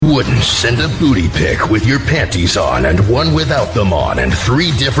wouldn't send a booty pic with your panties on and one without them on and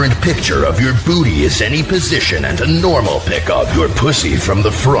 3 different picture of your booty is any position and a normal pic of your pussy from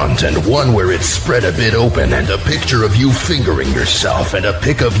the front and one where it's spread a bit open and a picture of you fingering yourself and a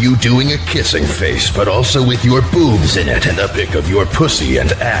pic of you doing a kissing face but also with your boobs in it and a pic of your pussy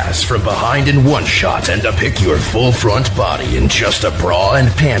and ass from behind in one shot and a pic your full front body in just a bra and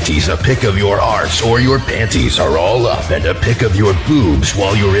panties, a pic of your arse or your panties are all up and a pic of your boobs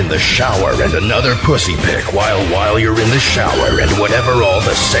while you're in the shower and another pussy pic while you're in the shower and whatever all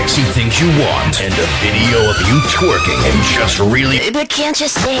the sexy things you want and a video of you twerking and just really Baby, can't you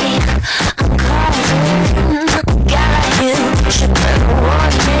see I'm calling? Got you, should better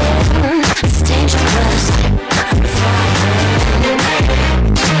warn me. It's dangerous. I'm falling.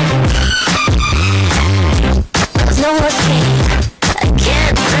 There's no escape. I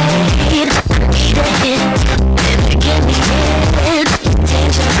can't wait. I need a hit. Baby, give me it.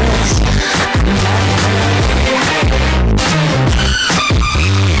 Dangerous.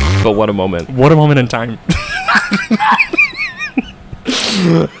 But what a moment. What a moment in time.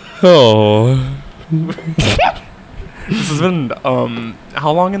 Oh. This has been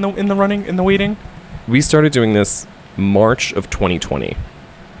how long in the running, in the waiting? We started doing this March of 2020.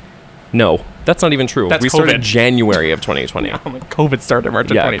 No, that's not even true. That's we started COVID. January of 2020. I'm like, COVID started March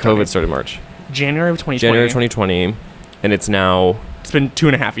of Yeah, 2020. COVID started March. January of 2020. January 2020, and it's now It's been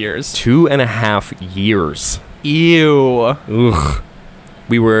 2.5 years. 2.5 years. Ew. Ugh.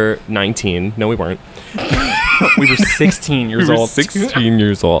 We were 19. No, we weren't. We were 16 years We were old. 16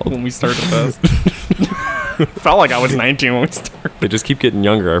 years old. when we started this. Felt like I was 19 when we started. They just keep getting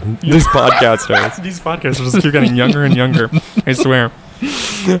younger. These podcasters. These podcasts just keep getting younger and younger. I swear.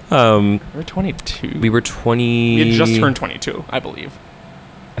 We were 22. We were 20. We had just turned 22, I believe.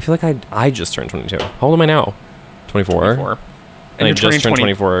 I feel like I just turned 22. How old am I now? 24. 24. And I you're just turned 20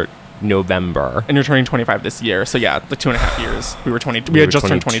 24 November. And you're turning 25 this year. So yeah, the 2.5 years. We were 22. We had were just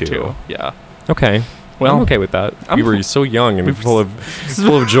turned 22. 22. Yeah. Okay. Well, I'm okay with that. I'm We were fu- so young and we- full of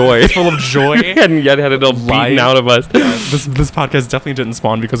joy. Full of joy. And yet had it all Life. beaten out of us. This podcast definitely didn't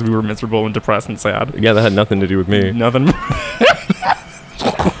spawn because we were miserable and depressed and sad. Yeah, that had nothing to do with me. Nothing.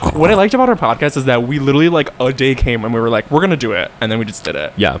 What I liked about our podcast is that we literally like a day came and we were like, we're gonna do it, and then we just did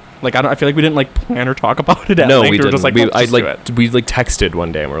it. Yeah. Like I feel like we didn't like plan or talk about it. At No, length. we were didn't. just like, let's just do it. we texted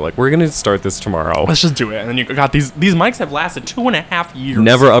one day and we are like, we're gonna start this tomorrow. Let's just do it. And then you got these mics have lasted 2.5 years.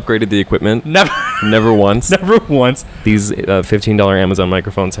 Never upgraded the equipment. Never. Never once. Never once. These $15 Amazon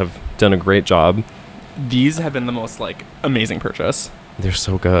microphones have done a great job. These have been the most like amazing purchase. They're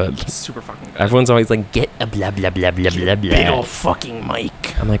so good. Super fucking good. Everyone's always like, get a blah blah blah blah blah blah. Big old fucking mic.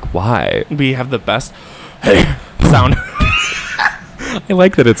 I'm like, why? We have the best sound. I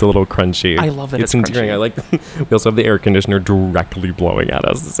like that it's a little crunchy. I love that it's endearing. crunchy. I like. We also have the air conditioner directly blowing at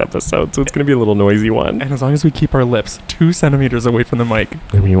us this episode, so it's gonna be a little noisy one. And as long as we keep our lips 2 centimeters away from the mic.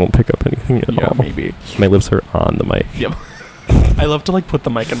 And we won't pick up anything at all. Maybe. My lips are on the mic. Yep. I love to like put the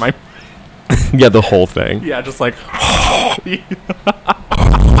mic in my Yeah, the whole thing. yeah, just like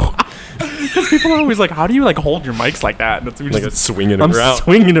because people are always like, how do you like hold your mics like that? And it's, we Like just, swinging it I'm around.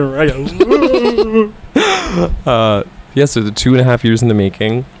 swinging it around. Yeah, so the 2.5 years in the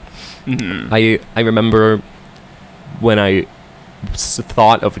making. Mm-hmm. I remember when I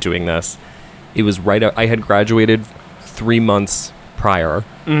thought of doing this, it was I had graduated 3 months prior,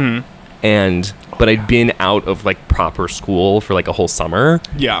 Mm-hmm. but I'd been out of like proper school for like a whole summer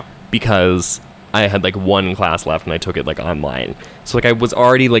Yeah. because I had like one class left and I took it like online. So like I was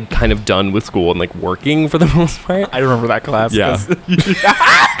already like kind of done with school and like working for the most part. I remember that class. Yeah. 'cause-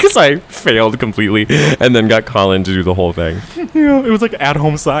 Because I failed completely and then got Colin to do the whole thing. yeah, it was like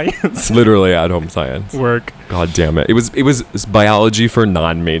at-home science Literally at home science. work. God damn it. It was biology for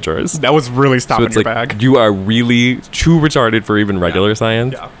non-majors. That was really So stopping it's your like bag. you are really too retarded for even regular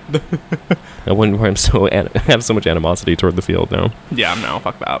science. Yeah. At one point I have so much animosity toward the field now. Yeah, no,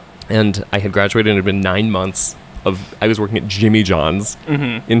 fuck that. And I had graduated and it had been 9 months of I was working at Jimmy John's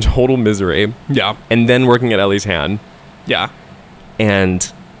in total misery Yeah. and then working at Ellie's Hand. Yeah.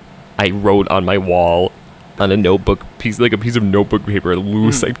 And I wrote on my wall on a notebook piece, like a piece of notebook paper,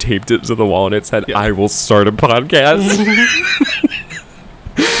 loose. I taped it to the wall, and it said, Yeah. "I will start a podcast."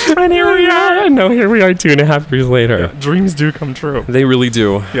 And here we are. And now here we are, 2.5 years later. Dreams do come true. They really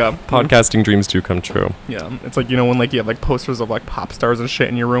do. Yeah. Podcasting dreams do come true. Yeah. It's like, you know, when like you have like posters of like pop stars and shit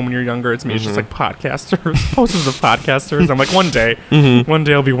in your room when you're younger, it's me. It's just like podcasters, posters of podcasters. I'm like, one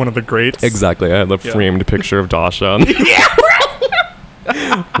day I'll be one of the greats. Exactly. I had a Yeah. framed picture of Dasha. On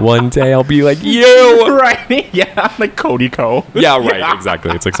One day I'll be like you. Right? Yeah, like Cody Co. Yeah, right.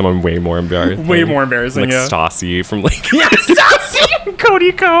 Exactly. It's like someone way more embarrassing. Way more embarrassing. Like Yeah. Stassi from like Yeah, Stassi,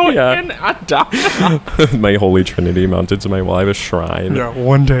 Cody Co. Yeah. And Adoption. my holy trinity mounted to my wall. I have a shrine. Yeah,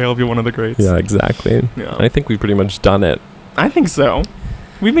 one day I'll be one of the greats. Yeah, exactly. Yeah. I think we've pretty much done it. I think so.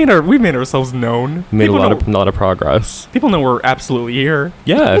 We've made ourselves known. Made People a know- lot of progress. People know we're absolutely here.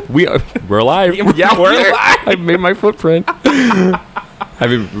 Yeah, we're alive. Yeah, we're Here. alive. I've made my footprint.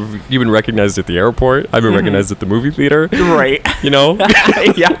 You've been recognized at the airport. I've been recognized at the movie theater. Right. You know?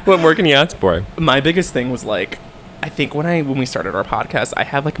 Yeah. What more can you ask for? My biggest thing was like, I think when we started our podcast, I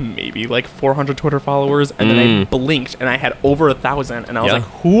had like maybe like 400 Twitter followers, and then I blinked and I had over 1,000, and I was Yeah. like,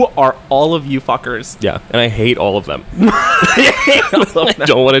 who are all of you fuckers? Yeah, and I hate all of them. I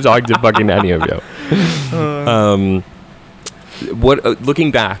don't want to talk to fucking any of you. Looking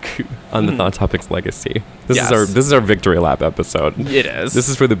back on the Thought Topics legacy, this Yes. is our victory lap episode. It is. This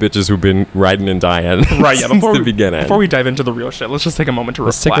is for the bitches who've been riding and dying right. Yeah. since the beginning. Before we dive into the real shit, let's just take a moment to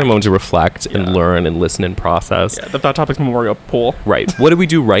Let's reflect. take a moment to reflect and Yeah. learn and listen and process. Yeah, the Thought Topics Memorial Pool. Right. What did we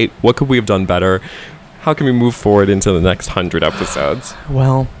do right? What could we have done better? How can we move forward into the next 100 episodes?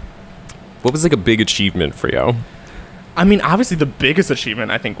 Well, What was like a big achievement for you? I mean, obviously the biggest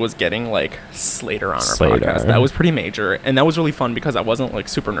achievement I think was getting like Slater on our Slater. podcast. That was pretty major, and that was really fun because I wasn't like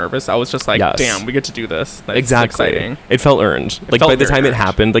super nervous. I was just like, Yes. damn, we get to do this. That's Exactly. exciting. It felt earned. Like felt by the very time it earned.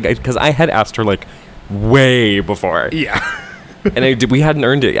 happened, like because I had asked her like way before, Yeah. and we hadn't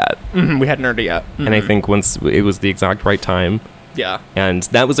earned it yet. We hadn't earned it yet. And I think once it was the exact right time, Yeah. and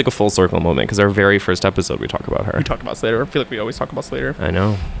that was like a full circle moment because our very first episode we talk about her. We talked about Slater. I feel like we always talk about Slater. I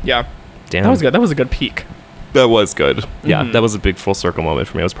know. Yeah. Damn. That was good. That was a good peak. That was good. Yeah, that was a big full circle moment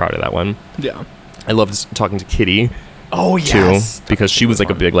for me. I was proud of that one. Yeah. I loved talking to Kitty Oh, too because she was like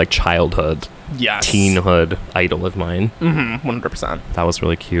a big like childhood, yes. teenhood idol of mine. 100%. That was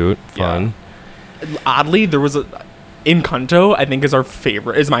really cute, fun. Oddly, there was a Encanto, I think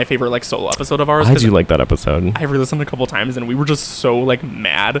is my favorite like solo episode of ours. I 'cause do like that episode. I re-listened a couple times and we were just so like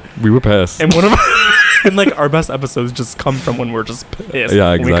mad. We were pissed. And one of and like our best episodes just come from when we're just pissed.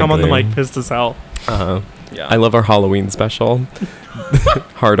 Yeah, When we come on the exactly. mic pissed as hell. Uh-huh. Yeah. I love our Halloween special.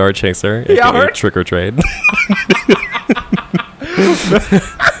 Hard R Chaser. Yeah, aka Hard- Trick or Trade.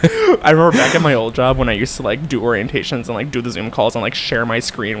 I remember back at my old job when I used to like do orientations and like do the Zoom calls and like share my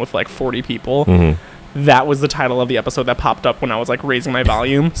screen with like 40 people. Mm-hmm. That was the title of the episode that popped up when I was like raising my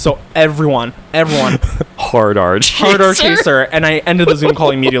volume. So everyone, Hard R Chaser. Hard R Chaser, and I ended the Zoom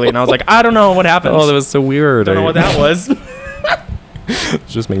call immediately, and I was like, I don't know what happened. Oh, that was so weird. I don't know what that was.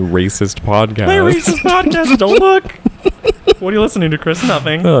 It's just my racist podcast. My racist podcast. Don't look. What are you listening to, Chris?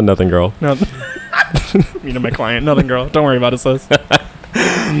 Nothing. Oh, nothing, girl. No. Me and my client. Nothing, girl. Don't worry about it, sis.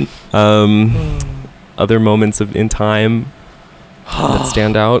 Other moments in time that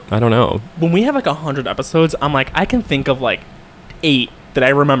stand out. I don't know. When we have like 100 episodes, I'm like, I can think of like 8 that I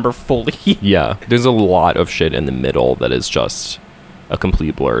remember fully. Yeah, there's a lot of shit in the middle that is just a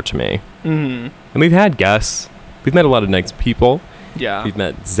complete blur to me. Mm-hmm. And we've had guests. We've met a lot of nice people. Yeah. We've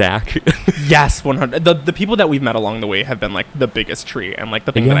met Zach. Yes, 100. The people that we've met along the way have been like the biggest treat and like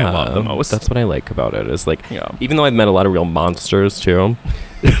the thing that I love the most. That's what I like about it. Is like, Yeah. even though I've met a lot of real monsters too,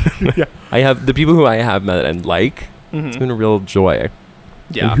 Yeah. I have the people who I have met and like. It's been a real joy.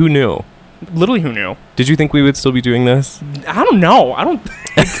 Yeah. And who knew? Literally, who knew? Did you think we would still be doing this? I don't know. I don't.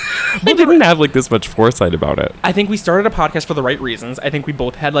 I didn't have like this much foresight about it. I think we started a podcast for the right reasons. I think we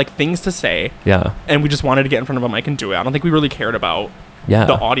both had like things to say, Yeah. and we just wanted to get in front of a mic and do it. I don't think we really cared about Yeah.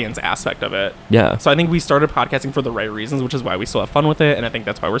 the audience aspect of it. Yeah. So I think we started podcasting for the right reasons, which is why we still have fun with it, and I think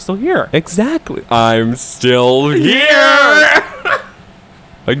that's why we're still here. Exactly. I'm still here.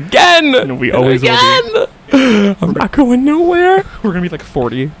 Again. And we always will Again. I'm not going nowhere. We're gonna be like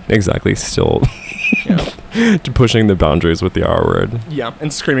 40. Exactly. Still Yeah. pushing the boundaries with the R word. Yeah,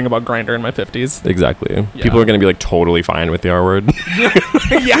 and screaming about Grindr in my 50s. Exactly. Yeah. People are going to be like totally fine with the R word.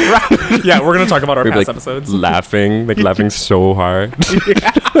 Yeah, right. Yeah, we're gonna talk about our We're, past like, episodes. laughing, laughing so hard.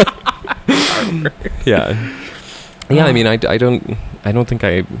 Yeah. Yeah, I mean, I don't think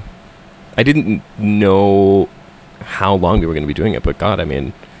I didn't know how long we were going to be doing it, but God, I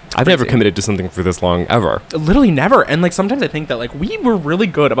mean, I've never Crazy. committed to something for this long ever. Literally never. And like sometimes I think that like we were really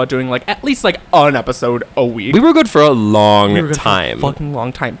good about doing like at least like an episode a week. We were good for a long We were good for a time. fucking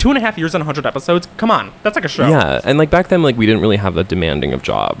long time. 2.5 years and 100 episodes. Come on, that's like a show. Yeah, and like back then, like we didn't really have the demanding of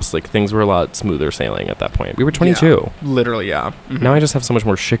jobs. Like things were a lot smoother sailing at that point. We were 22. Yeah. Literally, yeah. Mhm. Now I just have so much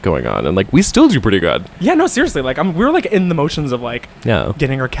more shit going on, and like we still do pretty good. Yeah, no, seriously. Like we're like in the motions of like Yeah,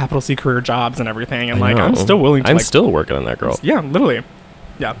 getting our capital C career jobs and everything, and I like I'm know. still willing to. I'm like, still working on that, girl. Yeah, literally.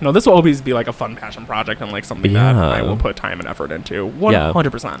 Yeah. No, this will always be like a fun passion project and like something that Yeah. I will put time and effort into.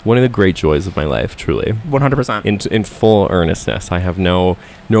 100%. One of the great joys of my life, truly. 100%. In full earnestness, I have no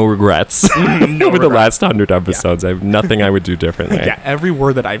regrets over the last 100 episodes. I have nothing I would do differently. Yeah, every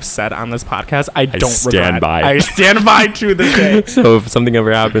word that I've said on this podcast, I don't stand regret. by. I stand by to this day. So if something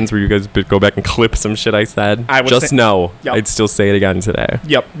ever happens where you guys go back and clip some shit I said, I would just say- know Yep. I'd still say it again today,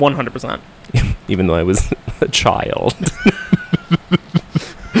 Yep, 100%. even though I was a child.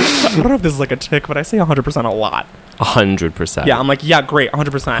 I don't know if this is like a tick, but I say 100% a lot. 100%. Yeah, I'm like, yeah, great,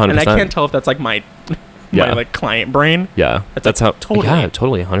 100%. And I 100%. can't tell if that's like my Yeah. like client brain. Yeah. That's That's like, how. totally. Yeah,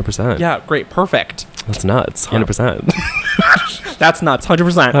 totally. 100%. Yeah, great, perfect. That's nuts. 100%. That's nuts,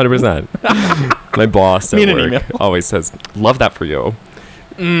 100%. 100%. My boss Me at in an work email. always says, "Love that for you."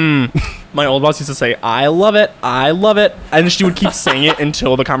 My old boss used to say, I love it, and she would keep saying it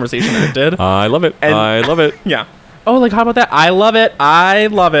until the conversation ended. I love it. And- I love it. Yeah. Oh, like how about that? I love it.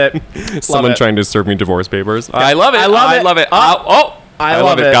 Someone it. trying to serve me divorce papers. I love it. I love it. love it. Oh, I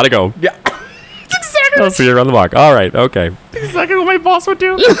love it. Gotta go. Yeah. Exactly. I'll see you around the block. All right. Okay. Exactly what my boss would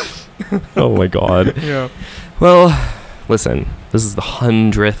do. Oh my god. Yeah. Well, listen. This is the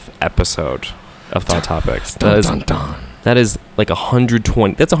 100th episode of Thought Topics. That is like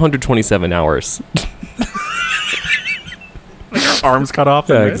 120. That's 127 hours. Arms cut off.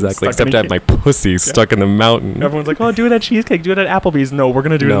 Yeah, and exactly. stuck in Except a I have my pussy stuck in the mountain. Everyone's like, oh, do it at Cheesecake, do it at Applebee's. No, we're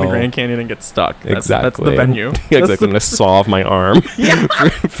going to do it in the No. Grand Canyon and get stuck. That's Exactly. the venue. Yeah, exactly. I'm gonna saw off my arm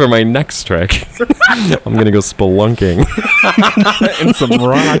for my next trick. I'm gonna go spelunking And some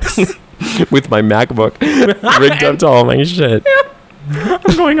rocks. with my MacBook rigged up to all my shit.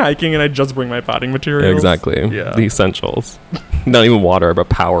 I'm going hiking and I just bring my potting materials. Exactly. Yeah. The essentials. Not even water, but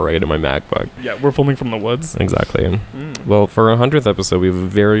Powerade in my MacBook. Yeah, we're filming from the woods. Exactly. Well, for our 100th episode, we have a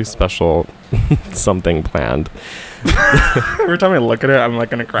very special something planned. Every time I look at it, I'm like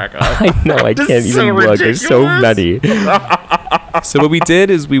going to crack up. I know, I This can't is so even look. There's so many. ridiculous. So what we did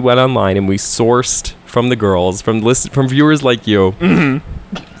is we went online and we sourced from the girls, from viewers like you,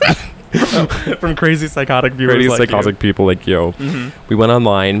 From crazy psychotic viewers crazy like psychotic people like you. We went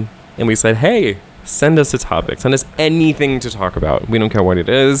online and we said, hey, send us a topic. Send us anything to talk about. We don't care what it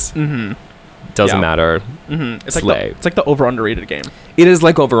is. Doesn't Yeah. matter. you. It's Slay. it's like the over underrated game. It is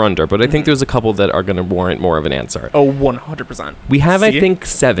like over under, but I think there's a couple that are going to warrant more of an answer. Oh, 100%. We have, I See? think,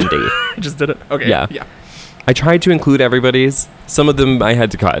 70. I just did it. Okay. Yeah. Yeah. I tried to include everybody's. Some of them I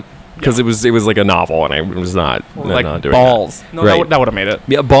had to cut because Yeah. it was like a novel, and I was not Like not doing balls. That. No, Right. that would have made it.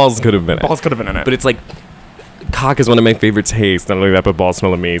 Yeah, balls could have been it. Balls could have been in it. But it's like cock is one of my favorite tastes. Not only that, but balls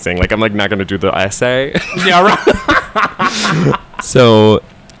smell amazing. Like I'm like not gonna do the essay. yeah, right. So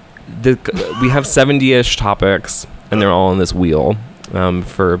we have 70-ish topics, and they're all on this wheel.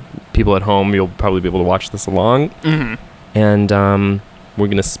 For people at home, you'll probably be able to watch this along. And we're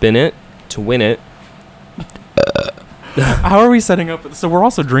gonna spin it to win it. How are we setting up? So we're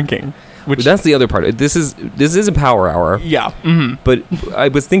also drinking. Which But that's the other part. This is a power hour. yeah. But I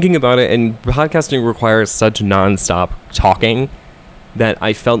was thinking about it, and podcasting requires such nonstop talking that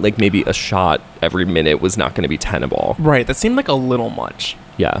I felt like maybe a shot every minute was not going to be tenable. Right. That seemed like a little much.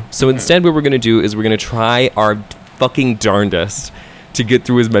 Yeah. So instead, what we're going to do is we're going to try our fucking darndest to get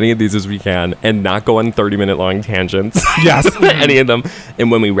through as many of these as we can and not go on 30-minute long tangents. Yes. Any of them. And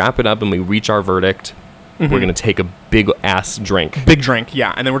when we wrap it up and we reach our verdict, we're going to take a big ass drink. Big drink.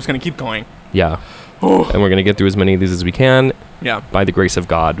 Yeah. And then we're just gonna keep going. Yeah. And we're going to get through as many of these as we can. Yeah. By the grace of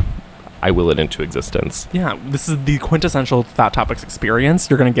God, I will it into existence. Yeah. This is the quintessential Thought Topics experience.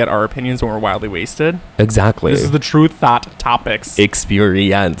 You're gonna get our opinions when we're wildly wasted. Exactly. This is the true Thought Topics.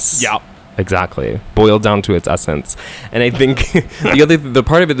 experience. Yep. Exactly. Boiled down to its essence. And I think the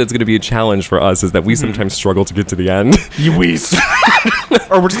part of it that's going to be a challenge for us is that we sometimes struggle to get to the end. You waste.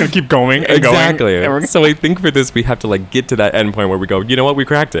 Or we're just gonna keep going and Exactly. going. And we're- So I think for this, we have to like get to that end point where we go, you know what, we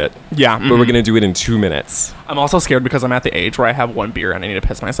cracked it. Yeah. But we're going to do it in 2 minutes. I'm also scared because I'm at the age where I have one beer and I need to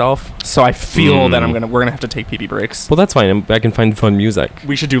piss myself. So I feel that we're gonna have to take pee breaks. Well, that's fine. I can find fun music.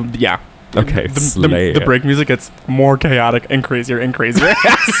 We should do Okay, slay. The break music gets more chaotic and crazier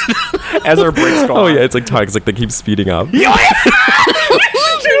as our breaks go Oh, on. yeah. It's like toxic. They keep speeding up.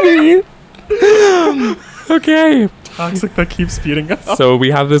 Okay. Toxic that keeps speeding up. So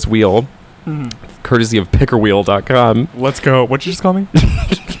we have this wheel, courtesy of pickerwheel.com. Let's go. What'd you just call me?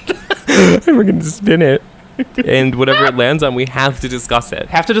 And we're going to spin it. And whatever it lands on, we have to discuss it.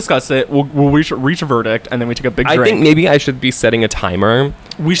 Have to discuss it. We'll reach a verdict and then we take a big I drink. think maybe I should be setting a timer.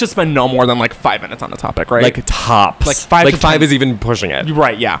 We should spend no more than like 5 minutes on the topic, right? Like tops. Like 5 Like to 5 10. is even pushing it. You're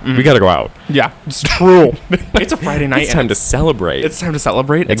right, yeah. We gotta go out. Yeah, it's true. It's a Friday night. It's and time to celebrate. It's time to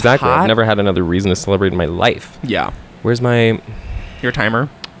celebrate. It's exactly. hot. I've never had another reason to celebrate in my life. Yeah. Where's my Your timer.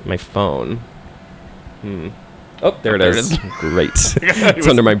 My phone. Oh, there it There it is. is. Great. It's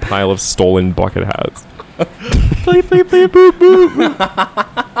under my pile of stolen bucket hats. Bleep, bleep, bleep, boop,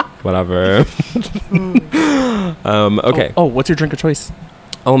 boop. Whatever. Okay. Oh, what's your drink of choice?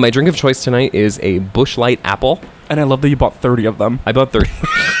 Oh, my drink of choice tonight is a Busch Light apple. And I love that you bought 30 of them. I bought 30.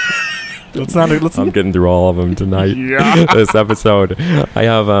 I'm getting through all of them tonight. Yeah. This episode. I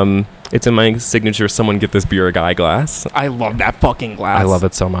have it's in my signature someone get this beer a guy glass. I love that fucking glass. I love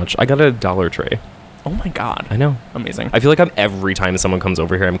it so much. I got it at Dollar Tree. Oh my god. I know. Amazing. I feel like every time someone comes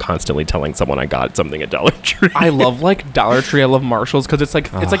over here, I'm constantly telling someone I got something at Dollar Tree. I love like Dollar Tree. I love Marshalls because it's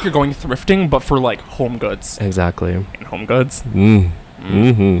like you're going thrifting, but for like home goods. Exactly. And home goods.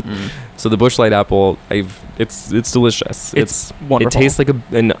 So the Busch Light apple, it's delicious. It's It wonderful. tastes like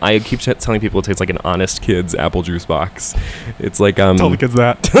and I keep telling people it tastes like an Honest Kids apple juice box. It's like Tell the kids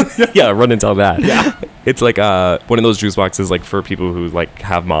that. yeah, run and tell that. Yeah. It's like one of those juice boxes like for people who like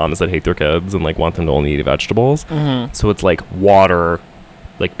have moms that hate their kids and like want them to only eat vegetables. Mm-hmm. So it's like water,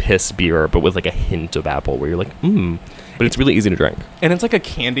 like piss beer, but with like a hint of apple where you're like, But it's really easy to drink. And it's like a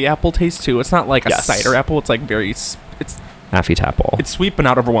candy apple taste too. It's not like a Yes. cider apple. It's like very Affy Tapple. it's sweet but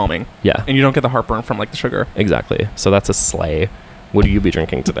not overwhelming. Yeah, And you don't get the heartburn from like the sugar. exactly. So that's a sleigh. What do you be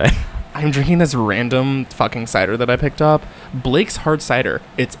drinking today? I'm drinking this random fucking cider that I picked up. Blake's Hard Cider.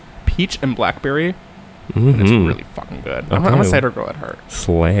 It's peach and blackberry. And it's really fucking good. I'm a Okay. cider girl at heart.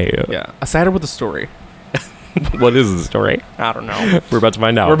 Sleigh. Yeah. A cider with a story. What is the story? I don't know. We're about to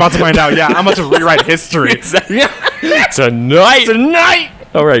find out. We're about to find out. Yeah, I'm about to rewrite history. Tonight. Tonight.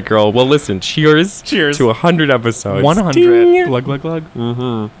 All right, girl. Well, listen. Cheers. Cheers. To 100 episodes. 100. Ding. Glug, glug, glug.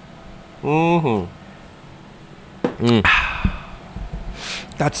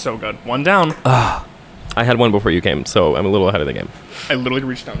 That's so good. One down. I had one before you came, so I'm a little ahead of the game. I literally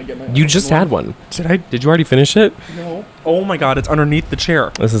reached down to get my You just had one. Did I? Did you already finish it? No. Oh my god, it's underneath the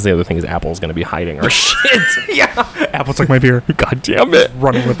chair. This is the other thing is Apple's going to be hiding our shit. Yeah. Apple took my beer. God damn it.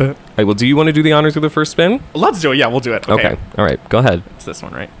 Running with it. All right, well, do you want to do the honors of the first spin? Let's do it. Yeah, we'll do it. Okay. All right. Go ahead. It's this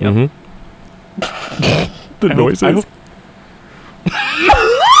one, right? Mm-hmm. The I hope- noises. I hope-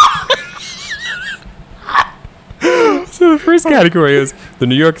 So the first category is the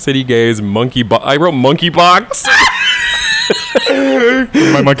New York City Gays monkey box. I wrote monkey box.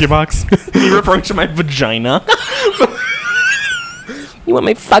 my monkey box. You referring to my vagina? You want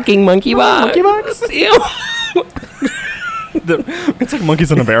my fucking monkey box? Monkey box? Ew. It's like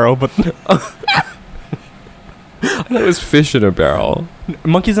monkeys in a barrel, but That was fish in a barrel.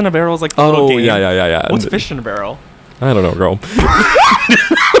 monkeys in a barrel is like the little Oh, game. yeah. What's fish in a barrel? I don't know, girl.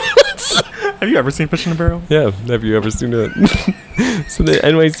 Have you ever seen fish in a barrel? Yeah, have you ever seen it? So the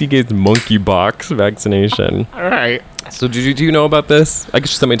NYC Gays monkey box vaccination. All right. So do you know about this? I could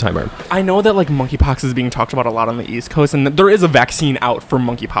just set my timer. I know that like monkeypox is being talked about a lot on the East Coast, and that there is a vaccine out for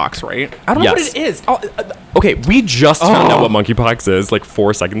monkeypox, right? I don't know Yes. what it is. Oh, Okay, we just found out what monkeypox is like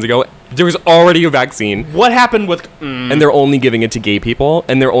 4 seconds ago. There was already a vaccine, what happened with? and they're only giving it to gay people,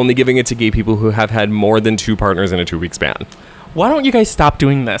 and they're only giving it to gay people who have had more than 2 partners in a 2-week span. Why don't you guys stop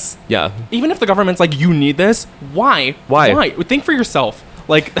doing this? Yeah. Even if the government's like, you need this, why? Why? Think for yourself.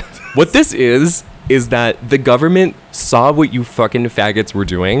 Like, What this is that the government saw what you fucking faggots were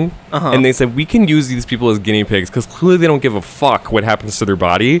doing, and they said, we can use these people as guinea pigs because clearly they don't give a fuck what happens to their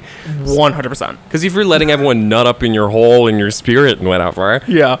body. 100%. Because if you're letting everyone nut up in your hole and your spirit and whatever,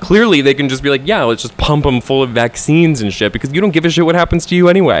 Yeah. clearly they can just be like, yeah, let's just pump them full of vaccines and shit because you don't give a shit what happens to you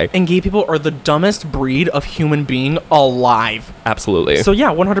anyway. And gay people are the dumbest breed of human being alive. Absolutely. So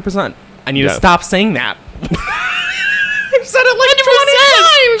yeah, 100%. I need Yeah. to stop saying that. I've said it like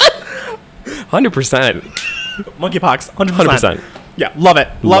 20 times. 100%. Monkeypox, 100%. 100%. Yeah, love it.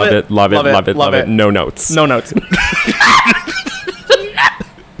 Love it. No notes. No notes.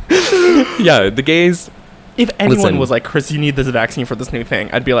 Yeah, the gays. If anyone Listen. was like, Chris, you need this vaccine for this new thing,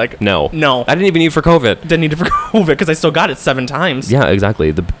 I'd be like, No. No. I didn't even need for COVID. Didn't need it for COVID because I still got it 7 times. Yeah,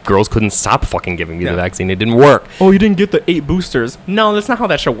 exactly. The girls couldn't stop fucking giving me Yeah. the vaccine. It didn't work. Oh, you didn't get the 8 boosters. No, that's not how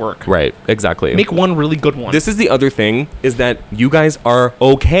that should work. Right, exactly. Make one really good one. This is the other thing, is that you guys are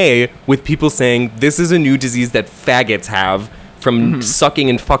okay with people saying this is a new disease that faggots have from sucking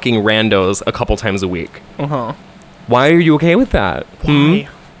and fucking randos a couple times a week. Uh-huh. Why are you okay with that?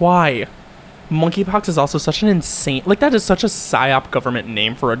 Why? Monkeypox is also such an insane... Like, that is such a PSYOP government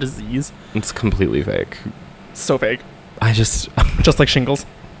name for a disease. It's completely fake. So fake. I just Just like shingles.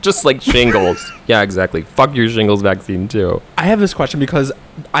 just like shingles. Yeah, exactly. Fuck your shingles vaccine too. I have this question because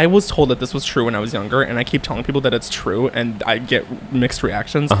I was told that this was true when I was younger, and I keep telling people that it's true, and I get mixed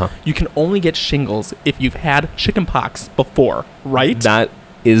reactions. You can only get shingles if you've had chickenpox before, right? That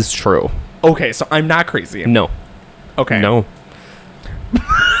is true. Okay, so I'm not crazy. No. Okay. No.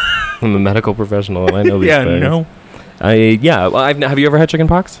 I'm a medical professional and I know these Yeah, things. no. Well, have you ever had chicken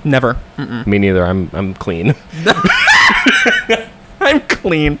pox? Never. Me neither. I'm clean. I'm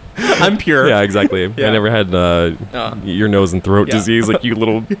clean. I'm pure. Yeah, exactly. Yeah. I never had ear, nose, and throat Yeah. disease like you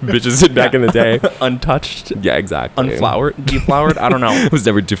little bitches did back in the day. Untouched. Yeah, exactly. Unflowered. Deflowered. I don't know. I was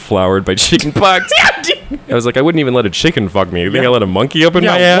never deflowered by chicken pox. I was like, I wouldn't even let a chicken fuck me. You think I let a monkey up in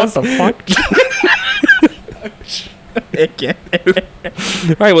my ass? What the fuck?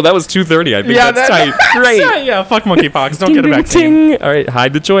 All right, well, that was 2:30. I think that's tight. Great. Yeah, fuck monkeypox. Don't Ding, get it back ding, to me. ding. All right,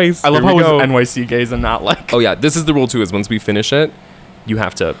 hide the choice. I love Here how we it was go. NYC gays and not like. Oh yeah, this is the rule too. Is once we finish it, you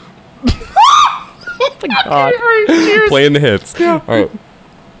have to play in the hits. Yeah. All right.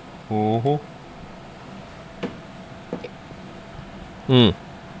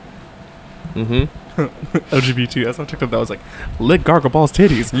 LGBT. That's how TikTok that was like, lick gargle balls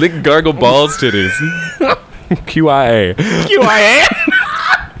titties. Lick gargle balls titties. QIA. QIA.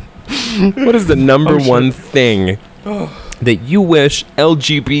 What is the number one thing that you wish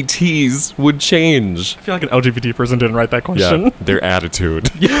LGBTs would change? I feel like an LGBT person didn't write that question. Their attitude.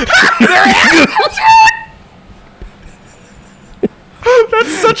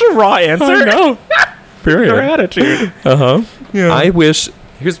 That's such a raw answer. I know. Period. Their attitude. Yeah. I wish.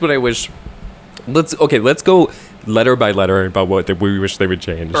 Here's what I wish. Let's go letter by letter about what we wish they would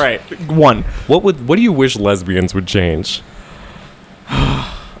change. Right. One. What do you wish lesbians would change?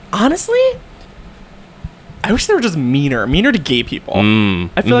 Honestly, I wish they were just meaner to gay people.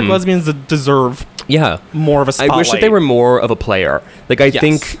 I feel like lesbians deserve Yeah. more of a spotlight. I wish that they were more of a player. Like I Yes.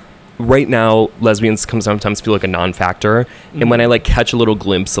 think right now lesbians sometimes feel like a non-factor, and when I like catch a little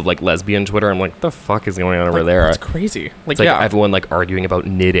glimpse of like lesbian Twitter, I'm like, the fuck is going on over there? That's crazy. Like, It's like everyone like arguing about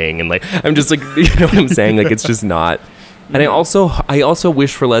knitting, and like I'm just like, you know what I'm saying? Like it's just not. And I also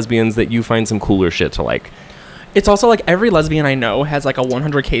wish for lesbians that you find some cooler shit to like. It's also like every lesbian I know has like a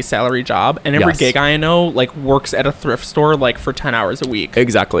 100K salary job, and every Yes. gay guy I know like works at a thrift store like for 10 hours a week.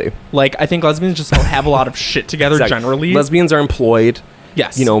 Exactly. Like I think lesbians just have a lot of shit together generally. Lesbians are employed.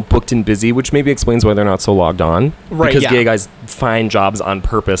 Yes. You know, booked and busy, which maybe explains why they're not so logged on. Right, Because yeah. gay guys find jobs on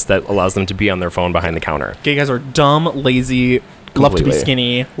purpose that allows them to be on their phone behind the counter. Gay guys are dumb, lazy, love to be Completely.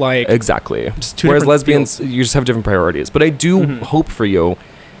 skinny. Like Exactly. Just two Whereas different lesbians, you just have different priorities. But I do hope for you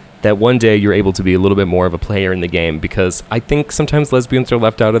that one day you're able to be a little bit more of a player in the game, because I think sometimes lesbians are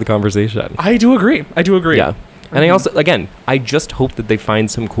left out of the conversation. I do agree. Yeah. And I also, again, I just hope that they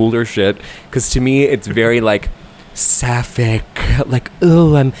find some cooler shit, because to me, it's very like sapphic, like,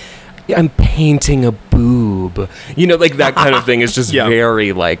 oh, I'm painting a boob. You know, like that kind of thing is just Yeah.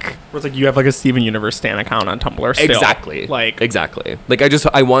 very like. Where it's like you have like a Steven Universe stan account on Tumblr still. Exactly. Like Like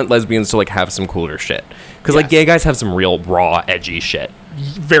I want lesbians to like have some cooler shit. Because like Yes. gay guys have some real raw, edgy shit.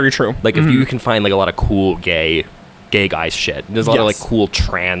 very true. Like if you can find like a lot of cool gay guy shit. There's a lot of like Yes. cool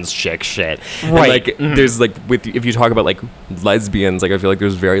trans chick shit. And, Right. like there's like if you talk about like lesbians, like I feel like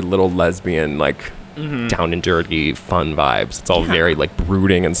there's very little lesbian like down and dirty fun vibes. It's all very like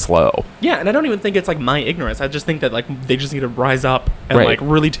brooding and slow. Yeah, and I don't even think it's like my ignorance. I just think that like they just need to rise up and Right. like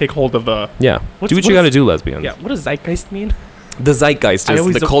really take hold of the Yeah. What's- do what you what got to is- do, lesbians. Yeah, what does zeitgeist mean? The zeitgeist I is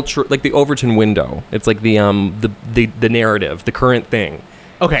always the don't- culture, like the Overton window. It's like the narrative, the current thing.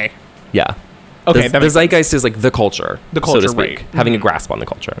 Okay. Yeah. Okay, The that makes zeitgeist is like the culture, The so culture, to speak, right. having a grasp on the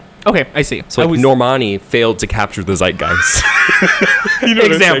culture. Okay, I see. So I like was- Normani failed to capture the zeitgeist. You know what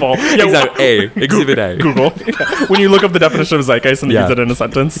I'm Example. saying? Yeah, Exactly. A. Exhibit A. Google. When you look up the definition of zeitgeist and Yeah. use it in a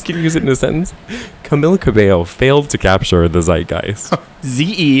sentence. Can you use it in a sentence? Camila Cabello failed to capture the zeitgeist.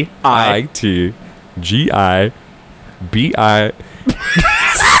 ZEI.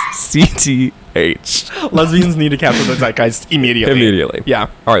 ITGIBICTH. Lesbians need to capture the zeitgeist immediately. Immediately. Yeah.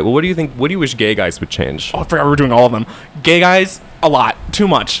 All right. Well, what do you think? What do you wish gay guys would change? Oh, I forgot we were doing all of them. Gay guys, a lot. Too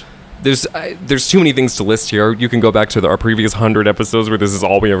much. There's too many things to list here. You can go back to our previous 100 episodes where this is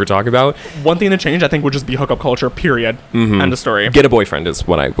all we ever talk about. One thing to change, I think, would just be hookup culture, period. End of story. Get a boyfriend is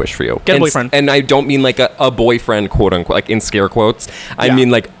what I wish for you. Get a And boyfriend. And I don't mean like a boyfriend, quote unquote, like in scare quotes. I Yeah.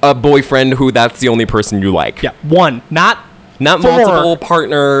 mean like a boyfriend who that's the only person you like. Yeah. One. Not Not four. multiple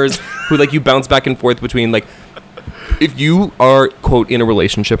partners who like you bounce back and forth between. Like if you are, quote, in a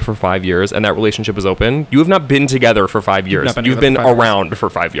relationship for 5 years and that relationship is open, you have not been together for 5 years. not been You've together been for 5 years. around for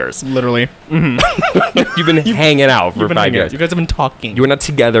 5 years. Literally. You've been hanging out for You've been 5 hanging out. years. You guys have been talking. You are not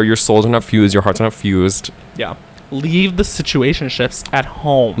together. Your souls are not fused. Your hearts are not fused. Yeah. Leave the situationships at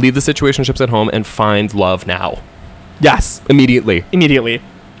home. Leave the situationships at home and find love now. Yes. Immediately. Immediately.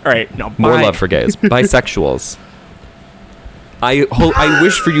 All right. No. More bye. love for gays. Bisexuals. I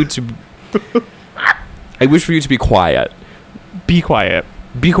wish for you to. I wish for you to be quiet. Be quiet.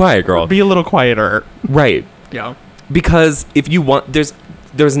 Be quiet, girl. Be a little quieter. Right. Yeah. Because if you want,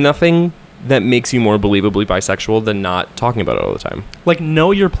 there's nothing that makes you more believably bisexual than not talking about it all the time. Like,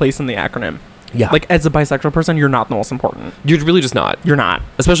 know your place in the acronym. Yeah. Like, as a bisexual person, you're not the most important. You're really just not. You're not.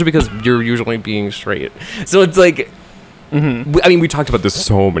 Especially because you're usually being straight. So it's like, I mean, we talked about this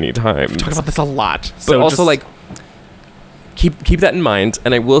so many times. Talk about this a lot. But So also, just- like, keep that in mind.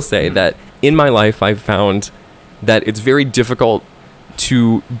 And I will say that in my life, I've found that it's very difficult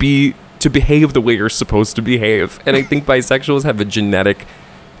to behave the way you're supposed to behave. And I think bisexuals have a genetic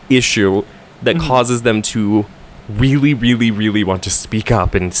issue that causes them to really, really, really want to speak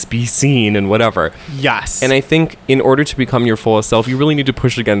up and be seen and whatever. yes. And I think in order to become your fullest self, you really need to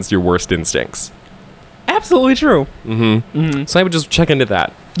push against your worst instincts. absolutely true. So I would just check into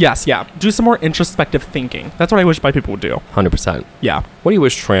that. Yes, yeah. Do some more introspective thinking. That's what I wish bi people would do. 100%. Yeah. What do you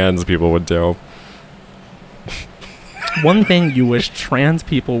wish trans people would do? One thing you wish trans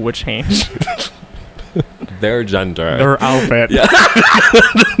people would change. Their gender. Their outfit. Yeah.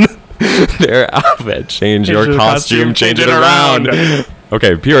 Their outfit. Change your costume. Change it around.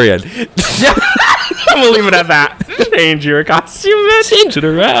 Okay, period. We'll leave it at that. Change your costume, bitch. Change it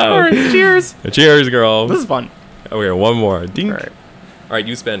All around. right, cheers. Cheers, girl. This is fun. Okay, one more. Ding. All right. All right,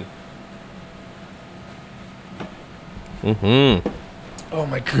 you spin. Oh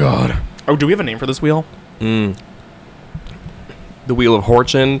my god. Oh, do we have a name for this wheel? The Wheel of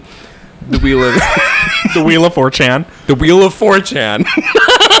Fortune. The Wheel of... The Wheel of 4chan. The Wheel of 4chan.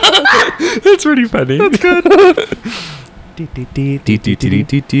 That's pretty funny. That's good.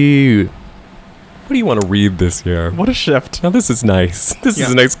 What do you want to read this year? What a shift. Now this is nice. This Yeah.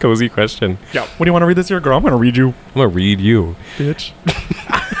 is a nice cozy question. Yeah. What do you want to read this year, girl? I'm going to read you, I'm gonna read you. bitch.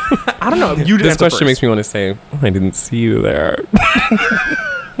 I don't know. You This question makes me want to say, oh, I didn't see you there.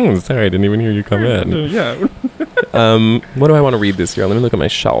 Sorry, I didn't even hear you come in. Yeah. What do I want to read this year? Let me look at my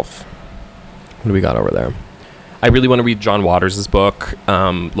shelf. What do we got over there? I really want to read John Waters' book,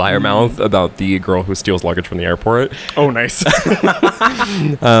 Liar Mouth, about the girl who steals luggage from the airport. Oh, nice.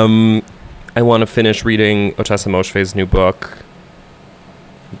 I want to finish reading Otessa Moshfe's new book,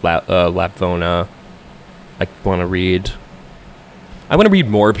 Lapvona. I want to read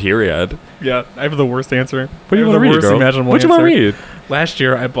more, period. Yeah, I have the worst answer. What do you want to read, girl? Imaginable What do you want to answer. read? Last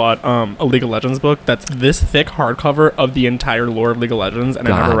year, I bought a League of Legends book that's this thick hardcover of the entire lore of League of Legends, and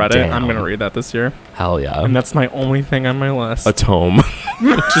I never God read it. I'm damn. going to read that this year. Hell yeah. And that's my only thing on my list. A tome.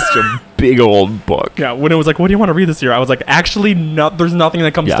 Just a big old book. Yeah, when it was like, what do you want to read this year? I was like, actually, there's nothing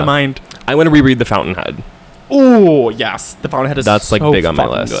that comes Yeah. to mind. I want to reread The Fountainhead. Oh, yes. The Fountainhead is That's like so big on my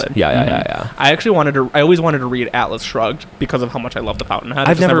fucking list. good. Yeah. I actually I always wanted to read Atlas Shrugged because of how much I love The Fountainhead.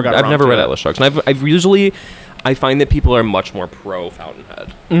 I've never got around to read it. Atlas Shrugged. And I find that people are much more pro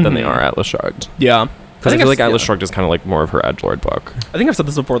Fountainhead than they are Atlas Shrugged. Yeah. Because I feel like I've- Atlas Shrugged is kind of like more of her edgelord book. I think I've said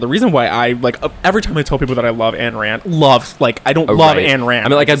this before. The reason why I every time I tell people that I love Ayn Rand, I don't Oh, love right. Ayn Rand. I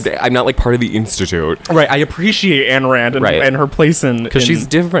mean, like, just- I'm not like part of the institute right. I appreciate Ayn Rand and, Right. and her place in because in- she's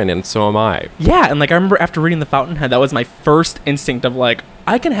different, and so am I. yeah. And like I remember after reading The Fountainhead, that was my first instinct of like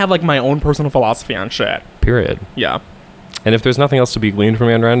I can have like my own personal philosophy on shit. Period. Yeah, And if there's nothing else to be gleaned from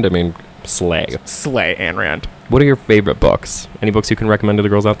Ayn Rand, I mean, slay. slay Ayn Rand. What are your favorite books? Any books you can recommend to the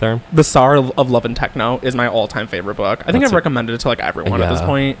girls out there? The Tsar of Love and Techno is my all-time favorite book. I think That's I've a- recommended it to like everyone at this Yeah.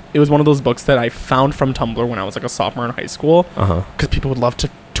 point. It was one of those books that I found from Tumblr when I was like a sophomore in high school. Uh-huh. Because people would love to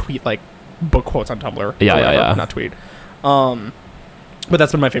tweet like book quotes on Tumblr. or Yeah, whatever, yeah. Not tweet. But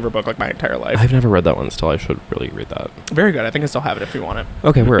that's been my favorite book like my entire life. I've never read that one still. I should really read that. Very good. I think I still have it if you want it.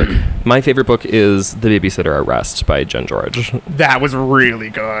 Okay, work. My favorite book is The Babysitter at Rest by Jen George. That was really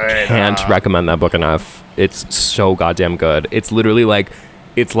good. Can't recommend that book enough. It's so goddamn good. It's literally like,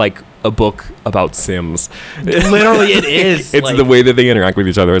 it's like a book about Sims. Literally, it is. It's like, the way that they interact with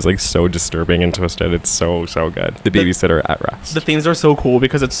each other is like so disturbing and twisted. It's so good. The Babysitter at Rest. the themes are so cool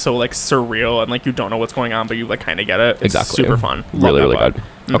because it's so like surreal and like you don't know what's going on, but you like kind of get it. It's Exactly. super fun. Love Really, that really book.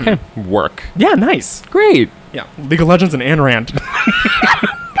 good. Okay, work. Yeah, nice. Great. Yeah, League of Legends and Ayn Rand.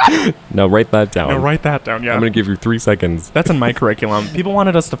 Now write that down. Now write that down. Yeah, I'm gonna give you 3 seconds. that's in my curriculum. People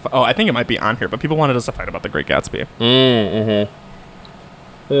wanted us to. I think it might be on here, but people wanted us to fight about The Great Gatsby.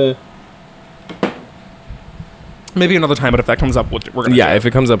 Maybe another time, but if that comes up, we're gonna. Yeah, do if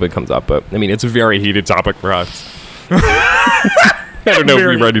it comes up, it comes up. But I mean, it's a very heated topic for us. I don't know if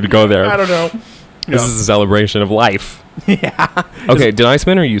Very- we're ready to go there. I don't know. This is a celebration of life. Yeah. Okay, did I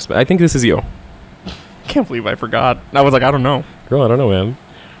spin or you spin? I think this is you. Can't believe I forgot. I was like, I don't know. Girl, I don't know, man.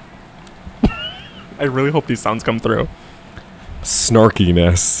 I really hope these sounds come through.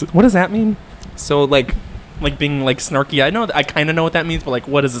 Snarkiness. What does that mean? So, like, Like being like snarky? I know. I kind of know what that means, but like,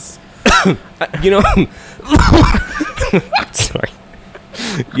 what is this? you know... Sorry.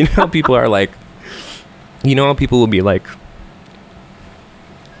 You know how people are like... You know how people will be like,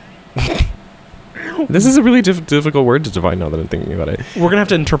 this is a really difficult word to define now that I'm thinking about it. We're gonna have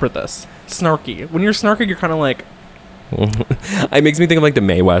to interpret this. Snarky. When you're snarky, you're kind of like, It makes me think of like the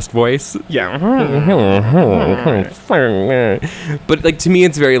Mae West voice. yeah. But like to me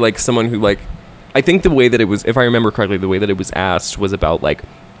it's very like someone who like, I think the way that it was, if I remember correctly, the way that it was asked was about like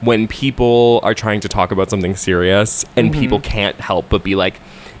when people are trying to talk about something serious and people can't help but be like,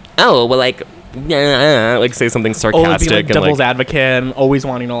 oh well, like like say something Oh, sarcastic be like and devil's like, advocate and always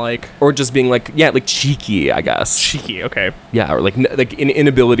wanting to like or just being like, yeah, like cheeky, I guess. cheeky. Okay. Yeah, or like like an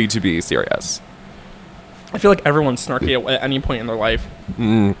inability to be serious. I feel like everyone's snarky at any point in their life. I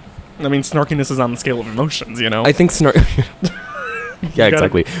mean, snarkiness is on the scale of emotions, you know? I think snark. Yeah, gotta-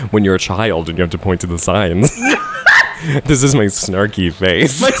 exactly. When you're a child and you have to point to the signs. This is my snarky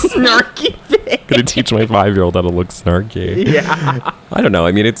face. snarky face. Gonna teach my 5-year-old how to look snarky. Yeah. I don't know.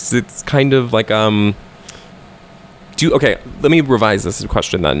 I mean, it's kind of like okay, let me revise this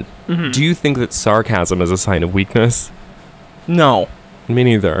question then. Do you think that sarcasm is a sign of weakness? No, Me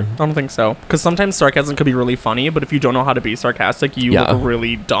neither. I don't think so. Because sometimes sarcasm could be really funny, but if you don't know how to be sarcastic, you Yeah. look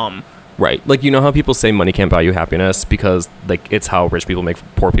really dumb. Right. Like, you know how people say money can't buy you happiness because like it's how rich people make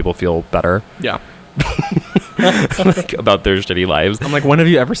poor people feel better Yeah. like, about their shitty lives. I'm like, when have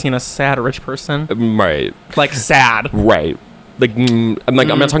you ever seen a sad rich person? Right. Like, sad. Right. Like, I'm like,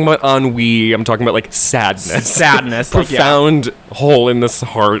 I'm not talking about ennui. I'm talking about like sadness. Sadness. Like, yeah. Profound hole in this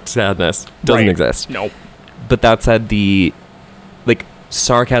heart sadness doesn't Right. exist. No. But that said, the like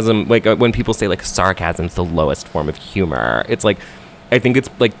sarcasm, like when people say like sarcasm's the lowest form of humor, it's like, I think it's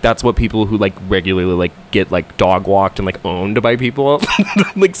like that's what people who like regularly like get like dog walked and like owned by people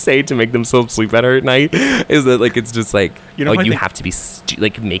like say to make themselves sleep better at night, is that like it's just like, You know oh, what I you think- have to be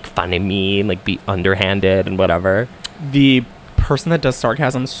like make fun of me and like be underhanded and whatever. The person that does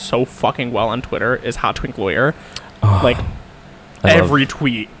sarcasm so fucking well on Twitter is Hot Twink Lawyer. Like, I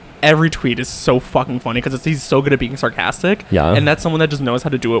love- every tweet is so fucking funny because he's so good at being sarcastic. Yeah. And that's someone that just knows how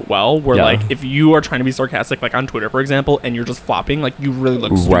to do it well. Where Yeah. like if you are trying to be sarcastic, like on Twitter, for example, and you're just flopping, like you really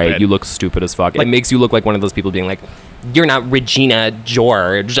look stupid. Right, you look stupid as fuck. Like- It makes you look like one of those people being like, "You're not Regina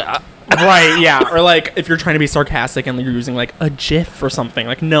George." Right, yeah. Or like if you're trying to be sarcastic and you're using like a GIF or something,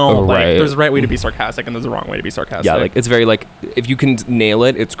 like no, Oh, like right. there's a right way to be sarcastic and there's a wrong way to be sarcastic. Yeah, like it's very like if you can nail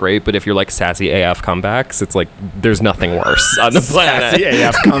it, it's great. But if you're like sassy AF comebacks, it's like there's nothing worse on the planet.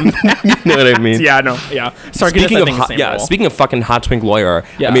 yeah, come. You know what I mean? Yeah, no, yeah. Speaking of speaking of fucking Hot Twink Lawyer,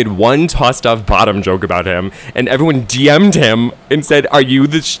 Yeah. I made one tossed off bottom joke about him, and everyone DM'd him and said, "Are you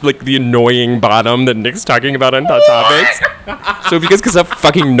the like the annoying bottom that Nick's talking about on Hot Topics?" So if you guys could stop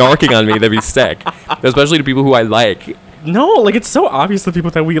fucking narking on me, that'd be sick. Especially to people who I like. No, like it's so obvious to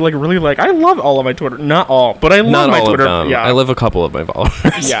people that we like really like. I love all of my Twitter, not all, but I love Not my all Twitter. of them. Yeah, I love a couple of my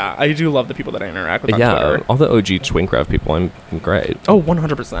followers. Yeah, I do love the people that I interact with on Yeah, Twitter. all the OG Twincraft people, I'm great. Oh,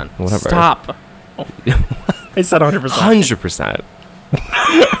 100%. Whatever. Stop. Oh. I said 100%. 100%.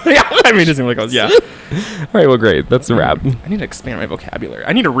 Yeah, I mean, it seemed like I was. Yeah. All right, well, great. That's a wrap. I need to expand my vocabulary.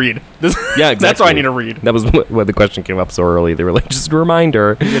 I need to read. This, Yeah, That's why I exactly. need to read. That was when the question came up so early. They were like, just a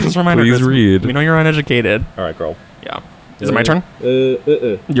reminder. Yeah, just a reminder. Please Chris, read. We know you're uneducated. All right, girl. Yeah. Is it my turn?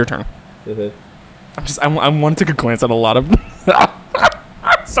 Your turn. I want to take a glance at a lot of.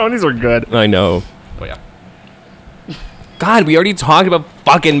 Some of these are good. I know. Oh yeah. God, we already talked about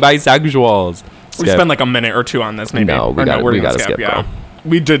fucking bisexuals. We spent like a minute or two on this, maybe. No, we Or gotta- we're we gonna gotta skip, Yeah, bro.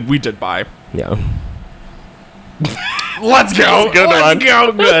 we did buy. Yeah. Let's go. Good one. Let's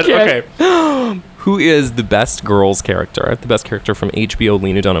go. Good. Okay. Who is the best girls character? The best character from HBO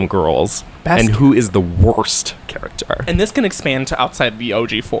Lena Dunham Girls. Best- And who is the worst character? And this can expand to outside the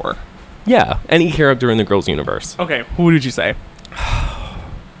OG4. Yeah, any character in the girls universe. Okay. Who did you say?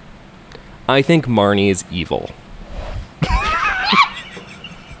 I think Marnie is evil.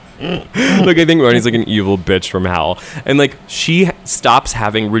 Like, I think Marnie's like an evil bitch from hell. And like, she stops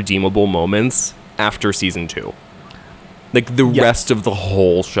having redeemable moments after season 2. Like, the rest of the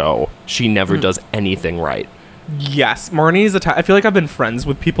whole show, she never does anything right. Yes, Marnie is I feel like I've been friends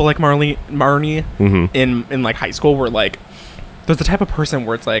with people like Marnie in like high school where like there's the type of person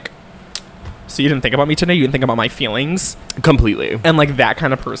where it's like, so you didn't think about me today, you didn't think about my feelings, Completely. and like that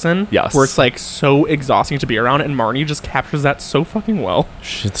kind of person. Yes. Where it's like so exhausting to be around, and Marnie just captures that so fucking well.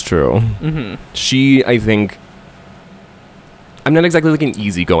 It's true. She, I think, I'm not exactly like an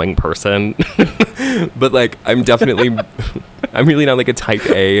easygoing person, but like I'm definitely, I'm really not like a type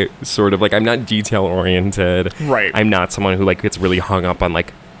A sort of like, I'm not detail oriented. Right. I'm not someone who like gets really hung up on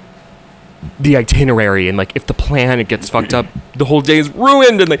like the itinerary and like if the plan it gets fucked up, the whole day is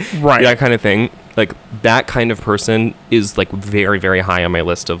ruined and like Right. that kind of thing. Like that kind of person is like very, very high on my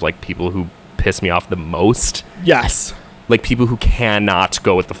list of like people who piss me off the most. Yes. Like people who cannot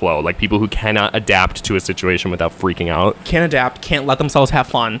go with the flow, like people who cannot adapt to a situation without freaking out. Can't adapt, can't let themselves have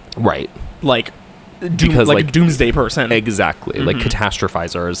fun. Right. Like, Because, like like- a doomsday person. Exactly. Like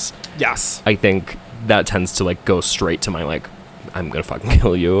catastrophizers. Yes. I think that tends to like go straight to my like, I'm gonna fucking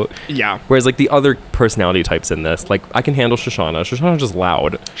kill you. Yeah. Whereas like the other personality types in this, like I can handle Shoshana. Shoshana's just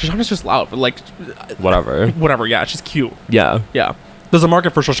loud. Shoshana's just loud, but like, Whatever. whatever. Yeah, she's cute. Yeah. Yeah. There's a market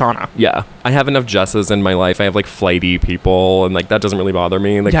for Shoshana. Yeah. I have enough Jesses in my life. I have like flighty people, and like that doesn't really bother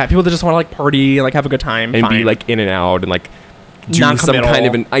me. Like Yeah, people that just want to like party, like have a good time, and fine. be like in and out and like do some Non-committal. kind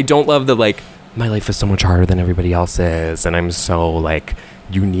of I don't love the like my life is so much harder than everybody else's and I'm so like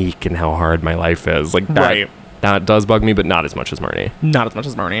unique in how hard my life is. Like that Right. that does bug me, but not as much as Marnie. Not as much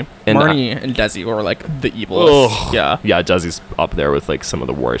as Marnie. And Marnie and Desi were like the evilest. Ugh. Yeah. Yeah, Desi's up there with like some of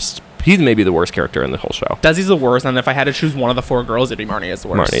the worst. He's maybe the worst character in the whole show. Desi's the worst, and if I had to choose one of the 4 girls, it'd be Marnie as the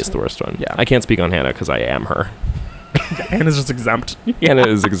worst. Marnie's the worst one. Yeah. I can't speak on Hannah because I am her. Hannah's just exempt. Hannah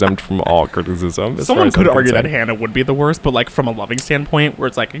is exempt from all criticism. as far Someone as could I'm argue that concerned. Hannah would be the worst, but like from a loving standpoint, where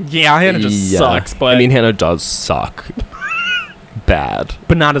it's like, yeah, Hannah just Yeah. sucks, but I mean, Hannah does suck. Bad.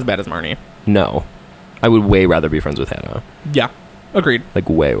 but not as bad as Marnie. No. I would way rather be friends with Hannah. Yeah, agreed. Like,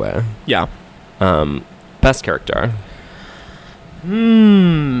 way. Yeah. Best character.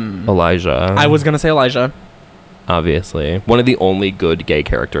 Elijah. I was gonna say Elijah. Obviously. One of the only good gay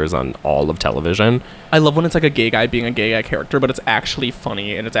characters on all of television. I love when it's like a gay guy being a gay guy character, but it's actually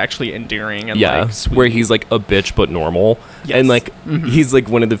funny and it's actually endearing and Yeah. like sweet. Where he's like a bitch but normal. Yes. And like, he's like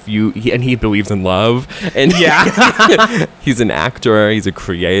one of the few, and he believes in love. And Yeah. he's an actor, he's a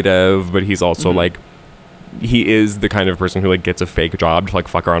creative, but he's also like, he is the kind of person who like gets a fake job to like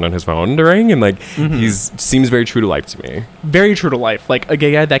fuck around on his phone during, and like he's seems very true to life to me. Very true to life. Like a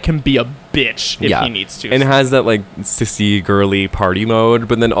gay guy that can be a bitch if he needs to. and has that like sissy girly party mode,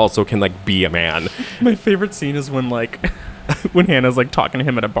 but then also can like be a man. My favorite scene is when like when Hannah's like talking to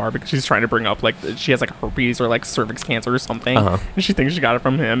him at a bar because she's trying to bring up like she has like herpes or like cervix cancer or something, Uh-huh. and she thinks she got it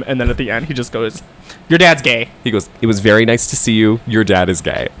from him, and then at the end he just goes, "Your dad's gay." He goes, "It was very nice to see you. Your dad is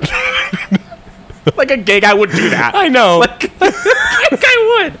gay." Like a gay guy would do that. I know. Like a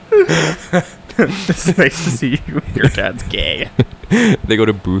guy would. It's nice to see you. Your dad's gay. They go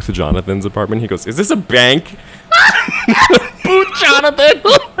to Booth Jonathan's apartment. He goes, "Is this a bank?" Booth Jonathan.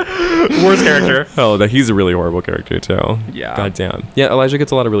 Worst character. Oh, that he's a really horrible character too. Yeah. God damn. Yeah, Elijah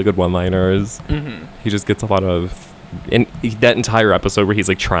gets a lot of really good one-liners. He just gets a lot of, and that entire episode where he's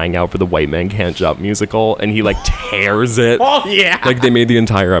like trying out for the White Man Can't Jump musical, and he like tears it. Oh yeah. Like they made the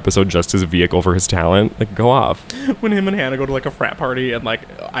entire episode just as a vehicle for his talent. Like, go off. When him and Hannah go to like a frat party in like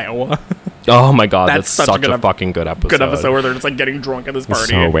Iowa. Oh my god, That's that's, such a such good a ep- fucking good episode. Good episode where they're just like getting drunk at this It's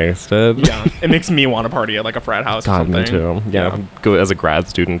party. so wasted. Yeah, it makes me want to party at like a frat house. God, or me something. too. Yeah, go as a grad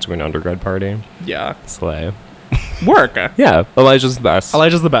student to an undergrad party. Yeah. Slay. Work. Yeah, Elijah's the best.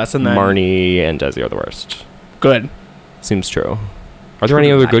 Elijah's the best, and then Marnie and Desi are the worst. good. Seems true. Are there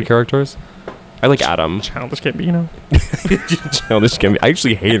any other good I- characters? I like Adam. Childish Gambino. Childish Gambino. I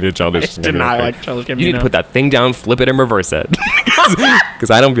actually hated Childish Gambino. Did not like Childish Gambino. You need to put that thing down, flip it, and reverse it. Because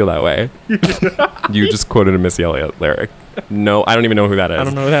I don't feel that way. You just quoted a Missy Elliott lyric. No, I don't even know who that is. I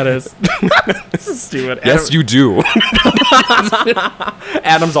don't know who that is. This is stupid. Yes, you do.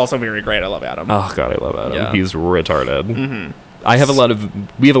 Adam's also very great. I love Adam. Oh god, I love Adam. Yeah. He's retarded. I have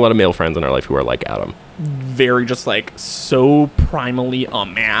we have a lot of male friends in our life who are like Adam. Very just like so primally a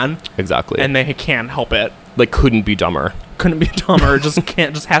man, Exactly. and they can't help it. like couldn't be dumber. Couldn't be dumber. Just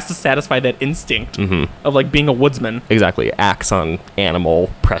can't. Just has to satisfy that instinct of like being a woodsman. Exactly. Acts on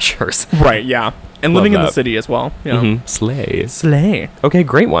animal pressures. Right. Yeah. And Love living in the that. city as well. Yeah. Mhm. Slay. Slay. Okay,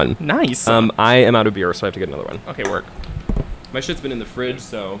 great one. Nice. I am out of beer, so I have to get another one. Okay. Work. My shit's been in the fridge,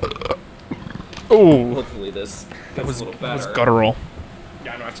 so Oh, hopefully this that was a little that was better. guttural.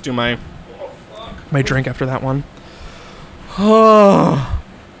 Yeah, I don't have to do my drink after that one. You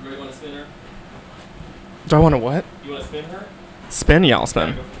want to spin her? Do I want to what? You want to spin her? Spin? Yeah, I'll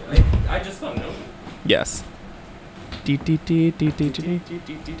spin. I just don't know. Yes.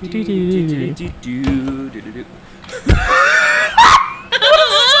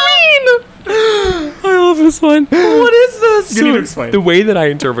 I love this one. What is this? You need to explain. The way that I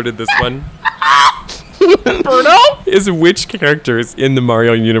interpreted this one Bruno? is which characters in the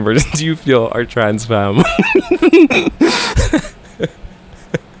Mario universe do you feel are trans femme?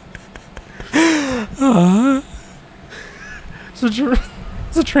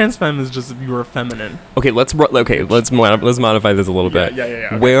 So trans femme is just if you were feminine. Okay, let's modify this a little bit.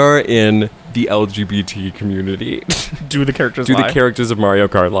 yeah. Where in the LGBT community Do the characters do lie? the characters of Mario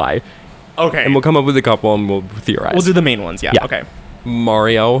Kart lie? Okay. And we'll come up with a couple and we'll theorize. We'll do the main ones. Yeah. Yeah. Okay.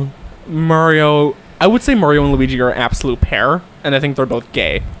 Mario Mario. I would say Mario and Luigi are an absolute pair, and I think they're both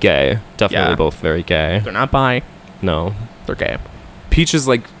gay. Gay. Definitely Yeah. both very gay. They're not bi. No. They're gay. Peach is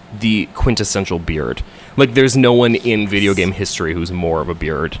like the quintessential beard. Like, there's no one in video game history who's more of a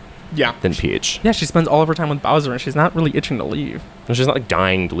beard Yeah. than Peach. Yeah, she spends all of her time with Bowser, and she's not really itching to leave. And she's not like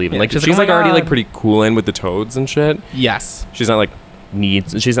dying to leave. And, Yeah, like, she's she's like, like "Oh my already like God." pretty cool in with the toads and shit. Yes. She's not like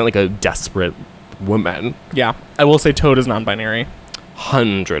she's not like a desperate woman. Yeah. I will say Toad is non-binary.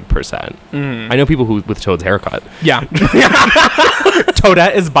 100%. I know people who with Toad's haircut. Yeah.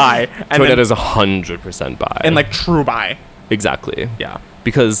 Toadette is bi. And Toadette then- is 100% bi. and like true bi. exactly. Yeah.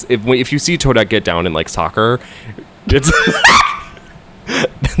 Because if you see Toadette get down in like soccer, it's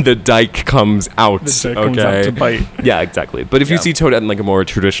the dyke comes out. The dyke okay. comes out to bite. Yeah, exactly. But if you Yeah. see Toadette in like a more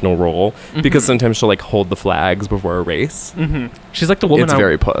traditional role, because sometimes she'll like hold the flags before a race, She's like the woman it's on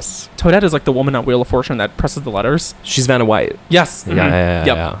very puss. Toadette is like the woman on Wheel of Fortune that presses the letters. She's Vanna White. Yes. Yeah, yeah,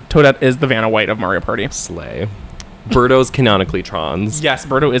 Yep. yeah. Toadette is the Vanna White of Mario Party. Slay. Birdo's canonically trans, Yes,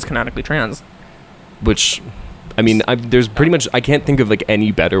 Birdo is canonically trans. which, I mean, there's pretty much, I can't think of like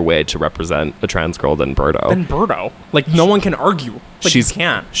any better way to represent a trans girl than Birdo. Then Birdo. Like no one can argue. Like she's you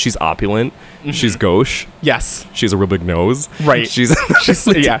can't. She's opulent. She's gauche. Yes. She has a real big nose. Right. She's She's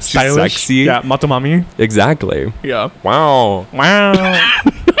yeah, she's stylish. sexy. Yeah, Motomami. Exactly. Yeah. Wow. Wow.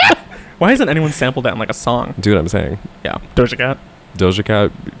 Why hasn't anyone sampled that in like a song? Dude, I'm saying. Yeah. Doja Cat. Doja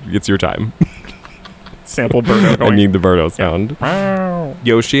Cat, it's your time. Sample Birdo I going. need the Birdo sound. Wow.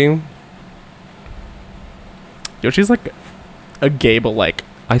 Yoshi, Yoshi's like a gay but like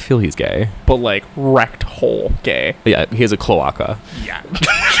I feel he's gay. wrecked whole gay. Yeah, he has a cloaca. Yeah.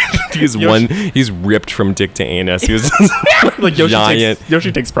 He's ripped from dick to anus. He was Like Yoshi giant. takes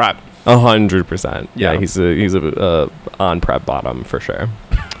Yoshi takes prep. 100%. Yeah, Yeah. he's a on prep bottom for sure.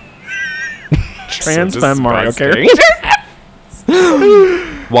 Trans So femme Mario disgusting. character.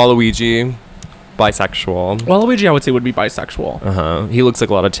 Waluigi, bisexual. Waluigi, I would say, would be bisexual. Uh-huh. He looks like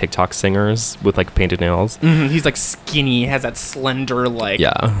a lot of TikTok singers with like painted nails. He's like skinny, has that slender, like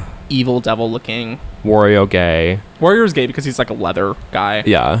Yeah. evil devil looking. Wario gay. Warrior's gay because he's like a leather guy.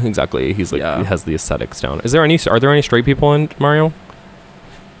 Yeah, exactly. He's like Yeah. he has the aesthetics down. Are there any straight people in Mario?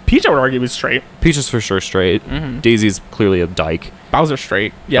 Peach, I would argue, is straight. Peach is for sure straight. Daisy's clearly a dyke. Bowser's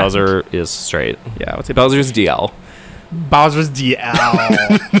straight. Yeah. Bowser is straight. Yeah, I would say Bowser's DL. Bowser's DL.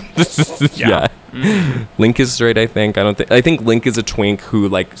 Yeah. Link is straight, I think. I think Link is a twink who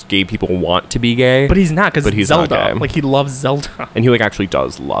like gay people want to be gay. But he's not because But he's not Zelda. gay. Like he loves Zelda. and he like actually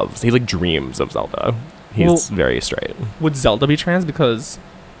does love. He like dreams of Zelda. He's Well- very straight. Would Zelda be trans because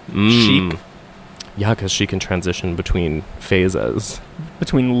Mm. Sheik Yeah, because she can transition between phases.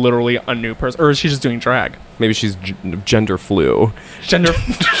 between literally a new person, or is she just doing drag? Maybe she's gender flu. Gender.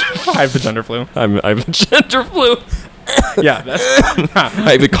 I have the gender flu. I have gender flu. Yeah, that's,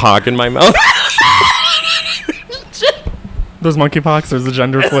 I have a cock in my mouth. there's monkeypox. There's the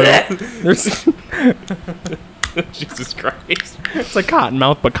gender flu. There's Jesus Christ. it's like cotton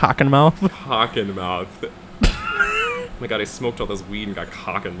mouth, but cock and mouth. Cock in mouth. Oh my god, I smoked all this weed and got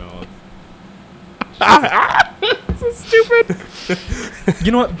cock in mouth. Stupid.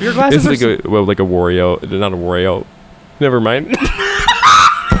 You know what? Beer glasses It's like like a Wario, not a Wario. Never mind.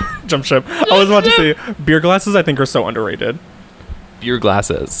 jump ship. I was about to say beer glasses. I think are so underrated. Beer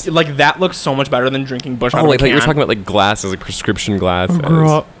glasses. Like that looks so much better than drinking Busch out Oh, of a like you were can. talking about like glasses, like prescription glasses,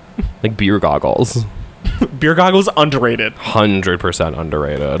 Girl, like beer goggles. beer goggles underrated. 100%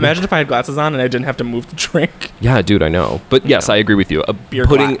 underrated. Imagine if I had glasses on and I didn't have to move to drink. Yeah, dude, I know. But yes, I agree with you. Beer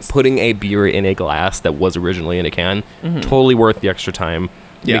putting glass. putting a beer in a glass that was originally in a can, totally worth the extra time.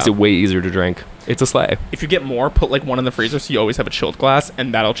 Yeah. Makes it way easier to drink. It's a sleigh. If you get more, put like one in the freezer so you always have a chilled glass,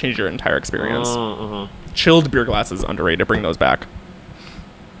 and that'll change your entire experience. Chilled beer glasses underrated. Bring those back.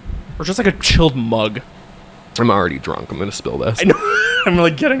 Or just like a chilled mug. I'm already drunk. I'm gonna spill this. I know. I'm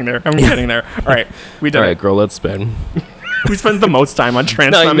like getting there. I'm getting there. All right, we did All right, it. girl, let's spin. We spent the most time on I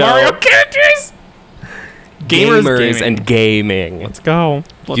Transform know. Mario characters. Gamers gaming. and gaming. Let's go.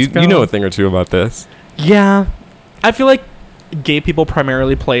 Let's go. You know a thing or two about this. Yeah, I feel like gay people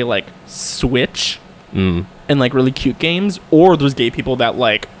primarily play like Switch Mm. and like really cute games, or there's gay people that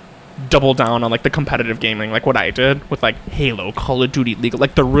like double down on like the competitive gaming, like what I did with like Halo, Call of Duty, League,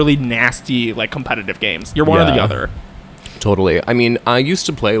 like the really nasty like competitive games. You're one or the Yeah. other. Totally. I mean, I used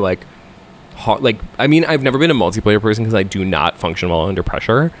to play like I've never been a multiplayer person because I do not function well under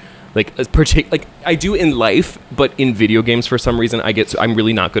pressure. Like I do in life, but in video games for some reason I'm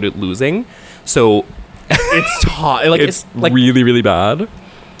really not good at losing. So It's tough. Like it's it's like really, really bad.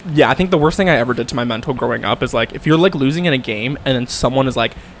 yeah. I think the worst thing I ever did to my mental growing up is like if you're like losing in a game and then someone is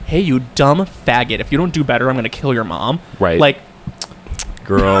like, "Hey, you dumb faggot! If you don't do better, I'm gonna kill your mom." Right. Like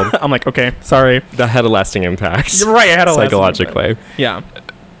girl. I'm like, okay, sorry. That had a lasting impact. You're right. I had a lesson, psychologically. but- Yeah.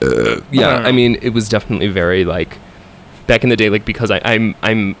 Yeah, know. I mean, it was definitely very like back in the day, like because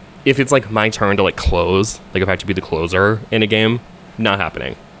I'm if it's like my turn to like close, like if I have to be the closer in a game, not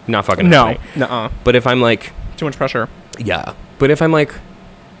happening, not fucking No. happening. Nuh-uh. But if I'm like, Too much pressure. yeah, but if I'm like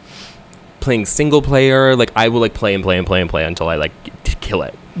playing single player, like I will like play until I like kill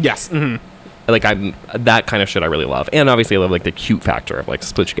it. Yes. Mm-hmm. Like I'm that kind of shit I really love, and obviously I love like the cute factor of like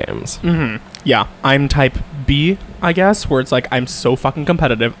Switch games. Yeah. I'm type B, I guess, where it's like I'm so fucking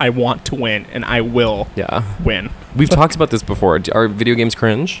competitive. I want to win, and I will Yeah, win. we've talked about this before. Are video games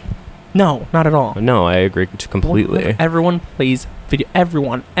cringe? No, not at all. No, I agree completely. Everyone plays video.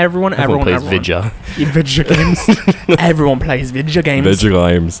 Everyone plays Vidya. Video games. Everyone plays video games.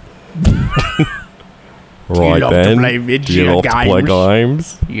 games. Right love to then, play do you video love to play games?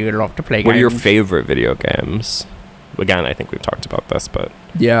 games? You love to play What are your games. favorite video games? Again, I think we've talked about this, but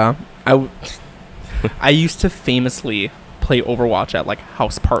Yeah. I used to famously play Overwatch at like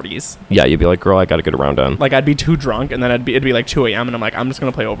house parties. yeah, you'd be like, "Girl, I got to get around on Like I'd be too drunk, and then it'd be like 2 a.m. and I'm like, I'm just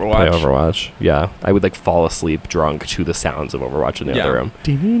gonna play Overwatch. play Overwatch." Yeah, I would like fall asleep drunk to the sounds of Overwatch in the other room,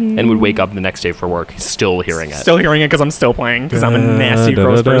 and would wake up the next day for work still hearing it. Still hearing it because I'm still playing because I'm a nasty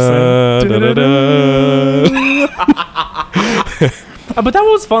gross person. But that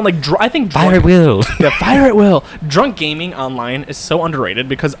was fun. Like I think Fire at will. Yeah, fire at will. Drunk gaming online is so underrated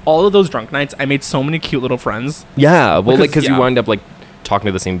because all of those drunk nights, I made so many cute little friends. Yeah, well, like because yeah. you wind up like talking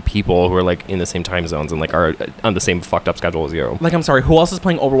to the same people who are like in the same time zones and like are on the same fucked up schedule as you. Like, I'm sorry, who else is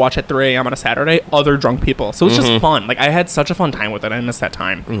playing Overwatch at 3 a.m. on a Saturday? Other drunk people. So it's just fun. Like, I had such a fun time with it. I miss that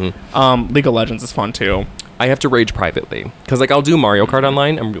time. League of Legends is fun too. I have to rage privately because like I'll do Mario Kart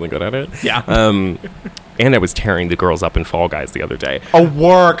online. I'm really good at it. Yeah. And I was tearing the girls up in Fall Guys the other day. A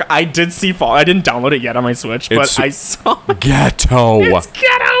work. I did see Fall. I didn't download it yet on my Switch, but It's I saw Ghetto. it's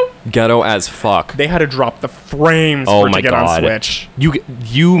ghetto. Ghetto as fuck. They had to drop the frames Oh for it my to get God. on Switch.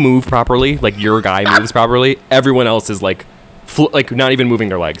 You move properly, like your guy moves properly. Everyone else is like, like not even moving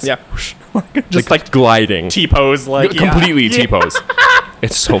their legs. Yeah. Just like gliding. T-pose, like Completely yeah. T-pose.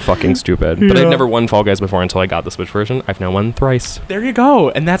 It's so fucking stupid. But Yeah. I've never won Fall Guys before until I got the Switch version. I've now won thrice. There you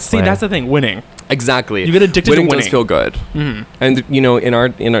go. And that's Play. that's the thing. Winning. Exactly. You get addicted to winning. winning. Does feel good. And you know, in our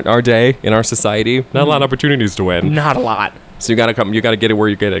day, in our society, not a lot of opportunities to win. Not a lot. So you gotta get it where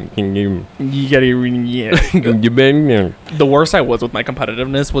you get it. You You gotta, yeah. been. You know. The worst I was with my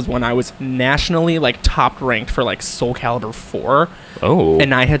competitiveness was when I was nationally like top ranked for like Soul Calibur 4, Oh.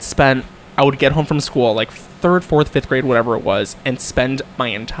 and I would get home from school like 3rd, 4th, 5th grade, whatever it was, and spend my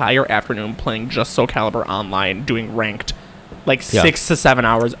entire afternoon playing just Soul Calibur online, doing ranked, like Yeah. 6 to 7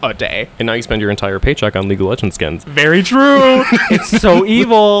 hours a day. And now you spend your entire paycheck on League of Legends skins. Very true. It's so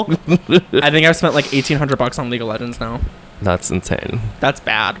evil. I think I've spent like $1,800 on League of Legends now. That's insane. That's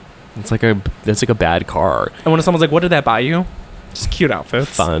bad. That's like a bad car. And when someone's like, "What did that buy you?" Just cute outfits.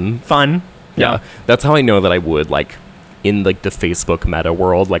 Fun. Yeah. That's how I know that I would like in like the Facebook meta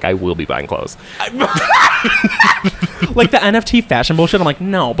world, like I will be buying clothes. Like the NFT fashion bullshit, I'm like,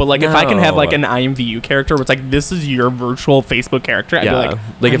 no. But like if I can have like No. an IMVU character where it's like, this is your virtual Facebook character, I'd Yeah. be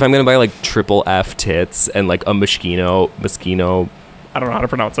Like if I'm gonna buy like triple F tits and like a Moschino, I don't know how to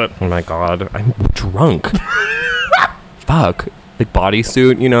pronounce it. oh my god, I'm drunk. Fuck. Like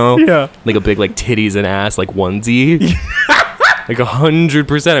bodysuit, you know? Yeah. Like a big like titties and ass like onesie. Like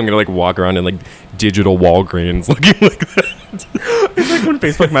 100% I'm gonna like walk around in like digital Walgreens looking like that. It's like when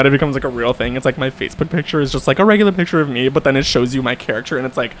Facebook Meta becomes like a real thing. It's like my Facebook picture is just like a regular picture of me, but then it shows you my character and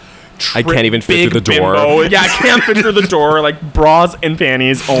it's like I can't even fit through big the door. bimbo. Yeah, I can't fit through the door. Like bras and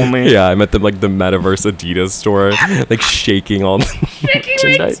panties only. Yeah, I'm at the Metaverse Adidas store, like shaking all the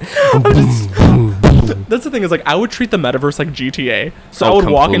merchandise. That's the thing is like I would treat the metaverse like GTA. So Oh, I would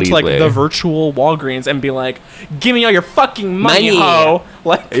walk into like completely. the virtual Walgreens and be like, "Give me all your fucking money, Money. ho!"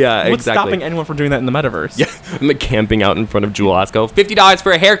 Like, Yeah, what's exactly. stopping anyone from doing that in the metaverse? Yeah, I'm like camping out in front of Jewel Osco. $50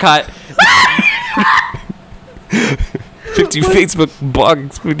 for a haircut. 50 Facebook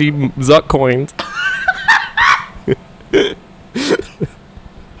bucks, 50 Zuck coins.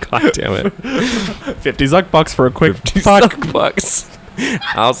 God damn it. 50 $50 for a quick 50 fuck. Zuck bucks.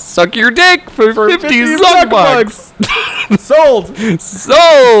 I'll suck your dick for 50 50 Zuck bucks. Sold.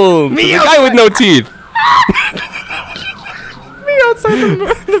 Sold. Me The guy with no teeth. Me outside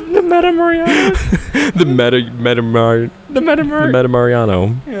the Meta Mariano. The Meta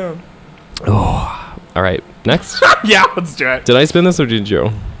Mariano. Yeah. All right, next. Yeah, let's do it. Did I spin this or did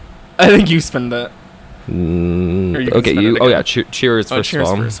you? I think you spend it. Or you can Okay, spin you. it Oh again. yeah, cheers Oh, first cheers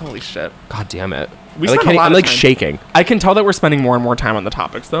of all. first. Holy shit. God damn it. We I like spent a lot I'm of like time. shaking. I can tell that we're spending more and more time on the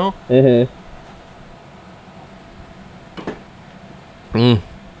topics, though.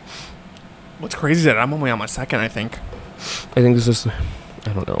 What's crazy is that I'm only on my second, I think. I think this is,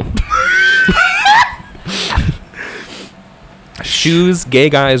 I don't know. Shoes gay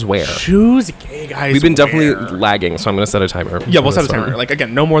guys wear. Shoes gay guys We've been definitely wear. lagging, so I'm going to set a timer. Yeah, we'll set a Sorry. timer. Like,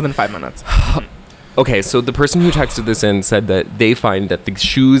 again, no more than 5 minutes. Okay, so the person who texted this in said that they find that the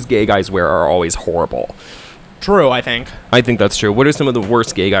shoes gay guys wear are always horrible. True, I think. I think that's true. What are some of the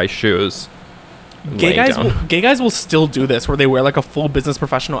worst gay guy shoes? Gay Laying guys, down. will still do this, where they wear like a full business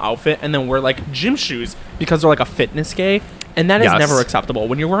professional outfit and then wear like gym shoes because they're like a fitness gay, and that is Yes. never acceptable.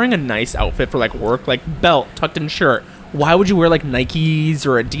 When you're wearing a nice outfit for like work, like belt, tucked in shirt, why would you wear like Nikes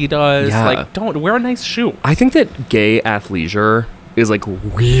or Adidas? Yeah. Like, don't wear a nice shoe. I think that gay athleisure is like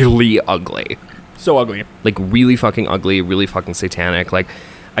really ugly. So ugly. Like really fucking ugly, really fucking satanic. Like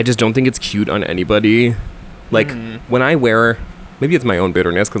I just don't think it's cute on anybody. Like when I wear, maybe it's my own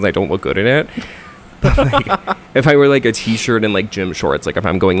bitterness because I don't look good in it. But like, if I wear like a t-shirt and like gym shorts, like if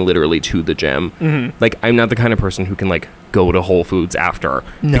I'm going literally to the gym, like I'm not the kind of person who can like go to Whole Foods after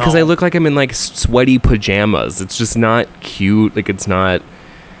No. because I look like I'm in like sweaty pajamas. It's just not cute. Like it's not.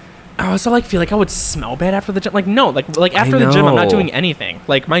 I also like feel like I would smell bad after the gym. Like no, like after the gym, I'm not know. doing anything.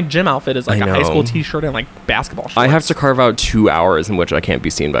 Like my gym outfit is like I a high school know. t-shirt and like basketball shorts. I have to carve out 2 hours in which I can't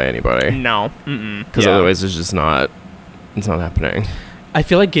be seen by anybody No, because otherwise it's just not. It's not happening. I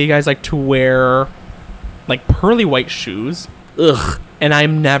feel like gay guys like to wear like pearly white shoes. Ugh. And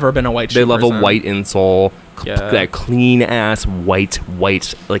I've never been a white shoe They love person. a white insole. Yeah. That clean ass white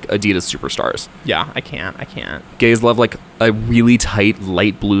like Adidas Superstars. Yeah, I can't. Gays love like a really tight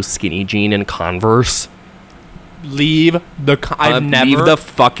light blue skinny jean and Converse. Leave the. I've never. Leave the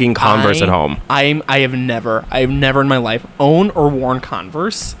fucking Converse at home. I have never in my life owned or worn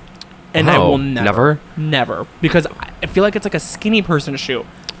Converse, and I Oh, will never? never, because I feel like it's like a skinny person shoe.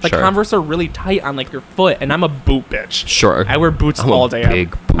 Like Sure. Converse are really tight on like your foot, and I'm a boot bitch. Sure. I wear boots I'm a all day.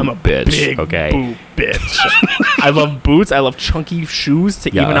 big boot I'm a bitch, big okay? boot bitch. I love boots. I love chunky shoes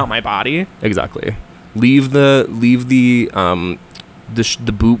to Yeah. even out my body. Exactly. Leave the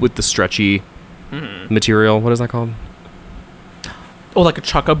boot with the stretchy material. What is that called? Oh, like a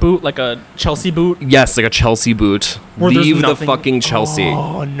chukka boot, like a Chelsea boot. Yes, like a Chelsea boot. Where there's Leave the nothing- fucking Chelsea.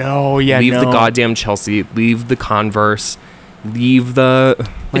 Oh no, yeah, Leave the no. goddamn Chelsea. Leave the Converse. Leave the.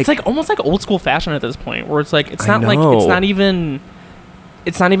 It's like almost like old school fashion at this point, where it's like it's I not like know. it's not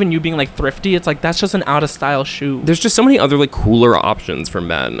even you being like thrifty. It's like that's just an out of style shoe. There's just so many other like cooler options for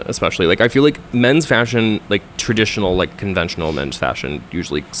men, especially. Like I feel like men's fashion, like traditional, like conventional men's fashion,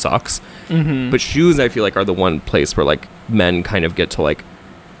 usually sucks. But shoes, I feel like, are the one place where like men kind of get to like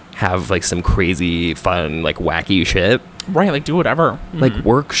have like some crazy, fun, like wacky shit. Right, like do whatever. Like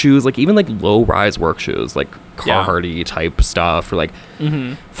work shoes, like even like low rise work shoes, like Yeah. Carhartt type stuff, or like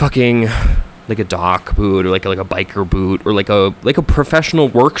fucking like a dock boot, or like a biker boot, or like a professional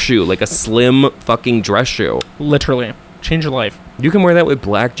work shoe, like a slim fucking dress shoe. Literally, change your life. You can wear that with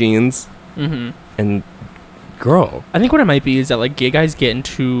black jeans, and girl, I think what it might be is that like gay guys get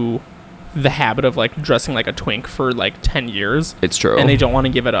into the habit of like dressing like a twink for like 10 years. it's true. And they don't want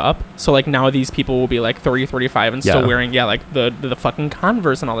to give it up. So like now these people will be like 30, 35 and still Yeah. wearing like the fucking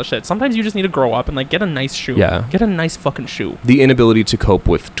Converse and all this shit. Sometimes you just need to grow up and like get a nice shoe. Yeah. Get a nice fucking shoe. The inability to cope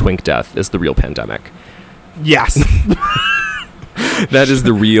with twink death is the real pandemic. Yes. That is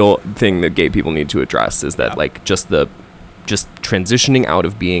the real thing that gay people need to address. Is that Yeah. like just transitioning out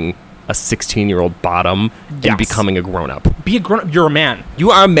of being a 16-year-old bottom Yes. and becoming a grown-up. Be a grown up. You're a man. You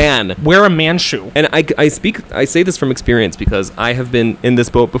are a man. Wear a man shoe. And I say this from experience because I have been in this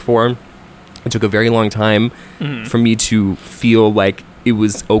boat before. It took a very long time for me to feel like it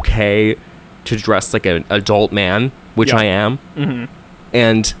was okay to dress like an adult man, which Yeah. I am.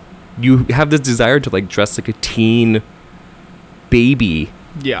 And you have this desire to like dress like a teen baby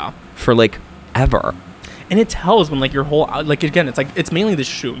Yeah. for like ever. And it tells when like your whole like again it's like it's mainly the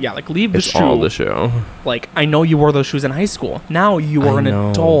shoe. Yeah, like leave the It's shoe. all the show. Like I know you wore those shoes in high school. Now you are I an know.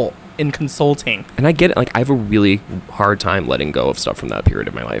 adult in consulting. And I get it. Like I have a really hard time letting go of stuff from that period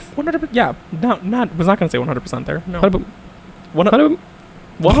of my life. 100%. Yeah. No, was not gonna say 100% there. No. What about? 100.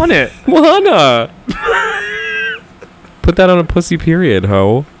 Wanna? Put that on a pussy period,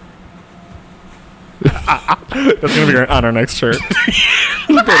 ho. That's gonna be on our next shirt.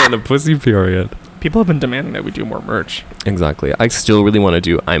 Put that on a pussy period. People have been demanding that we do more merch. Exactly. I still really want to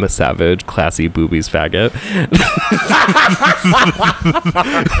do I'm a savage, classy boobies faggot.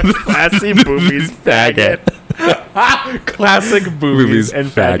 Classy boobies faggot. Classic boobies Boobies and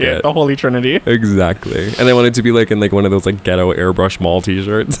faggot. faggot. The holy trinity. Exactly. And I want it to be like in like one of those like ghetto airbrush mall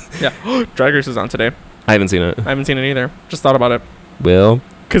t-shirts. Yeah. Drag Race is on today. I haven't seen it. I haven't seen it either. Just thought about it Will?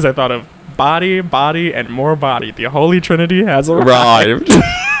 because I thought of body, body, and more body. The Holy Trinity has Arrived.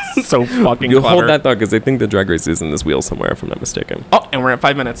 So fucking You clever. hold that thought because I think the Drag Race is in this wheel somewhere, if I'm not mistaken. Oh, and we're at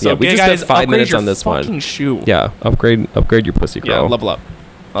 5 minutes. So Yeah, we okay, just guys, got 5 upgrade minutes your on this one. fucking shoe. Yeah, upgrade your pussy, Yeah, girl. level up.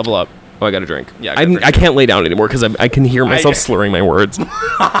 Level up. Oh, I got a drink. Yeah, I, get a drink. I can't lay down anymore because I can hear myself slurring my words.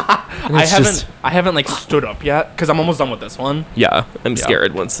 I haven't like stood up yet because I'm almost done with this one. Yeah, I'm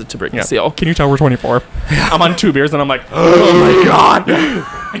scared once to break the seal. Can you tell we're 24? I'm on 2 beers and I'm like, oh my god.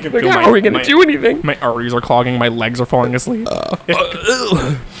 I can feel How are we gonna do anything? My arteries are clogging. My legs are falling asleep.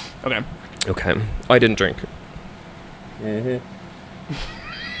 Okay. Okay. I didn't drink.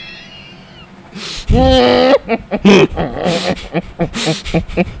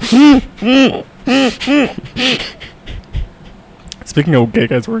 Speaking of gay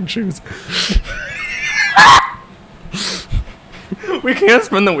guys wearing shoes. We can't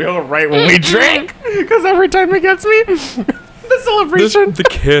spin the wheel right when we drink because every time it gets me, the celebration. The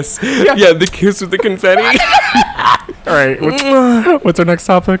kiss. Yeah, the kiss with the confetti. All right, what's our next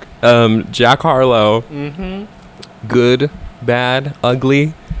topic? Jack Harlow. Good, bad,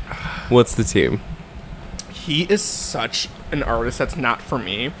 ugly. What's the team? He is such an artist that's not for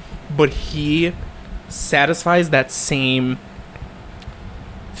me, but he satisfies that same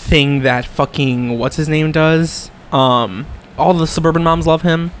thing that fucking what's his name does. All the suburban moms love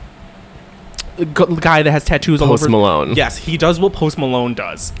him. The guy that has tattoos all Post over. Malone. Yes, he does what Post Malone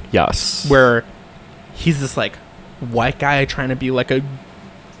does, Yes. where he's this like white guy trying to be like a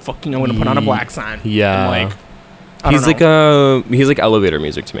fucking I want to put on a black sign. Yeah. And, like I He's don't know. he's like elevator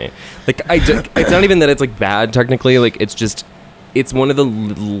music to me. Like it's not even that it's like bad technically. Like it's one of the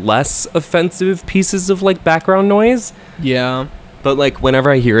less offensive pieces of like background noise. Yeah. But like whenever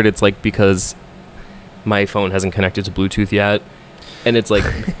I hear it, it's like because my phone hasn't connected to Bluetooth yet, and it's like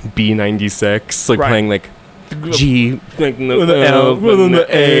B96 like Right. playing like G like With the L, with the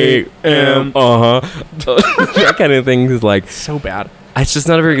A, M. that kind of thing is like So bad. it's just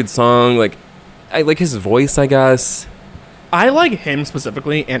not a very good song. Like I like his voice, I guess. I like him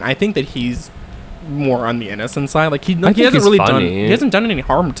specifically, and I think that he's more on the innocent side. Like he think hasn't he's really funny. done he hasn't done any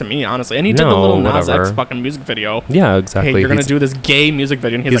harm to me, honestly. And he did the No, little Nas whatever. X fucking music video. Yeah, exactly. Hey, you're gonna He's- do this gay music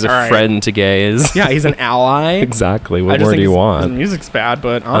video, and he's He's like, a all right. friend to gays. Yeah, he's an ally. Exactly. I What just more think do you his want? music's bad,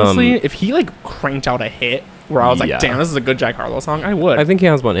 but honestly, if he like cranked out a hit where I was like, Yeah. damn, this is a good Jack Harlow song, I would. I think he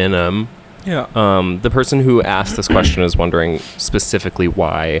has one in him. yeah. The person who asked this question is wondering specifically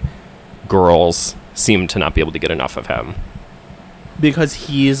why girls seem to not be able to get enough of him. Because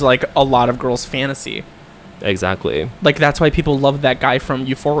he's like a lot of girls' fantasy. Exactly. Like that's why people love that guy from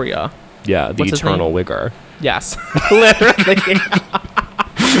Euphoria. Yeah, the What's his eternal wigger. Yes. Literally.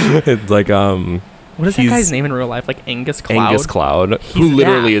 It's like What is that He's- guy's name in real life? Like Angus Cloud? Angus Cloud, who He's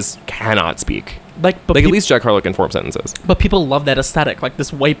literally that. cannot speak. Like, but Like at peop- least Jack Harlow can form sentences. But people love that aesthetic, like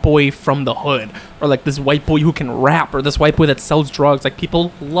this white boy from the hood, or like this white boy who can rap, or this white boy that sells drugs. Like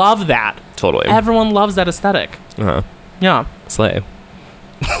people love that. Totally. Everyone loves that aesthetic. Uh-huh. Yeah, Slay.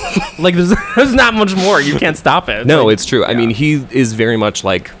 like there's not much more. You can't stop it. No, like, it's true. I yeah. mean, he is very much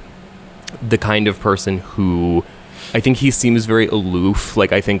like the kind of person who I think he seems very aloof.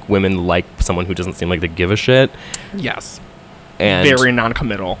 Like I think women like someone who doesn't seem like they give a shit. Yes, And very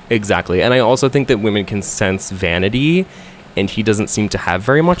non-committal. exactly. And I also think that women can sense vanity, and he doesn't seem to have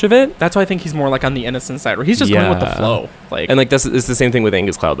very much of it. That's why I think he's more like on the innocent side, where he's just going with the Yeah. flow. Like, And like this is the same thing with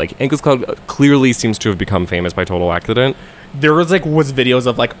Angus Cloud. Like Angus Cloud clearly seems to have become famous by total accident. there was videos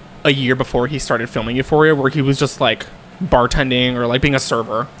of like a year before he started filming Euphoria, where he was just like bartending or like being a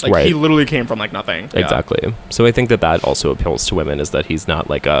server. Like Right. he literally came from like nothing. Yeah. Exactly. So I think that also appeals to women, is that he's not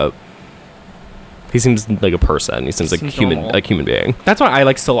like a. He seems like a person. He seems like Seems human, normal. like human being. That's why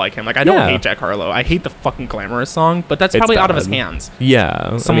I still like him. Like I don't Yeah. hate Jack Harlow. I hate the fucking glamorous song, but that's It's probably out of his bad. hands.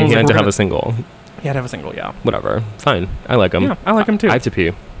 Yeah. Someone I mean, was he like, had to "We're have gonna-" a single. He had to have a single, yeah. Whatever. Fine. I like him. Yeah, I like him too. I have to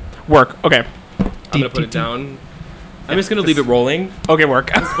pee. Work. Okay. I'm gonna put it down. I'm just gonna leave it rolling. Okay,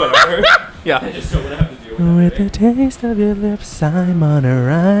 work. Whatever. yeah. I just don't wanna have to deal with With the taste of your lips, I'm on a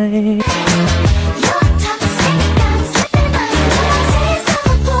ride.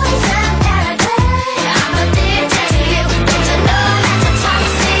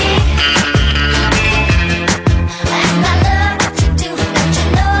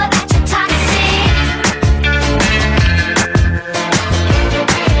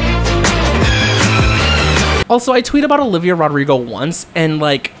 Also, I tweet about Olivia Rodrigo once, and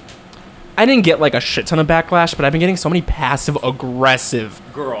like, I didn't get like a shit ton of backlash, but I've been getting so many passive aggressive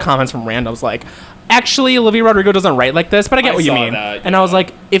comments from randoms like, actually, Olivia Rodrigo doesn't write like this, but I get what you mean. And I was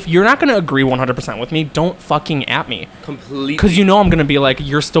like, if you're not going to agree 100% with me, don't fucking at me. Completely. Because you know I'm going to be like,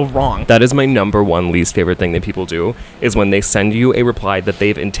 you're still wrong. That is my number one least favorite thing that people do, is when they send you a reply that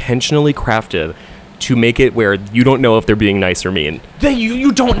they've intentionally crafted to make it where you don't know if they're being nice or mean.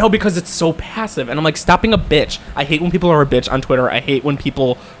 You don't know because it's so passive. And I'm like, stop being a bitch. I hate when people are a bitch on Twitter. I hate when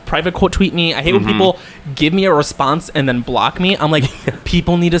people private quote tweet me. I hate when people give me a response and then block me. I'm like,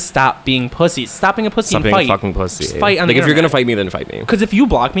 people need to stop being pussies. Stop being a pussy Stop and being fight. a fucking pussy. Just fight on like, the if you're going to internet. fight me, then fight me. Because if you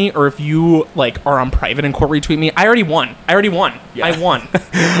block me or if you like are on private and quote retweet me, I already won. Yeah. I won.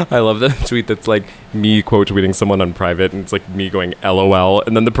 I love the tweet that's like me quote tweeting someone on private, and it's like me going LOL,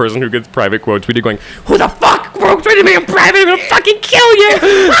 and then the person who gets private quote tweeted going, "Who the fuck quote tweeted me in private? I'm gonna fucking kill you!"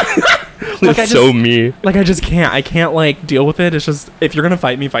 Like, It's so me. Like, I just can't. I can't like deal with it. It's just, if you're gonna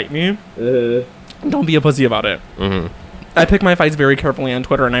fight me, fight me. Don't be a pussy about it. I pick my fights very carefully on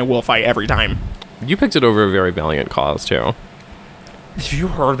Twitter, and I will fight every time. You picked it over a very valiant cause too. Have you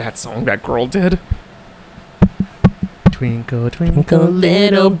heard that song that girl did? Twinkle, twinkle,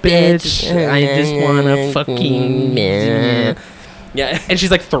 little bitch. I just wanna fucking. Yeah, And she's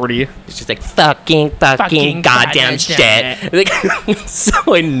like 30. she's like fucking goddamn shit. Like,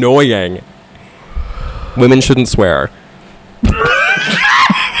 so annoying. Women shouldn't swear.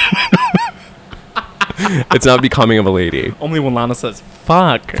 It's not becoming of a lady. Only when Lana says,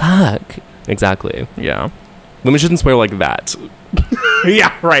 fuck. Fuck. Exactly. Yeah. Women shouldn't swear like that.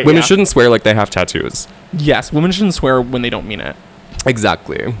 Yeah, right. Women shouldn't swear like they have tattoos. Yes, women shouldn't swear when they don't mean it.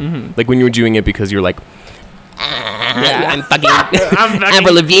 Exactly. Like when you're doing it because you're like, I'm fucking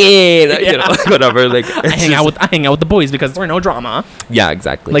Avril Lavigne, you know, whatever. Like, I hang out with the boys because there's no drama. yeah,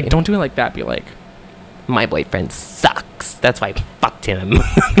 exactly. Like, don't do it like that. Be like, my boyfriend sucks. That's why I fucked him.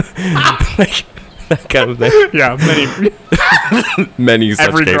 Like that kind of thing. yeah, many. Many such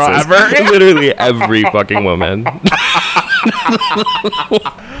Every cases. girl ever. Literally every fucking woman. All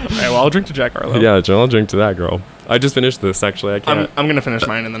right, well, I'll drink to Jack Harlow. Yeah, Joe, I'll drink to that girl. I just finished this. Actually, I can't. I'm gonna finish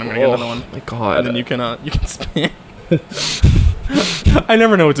mine and then I'm gonna get another one. My God. And then you can spin. I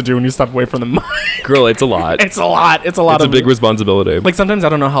never know what to do when you step away from the mic. Girl, it's a lot. It's a lot. It's a lot It's a of big responsibility. Like sometimes I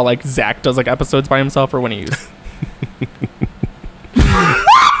don't know how like Zach does like episodes by himself or when he's.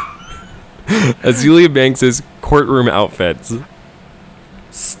 Azealia Banks's courtroom outfits.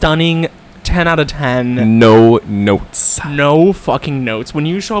 Stunning. 10 out of 10. No notes. No fucking notes. When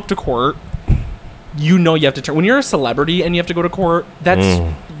you show up to court, you know you have to turn. When you're a celebrity and you have to go to court,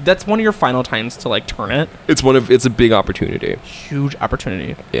 that's one of your final times to like turn it. It's a big opportunity. Huge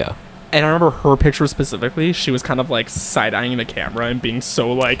opportunity. Yeah. And I remember her picture specifically. She was kind of like side-eyeing the camera and being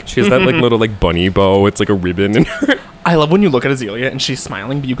so like. She has that like little like bunny bow. It's like a ribbon in her. I love when you look at Azealia and she's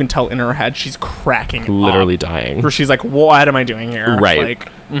smiling, but you can tell in her head she's cracking Literally up. dying. Where she's like, what am I doing here? Right. Like,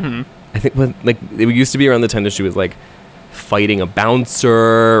 I think when like it used to be around the time that she was like fighting a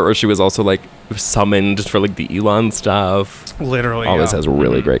bouncer, or she was also like summoned for like the Elon stuff. literally. Always yeah. has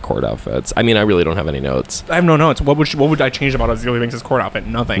really great court outfits. I mean, I really don't have any notes. I have no notes. What would I change about Azealia Banks' court outfit?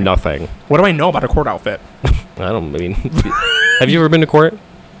 Nothing. Nothing. What do I know about a court outfit? I mean, have you ever been to court?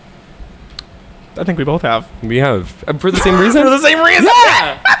 I think we both have. We have. For the same reason? For the same reason.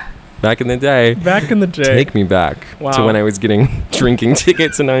 Yeah. Back in the day. Back in the day. Take me back to Wow. when I was getting drinking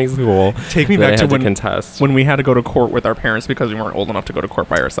tickets in high school. Take me that back I to had when contest. when we had to go to court with our parents because we weren't old enough to go to court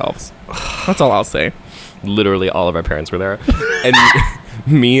by ourselves. That's all I'll say. Literally all of our parents were there, and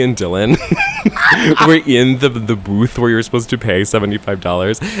me and Dylan were in the booth where you're supposed to pay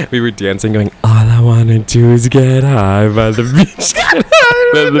 $75. We were dancing, going, "All I wanna do is get high by the beach,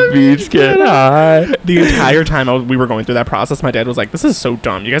 by the beach, get high." The entire time we were going through that process, my dad was like, "This is so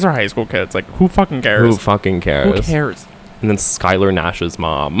dumb. You guys are high school kids. Like, who fucking cares? Who fucking cares? Who cares?" And then Skylar Nash's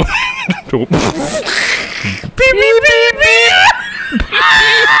mom. Beep, beep, beep, beep.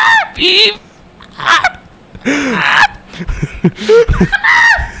 Beep.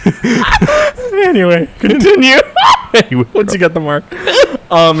 Anyway, continue. Once you get the mark.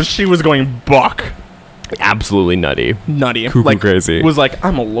 She was going buck Absolutely nutty. nutty. Cuckoo like crazy. Was like,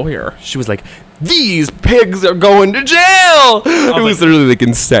 I'm a lawyer. She was like, "These pigs are going to jail." It was literally like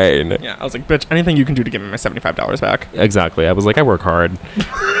insane. Yeah, I was like, bitch, anything you can do to give me my $75 back. Exactly. I was like, I work hard.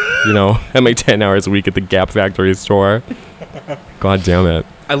 You know, I make 10 hours a week at the Gap Factory store. God damn it.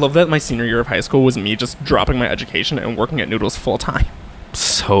 I love that my senior year of high school was me just dropping my education and working at Noodles full time.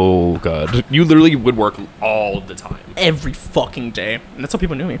 So good. You literally would work all the time. Every fucking day. And that's how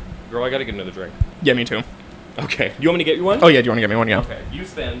people knew me. Girl, I gotta get another drink. Yeah, me too. Okay. You want me to get you one? Oh, yeah, do you want to get me one? Yeah. Okay. You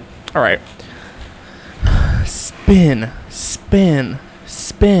spin. All right. Spin, spin,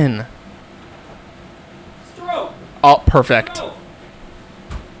 spin. Oh, perfect.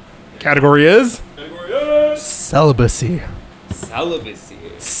 Category is celibacy. Celibacy.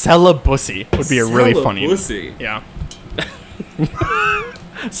 Celibacy would be a really funny. Celibacy. Yeah.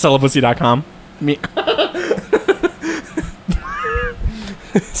 Celibacy.com. Me.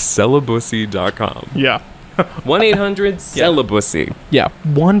 Celibacy.com. Yeah. 1-800-CELIBACY. Yeah.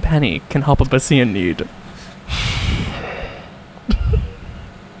 1 penny can help a bussy in need.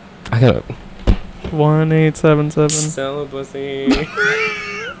 I gotta... 1-877. Celibacy.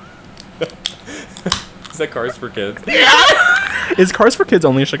 Is that Cars for Kids? Is Cars for Kids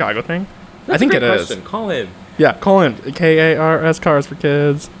only a Chicago thing? I think it is. Call in. Yeah, call in. KARS Cars for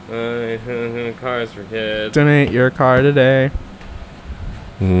Kids. Cars for Kids. Donate your car today.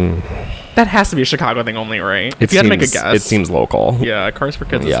 That has to be a Chicago thing only, right? If you had to make a guess. It seems local. Yeah, Cars for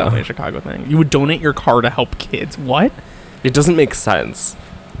Kids is Yeah. definitely a Chicago thing. You would donate your car to help kids. What? It doesn't make sense.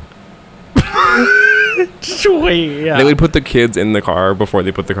 Wait, yeah. They would put the kids in the car before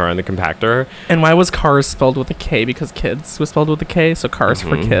they put the car in the compactor. And why was cars spelled with a K? Because kids was spelled with a K, so Cars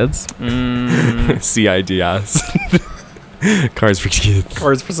for Kids. CIDS. Cars for Kids.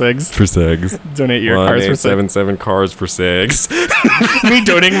 Cars for Cigs. For Cigs. Donate your Cars for Cigs. 1-877 Cars for Cigs. Me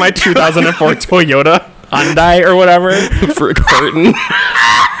donating my 2004 Toyota Hyundai or whatever. For a carton.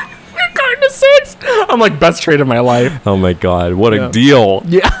 Carton of Cigs. I'm like, best trade of my life. Oh my god, what Yeah. a deal.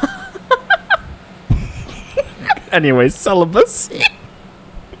 Yeah. Anyway, celibacy.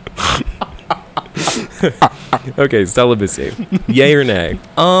 Okay, celibacy. Yay or nay?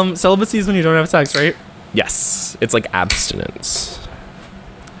 Celibacy is when you don't have sex, right? Yes. It's like abstinence.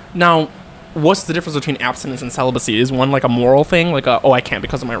 Now, what's the difference between abstinence and celibacy? Is one like a moral thing? Like, oh, I can't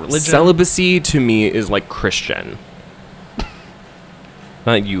because of my religion? Celibacy to me is like Christian.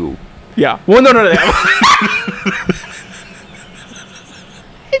 Not you. Yeah. Well, no.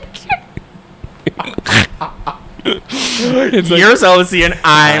 You're celibacy and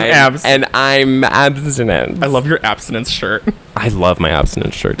I'm abstinent. And I'm abstinent. I love your abstinence shirt. I love my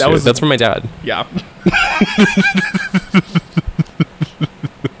abstinence shirt too. was- That's from my dad. Yeah.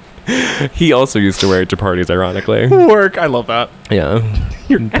 He also used to wear it to parties, ironically. Work. I love that. Yeah.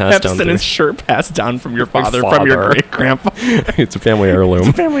 Your Passed down abstinence through- shirt passed down from your My father, from your father. great grandpa. It's a family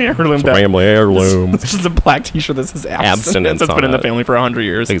heirloom. Family heirloom. It's a family heirloom. It's just a black T-shirt that says abstinence. Abstinence It's been on in the it. family for 100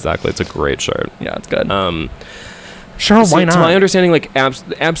 years. Exactly. It's a great shirt. Yeah, it's good. Sure, why not? To my understanding, like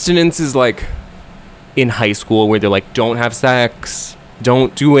abstinence is like in high school where they're like, don't have sex,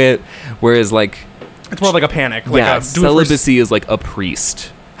 don't do it. Whereas like, It's more like a panic. Like yeah, do it for- celibacy is like a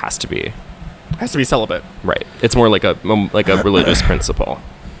priest has to be. has to be celibate. Right. It's more like a religious principle.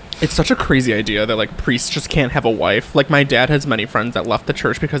 It's such a crazy idea that like priests just can't have a wife. Like my dad has many friends that left the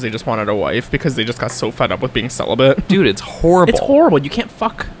church because they just wanted a wife because they just got so fed up with being celibate. Dude, it's horrible. It's horrible. You can't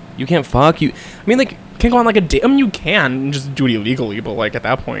fuck. You can't fuck. I mean, like, Can't go on like a date. I mean, you can and just do it illegally, but like at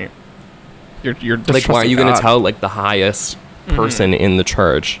that point, you're like, why are you gonna gonna tell like the highest person in the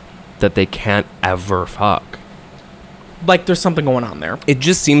church that they can't ever fuck? Like there's something going on there. It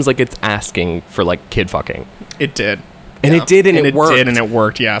just seems like it's asking for like kid fucking. It did. And it did, and it worked. did, and it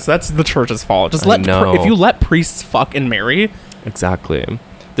worked. Yeah, so that's the church's fault. Just I let know. if you let priests fuck and marry, Exactly.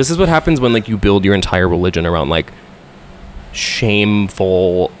 This is what happens when like you build your entire religion around like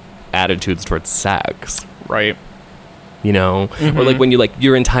shameful attitudes towards sex, right? you know? Or like when you like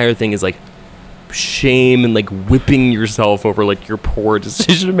your entire thing is like shame and like whipping yourself over like your poor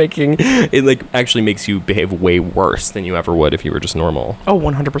decision making. It like actually makes you behave way worse than you ever would if you were just normal. Oh,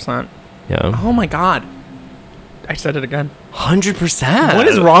 100%. Yeah. Oh my god, I said it again. 100%. What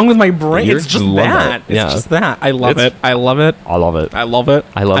is wrong with my brain? You're It's just love that. it. It's Yeah. just that. I love It's- it. I love it. I love it. I love it.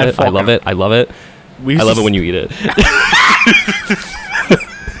 I love it. I love it. I love it. I love it when you eat it.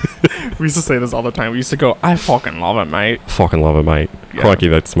 We used to say this all the time. We used to go, I fucking love it, mate. Fucking love it, mate. Yeah. Crocky,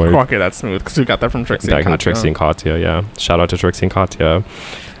 that's smooth. Crocky, that's smooth. Because we got that from Trixie. Back and in Trixie and Katya, yeah. Shout out to Trixie and Katya.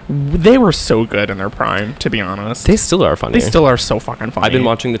 They were so good in their prime, to be honest. They still are funny. They still are so fucking funny. I've been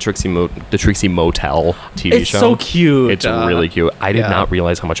watching the Trixie Motel TV It's show. so cute. It's really cute. I did yeah. not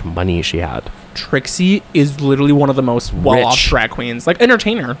realize how much money she had. Trixie is literally one of the most well-off Rich. drag queens. Like,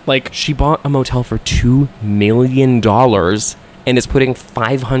 entertainer. Like, She bought a motel for $2 million and is putting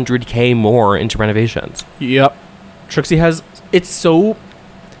 $500K more into renovations. yep. Trixie has... It's so...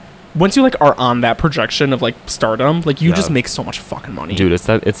 Once you, like, are on that projection of, like, stardom, like, you Yeah. just make so much fucking money. Dude, it's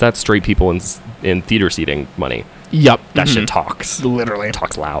that straight people in theater seating money. Yep. That Mhm. shit talks. Literally.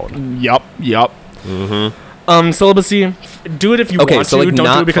 Talks loud. Yep. Celibacy. Do it if you Okay, want so to. like Don't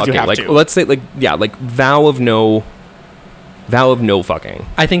not do it because fucking. you have like to. let's say like vow of no Vow of no fucking.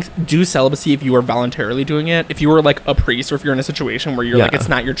 I think do celibacy if you are voluntarily doing it. If you were like a priest, or if you're in a situation where you're like, Yeah. it's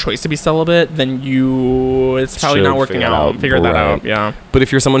not your choice to be celibate, then it's probably Should not working figure it out. out. Figure that Right. out. Yeah. But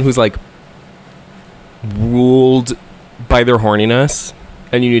if you're someone who's like ruled by their horniness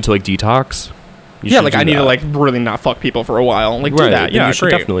and you need to like detox, you Yeah, should like do I need to that. like really not fuck people for a while. Like do Right, that. then Yeah, you should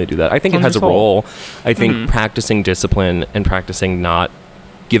great. definitely do that. I think it Cleanse has a your soul. role. I think Mhm. practicing discipline and practicing not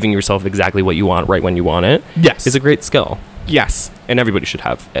giving yourself exactly what you want right when you want it Yes. is a great skill. Yes. And everybody should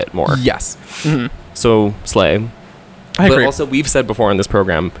have it more. Yes. Mhm. So slay. I but agree. also, we've said before on this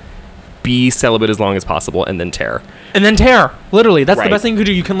program, be celibate as long as possible and then tear. And then tear. Literally, that's Right. the best thing you could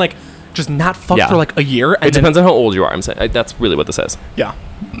do. You can like just not fuck Yeah. for like a year. And It depends on how old you are. I'm saying that's really what this is. Yeah.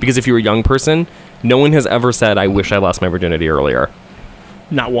 Because if you're a young person, no one has ever said, "I wish I lost my virginity earlier."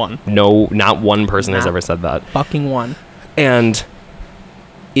 Not one. No, not one person has Not ever said that. Fucking one. And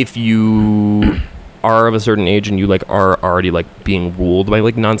if you are of a certain age and you like are already like being ruled by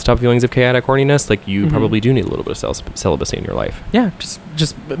like nonstop feelings of chaotic horniness, like you probably do need a little bit of celibacy in your life. Yeah.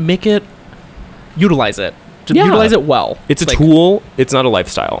 Just make it. Utilize it. Just Yeah. utilize it well. It's a Like, tool. It's not a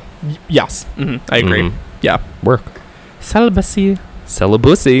lifestyle. Yes. I agree. Mhm. Yeah. Work. Celibacy.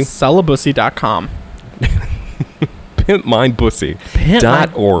 Celibacy. Celibacy.com. Pimp my bussy. Pimp my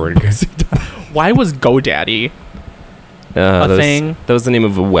 .org. Why was GoDaddy That was- thing? That was the name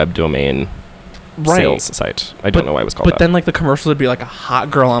of a web domain right? sales site. I don't know why it was called But that. then like the commercials would be like a hot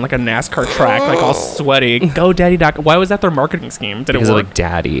girl on like a NASCAR track, like all sweaty. GoDaddy.com. Why was that their marketing scheme? Did because it of work? like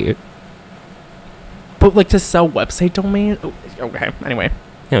daddy. But like to sell website domain. Okay. Anyway,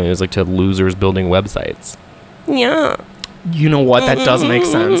 Yeah, it was like to losers building websites. Yeah. you know what? That does make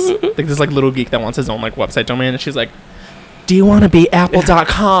sense. Like this like little geek that wants his own like website domain, and she's like, "Do you want to be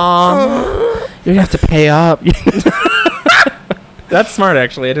Apple.com? You have to pay up." That's smart,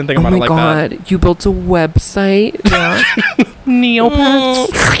 actually. I didn't think about it like that. you built a website. Yeah. Neopets.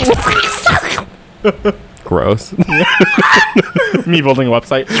 Gross. Me building a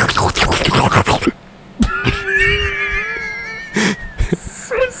website.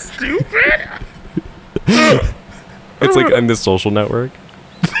 So stupid. It's like I'm the social network.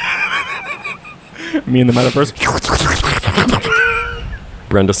 Me in the metaverse.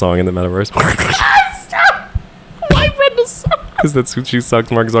 Brenda Song in the metaverse. Why Brenda Song? Because that's who she sucks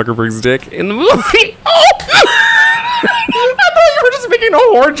Mark Zuckerberg's dick in the movie. I thought you were just making a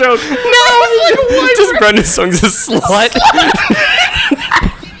whore joke. No, Just Brenda Song's a slut.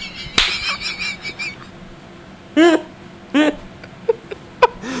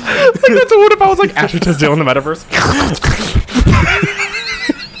 that's what if I was like Ashley Tisdale in the metaverse?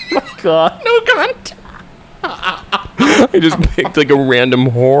 Oh my God. No comment. I just picked like a random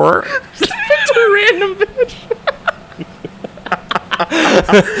whore. It's a random bitch.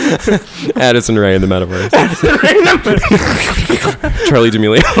 Addison Rae in the metaverse. Charlie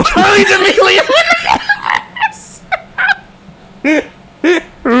D'Amelio. Charlie D'Amelio.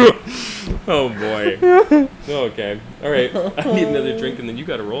 Oh boy. Okay. All right. I need another drink and then you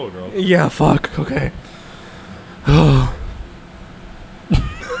got to roll, girl. Yeah, fuck. Okay.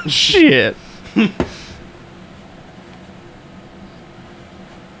 Shit.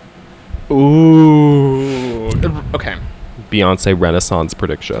 Ooh. Okay. Beyonce Renaissance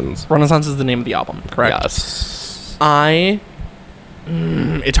predictions. Renaissance is the name of the album, correct? Yes.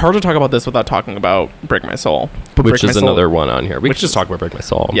 It's hard to talk about this without talking about Break My Soul. But Which Break My is Soul- another one on here. We which could just is- talk about Break My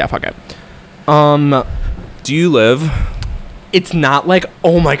Soul. Yeah, fuck it. Do you live? It's not like,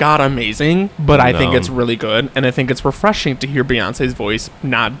 oh my God, amazing, but I think No. it's really good. And I think it's refreshing to hear Beyonce's voice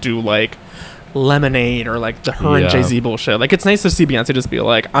not do like Lemonade or like the her Yeah. and Jay-Z bullshit. Like, it's nice to see Beyonce just be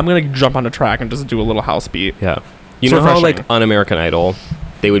like, I'm going to jump on a track and just do a little house beat. Yeah. You It's know how refreshing. like on American Idol,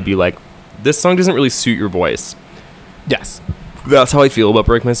 they would be like, this song doesn't really suit your voice. Yes. That's how I feel about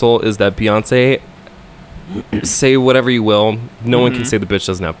Break My Soul is that Beyonce, say whatever you will, no one can say the bitch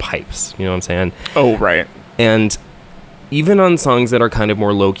doesn't have pipes. You know what I'm saying? Oh, right. And even on songs that are kind of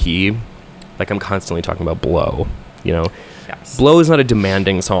more low key, like I'm constantly talking about Blow, you know, Yes. Blow is not a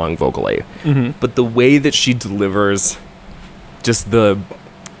demanding song vocally, but the way that she delivers, just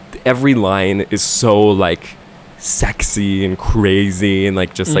every line is so like sexy and crazy and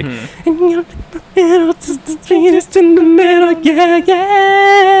like just like and you're the sweetest in the middle, yeah,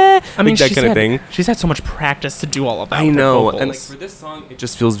 yeah. I mean, like that kind of thing. She's had so much practice to do all of that. I with her know, vocals. and like for this song, it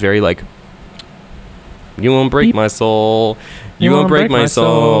just feels very like, you won't break my soul, you won't break my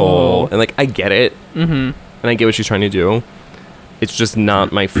soul, and like I get it, and I get what she's trying to do. It's just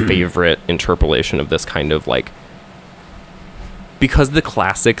not my favorite interpolation of this kind of like, because the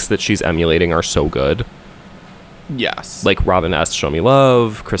classics that she's emulating are so good, Yes. like Robin S. Show Me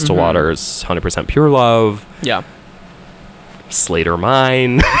Love, Crystal Waters, 100% Pure Love. yeah. Slater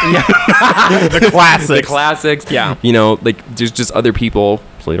Mine. The classics. The classics. Yeah. You know, like there's just other people,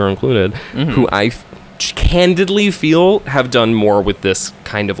 Slater included, who I candidly feel have done more with this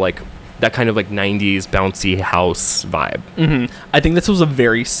kind of like that kind of like 90s bouncy house vibe. I think this was a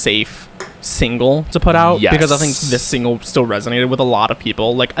very safe single to put out Yes. because I think this single still resonated with a lot of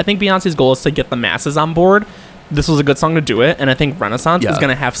people. Like, I think Beyonce's goal is to get the masses on board. This was a good song to do it, and I think Renaissance is Yeah.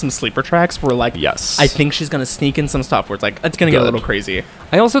 gonna have some sleeper tracks where, like, Yes. I think she's gonna sneak in some stuff where it's like it's gonna get a Good. little crazy.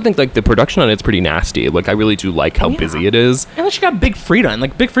 I also think like the production on it's pretty nasty. Like I really do like how yeah. busy it is. And then she got Big Frida, and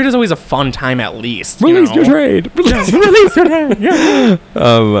like Big Frida's always a fun time at least. Release your trade. Release your trade. Yeah.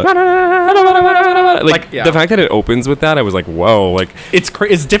 Like yeah. the fact that it opens with that, I was like, whoa. Like It's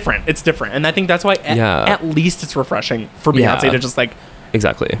different. It's different, and I think that's why Yeah. at least it's refreshing for Beyonce Yeah. to just like.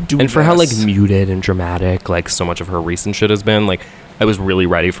 exactly. Do And for how like this. muted and dramatic, like so much of her recent shit has been, like I was really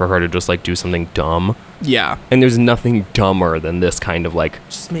ready for her to just like do something dumb. Yeah. And there's nothing dumber than this kind of like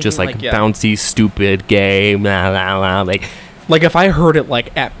Just making, just like like, yeah. bouncy, stupid, gay, blah, blah, blah, like Like if I heard it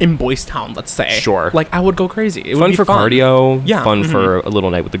like in Boys Town, let's say, Sure. like I would go crazy. It would fun be for cardio, Yeah, fun for a little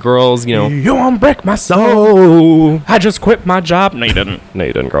night with the girls, you know. You won't break my soul. I just quit my job. No, you didn't. No,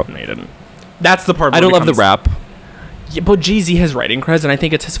 you didn't, girl. No, you didn't. That's the part. I where don't it love the becomes- rap. Yeah, but Jay-Z has writing creds, and I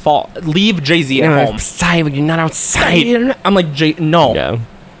think it's his fault. Leave Jay-Z at home. Outside, but you're not outside. I'm like no. Yeah.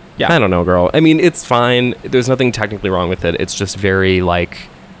 Yeah. I don't know, girl. I mean, it's fine. There's nothing technically wrong with it. It's just very like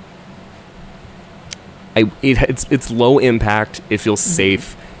it's low impact. It feels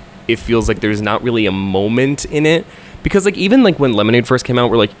safe. It feels like there's not really a moment in it because like even like when Lemonade first came out,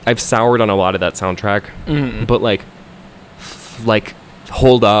 we're like I've soured on a lot of that soundtrack. But like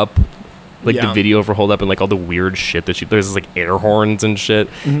Hold Up, like the Yeah. video for Hold Up and like all the weird shit that there's like air horns and shit.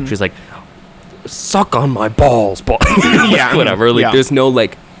 She's like suck on my balls, but Yeah. whatever. Like Yeah. there's no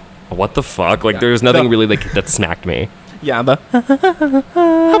like what the fuck? Like there's nothing really like that snacked me. Yeah. The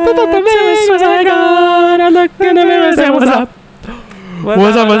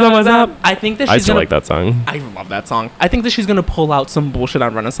What's up? I think that she's I still gonna, like that song. I love that song. I think that she's gonna pull out some bullshit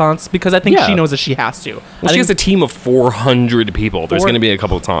on Renaissance because I think Yeah. she knows that she has to. Well, I she think has a team of 400 people. There's Four- going to be a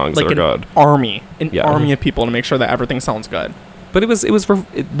couple of songs like that are an good. army Yeah. of people to make sure that everything sounds good. But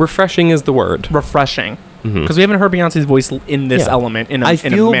refreshing is the word. Refreshing. Because we haven't heard Beyonce's voice in this Yeah. element in a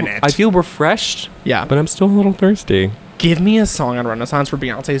minute. I feel refreshed. Yeah. But I'm still a little thirsty. Give me a song on Renaissance where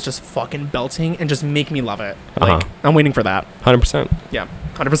Beyonce is just fucking belting and just make me love it. Like, Uh-huh. I'm waiting for that. 100%. Yeah.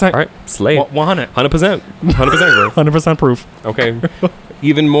 100%. All right. Slay. 100. 100%. 100%, girl. 100% proof. Okay.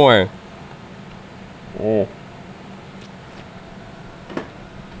 Even more.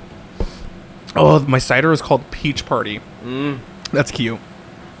 Oh, my cider is called Peach Party. That's cute.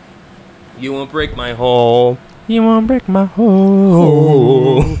 You won't break my hole. You won't break my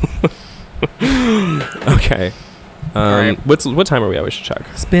hole. Okay. right. What time are we at? We should check.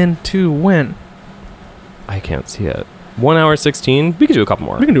 Spin to win. I can't see it. 1 hour 16. We could do a couple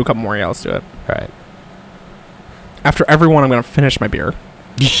more. We can do a couple more. Yeah, let's do it. All right. After every one, I'm going to finish my beer.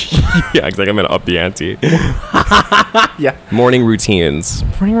 Yeah, exactly. I'm gonna up the ante. Yeah. Morning routines.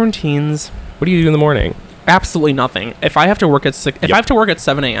 Morning routines. What do you do in the morning? Absolutely nothing. If I have to work at Yep. I have to work at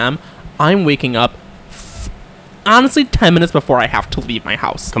 7 a.m., I'm waking up honestly 10 minutes before I have to leave my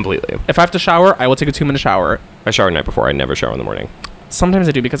house. Completely. If I have to shower, I will take a 2-minute shower. I shower the night before. I never shower in the morning. Sometimes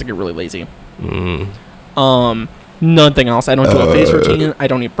I do because I get really lazy. Nothing else. I don't do a face routine. I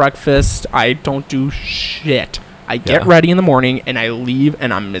don't eat breakfast. I don't do shit. I get Yeah. ready in the morning and I leave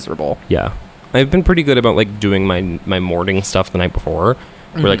and I'm miserable. Yeah. I've been pretty good about like doing my morning stuff the night before.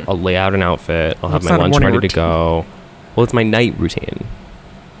 Where like I'll lay out an outfit. I'll have That's my not a lunch morning ready to go. Well, it's my night routine.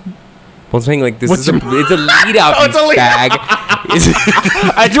 Well, I'm saying like this What's is your- it's a lead out, Oh, it's a you lead-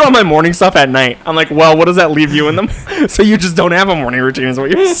 fag. I do all my morning stuff at night. I'm like, well, what does that leave you in them? So you just don't have a morning routine is what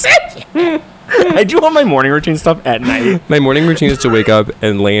you're saying. I do all my morning routine stuff at night. My morning routine is to wake up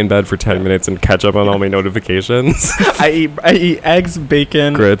and lay in bed for 10 minutes and catch up on all my notifications. I eat eggs,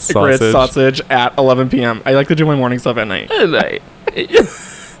 bacon, Grits, sausage at 11 p.m. I like to do my morning stuff at night.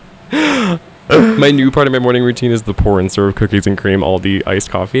 My new part of my morning routine is the pour and serve cookies and cream Aldi iced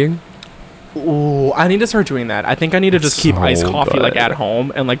coffee. Ooh, I need to start doing that. I think I need to just keep So iced coffee like good. at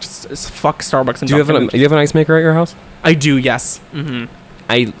home and like just fuck Starbucks and Do you have an ice maker at your house? I do, yes. Mm-hmm.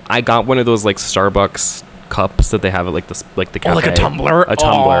 I got one of those like Starbucks cups that they have at like the cafe. Oh, like a tumbler. A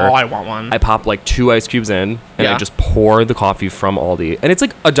tumbler. Oh, I want one. I pop like 2 ice cubes in, and I Yeah. just pour the coffee from Aldi, and it's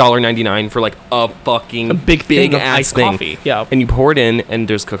like $1.99 for like a fucking A big thing of ass iced thing. coffee, yeah. And you pour it in, and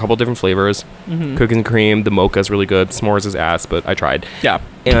there's a couple different flavors. Cookies and cream. The mocha's really good. S'mores is ass, but I tried. Yeah.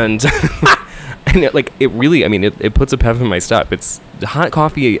 And and it really, I mean, it puts a pep in my step. It's hot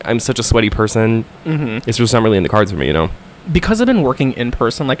coffee. I'm such a sweaty person. It's just not really in the cards for me, you know. because I've been working in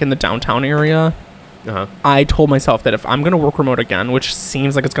person, like in the downtown area, Uh-huh. I told myself that if I'm going to work remote again, which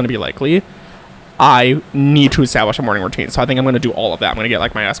seems like it's going to be likely, I need to establish a morning routine. So I think I'm going to do all of that. I'm going to get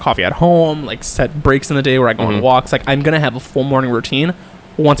like my iced coffee at home, like set breaks in the day where I go on walks. Like I'm going to have a full morning routine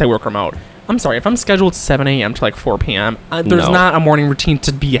once I work remote. I'm sorry, if I'm scheduled 7 a.m. to like 4 p.m., there's No. not a morning routine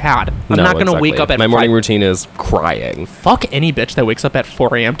to be had. I'm not going to wake up at my 5. morning routine is crying. Fuck any bitch that wakes up at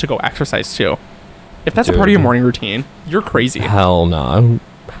 4 a.m. to go exercise too. If that's a part of Dude. your morning routine, you're crazy. Hell no.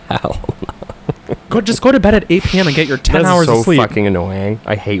 Hell. Just go to bed at 8 p.m. and get your 10 That's hours so of sleep. fucking annoying.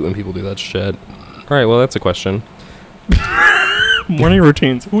 I hate when people do that shit. All right, well, that's a question. Morning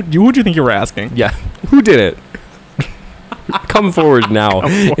routines. Who do you think you were asking? Yeah. Who did it? Come forward now.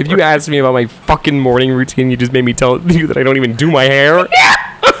 If you asked me about my fucking morning routine, you just made me tell you that I don't even do my hair.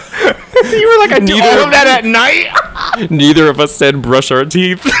 You were like, I do Neither all of of that at night. Neither of us said brush our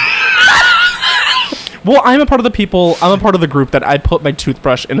teeth. Well, I'm a part of the group that I put my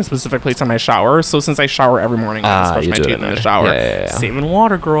toothbrush in a specific place in my shower. So since I shower every morning, I just brush you my do it teeth in in the there. shower. Yeah. Saving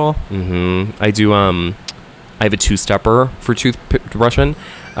water, girl. I do, I have a two-stepper for toothbrushing.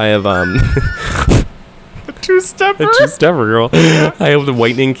 I have, Two-stepper. a two-stepper, girl. I have the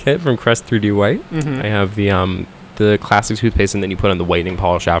whitening kit from Crest 3D White. I have the classic toothpaste, and then you put on the whitening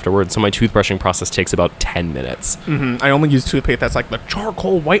polish afterwards. So my toothbrushing process takes about 10 minutes. I only use toothpaste that's like the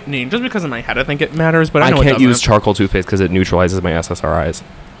charcoal whitening, just because in my head I think it matters, but I I know it can't doesn't. use charcoal toothpaste because it neutralizes my SSRIs.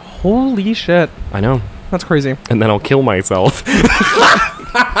 Holy shit, I know. that's crazy. And then I'll kill myself.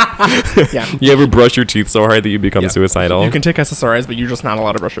 Yeah. You ever brush your teeth so hard that you become Yeah. suicidal? You can take SSRIs, but you're just not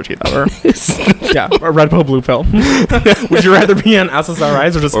allowed to brush your teeth ever. Yeah, a red pill, blue pill. Would you rather be on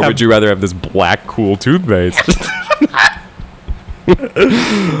SSRIs or just Or have... would you rather have this black, cool toothpaste? All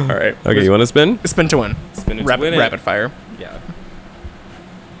right. Okay, you want to spin? Spin to win. Spin it to Rapid, win it. rapid fire. Yeah.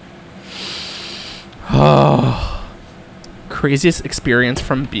 Craziest experience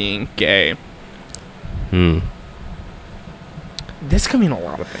from being gay. This can mean a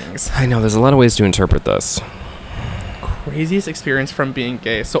lot of things. I know, there's a lot of ways to interpret this. Craziest experience from being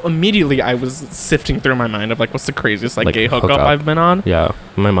gay. So immediately I was sifting through my mind of like, what's the craziest like gay hookup I've been on? Yeah,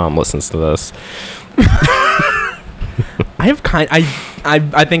 my mom listens to this.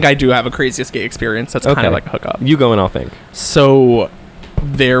 I think I do have a craziest gay experience that's kind of like a hookup. You go and I'll think. So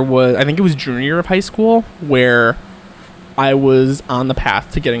there was, I think it was junior year of high school, where I was on the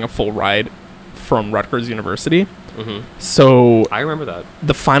path to getting a full ride from Rutgers University. So I remember that.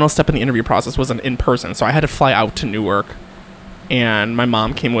 the final step in the interview process was an in-person. So I had to fly out to Newark, and my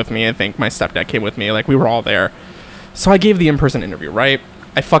mom came with me. I think my stepdad came with me. Like, we were all there. So I gave the in-person interview, right?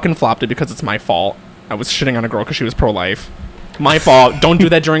 I fucking flopped it because it's my fault. I was shitting on a girl because she was pro-life. My fault. Don't do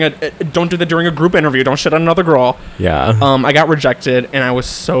that during a group interview. Don't shit on another girl. Yeah. I got rejected, and I was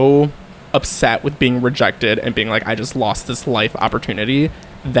so upset with being rejected and being like, I just lost this life opportunity,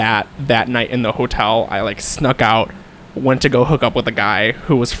 that night in the hotel, I like snuck out, went to go hook up with a guy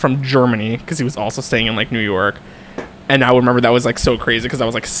who was from Germany because he was also staying in like New York. And I remember that was like so crazy because I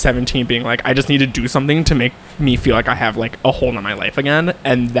was like 17, being like, I just need to do something to make me feel like I have like a hole in my life again.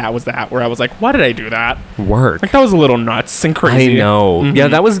 And that was that where I was like, why did I do that? Work. Like, that was a little nuts and crazy. I know. Yeah,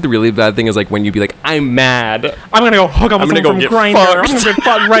 that was the really bad thing, is like when you'd be like, I'm mad. I'm gonna go hook up with I'm someone gonna go from get Grindr. I'm fucked. gonna get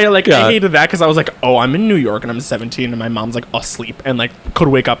fucked, right? Like, Yeah. I hated that because I was like, oh, I'm in New York and I'm 17 and my mom's like asleep and like could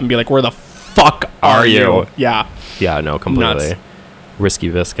wake up and be like, where the fuck are you? Yeah. Yeah, no, completely. Nuts. Risky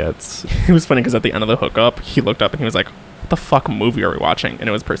biscuits. It was funny because at the end of the hookup, he looked up and he was like, what the fuck movie are we watching? And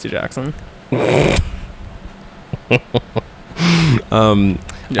it was Percy Jackson.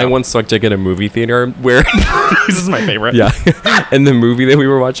 I once sucked dick at a movie theater where This is my favorite. yeah, and the movie that we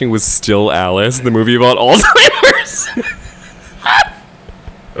were watching was Still Alice, the movie about Alzheimer's.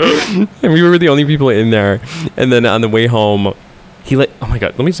 And we were the only people in there. And then on the way home, he oh my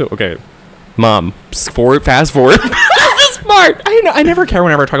god, let me okay, Mom, fast forward. Smart. I never care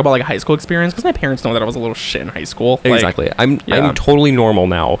whenever I talk about like a high school experience because my parents know that I was a little shit in high school. Like, Exactly. I'm yeah. totally normal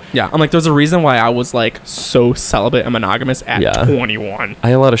now. Yeah, I'm like, there's a reason why I was like so celibate and monogamous at Yeah. 21. I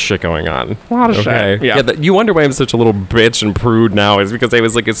had a lot of shit going on. A lot of shit. Yeah. You wonder why I'm such a little bitch and prude now, is because I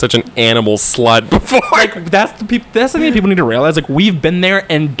was like such an animal slut before. Like, that's the thing people need to realize. Like, we've been there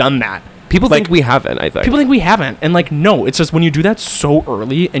and done that. People like, think we haven't, I think. People think we haven't, and like, no, it's just when you do that so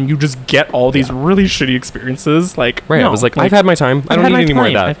early and you just get all these really shitty experiences. Like, Right, no, I was like, I've had my time. I I've don't had need my any more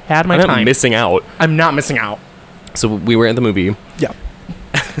of time. that. I've had my I'm not time. missing out. I'm not missing out. So we were at the movie. Yeah.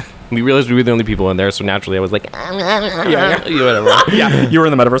 We realized we were the only people in there, so naturally I was like, Yeah. whatever. Yeah. You were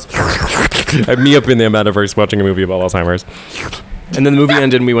in the metaverse. I have me up in the metaverse watching a movie about Alzheimer's. And then the movie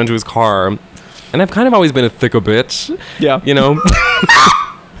ended and we went to his car. And I've kind of always been a thick bitch. Yeah. You know?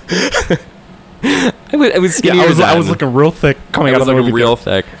 I was skinnier I was then. looking real thick coming I out was of the looking movie real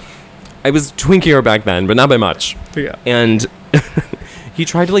thick. I was twinkier back then, but not by much. theater. Yeah. And he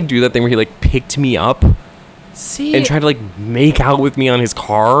tried to like do that thing where he like picked me up See, and tried to like make out with me on his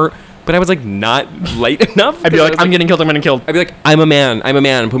car, but I was like not light enough. I'd be like, I'm getting killed. I'm getting killed. I'd be like, I'm a man.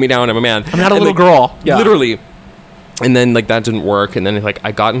 Put me down. I'm a man. I'm not a And, little like, girl. Yeah. Literally. And then like that didn't work. And then like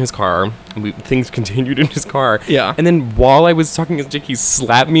I got in his car. And things continued in his car. Yeah. And then while I was sucking his dick, he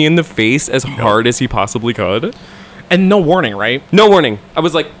slapped me in the face as hard as he possibly could. And no warning, right? No warning. I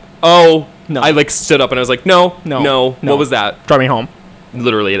was like, oh. No. I like stood up and I was like, no. No. What was that? Drive me home.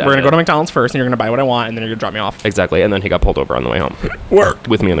 Literally. We're gonna go to McDonald's first, and you're gonna buy what I want, and then you're gonna drop me off. Exactly. And then he got pulled over on the way home. Work.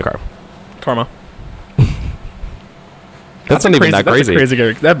 With me in the car. Karma. That's not even that crazy.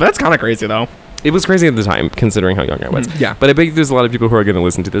 That's kind of crazy though. It was crazy at the time, considering how young I was. yeah. But I bet there's a lot of people who are going to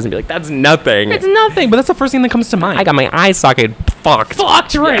listen to this and be like, that's nothing. It's nothing, but that's the first thing that comes to mind. I got my eye socket fucked.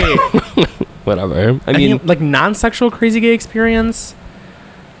 fucked, right? Whatever. I mean, like non-sexual crazy gay experience.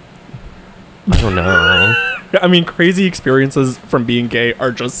 I don't know. I mean, crazy experiences from being gay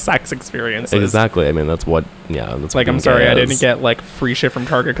are just sex experiences. Exactly. I mean, that's what, that's Like, what I'm sorry, I being gay didn't is. get like free shit from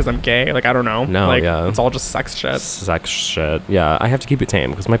Target because I'm gay. Like, I don't know. No, like, yeah. it's all just sex shit. Sex shit. Yeah, I have to keep it tame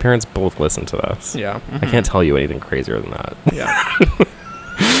because my parents both listen to this. Yeah. I can't tell you anything crazier than that. Yeah.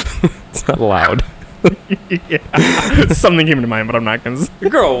 It's not allowed. yeah. Something came to mind, but I'm not gonna.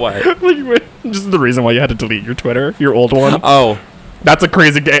 Girl, what? Like, just the reason why you had to delete your Twitter, your old one. Oh. That's a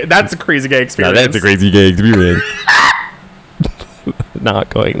crazy gay. That's a crazy gay experience. crazy gay experience.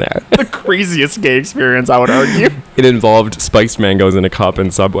 Not going there. The craziest gay experience, I would argue. It involved spiced mangoes in a cup in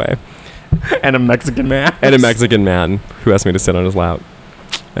Subway. And a Mexican man. And a Mexican man who asked me to sit on his lap.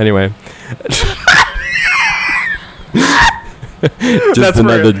 Anyway. Just That's for-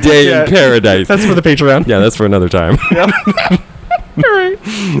 another day yeah. in paradise. That's for the Patreon. Yeah, that's for another time. All right.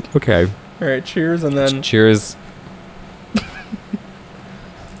 Okay. All right. Cheers, and then. Cheers.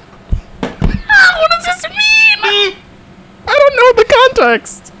 What does this mean? I don't know the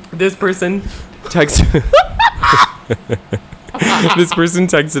context. This person texted This person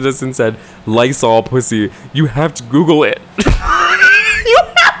texted us and said, Lysol pussy, you have to Google it. You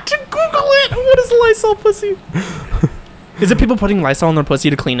have to Google it. What is Lysol pussy? Is it people putting Lysol on their pussy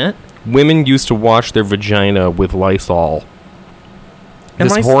to clean it? Women used to wash their vagina with Lysol. And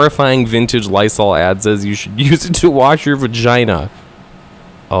This Lysol- horrifying vintage Lysol ad says you should use it to wash your vagina.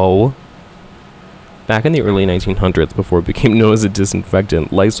 Oh. Back in the early 1900s, before it became known as a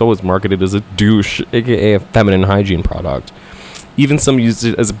disinfectant, Lysol was marketed as a douche, aka a feminine hygiene product. Even some used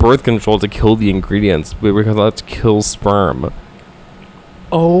it as birth control to kill the ingredients, because that kills sperm.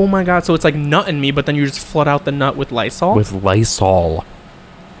 Oh my god! So it's like nut in me, but then you just flood out the nut with Lysol. With Lysol.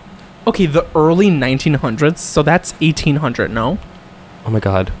 Okay, the early 1900s. So that's 1800. No, Oh my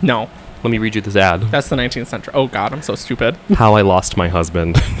god. no, Let me read you this ad. that's the 19th century. Oh god, I'm so stupid. How I lost my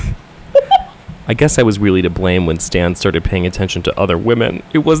husband. I guess I was really to blame when Stan started paying attention to other women.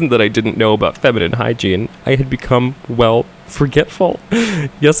 It wasn't that I didn't know about feminine hygiene. I had become, well, forgetful.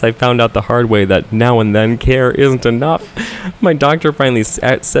 Yes, I found out the hard way that now and then care isn't enough. My doctor finally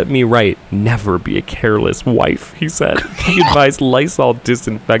set me right. Never be a careless wife, he said. He advised Lysol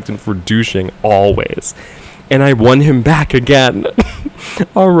disinfectant for douching always. And I won him back again.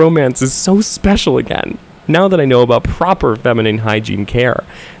 Our romance is so special again. Now that I know about proper feminine hygiene care.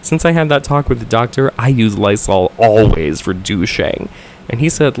 Since I had that talk with the doctor, I use Lysol always for douching. And he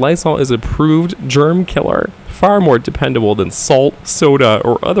said Lysol is a proved germ killer, far more dependable than salt, soda,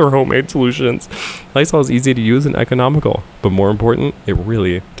 or other homemade solutions. Lysol is easy to use and economical, but more important, it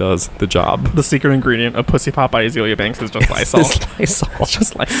really does the job. The secret ingredient of Pussy Pop by Azealia Banks is just Lysol. It's Lysol. It's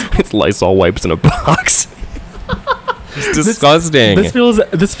just Lysol. It's Lysol wipes in a box. It's disgusting. This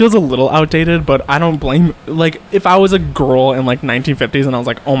feels a little outdated, but I don't blame. Like, if I was a girl in like 1950s and I was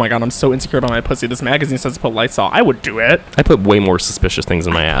like, oh my god, I'm so insecure about my pussy. This magazine says to put Lysol. I would do it. I put way more suspicious things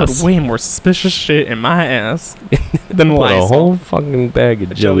in my ass. Put way more suspicious shit in my ass than Put a Lysol. whole fucking bag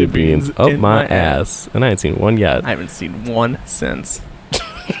of jelly beans up in my my ass. And I ain't seen one yet. I haven't seen one since.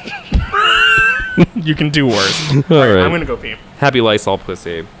 You can do worse. All right. I'm gonna go pee. Happy Lysol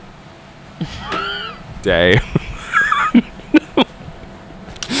pussy day.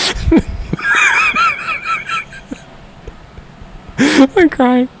 I'm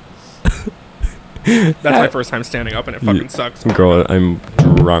crying. That's my first time standing up, and it fucking sucks. Girl, I'm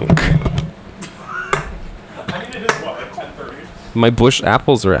drunk. My bush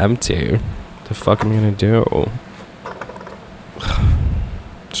apples are empty. The fuck am I gonna do?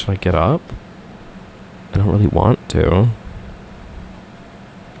 Should I get up? I don't really want to.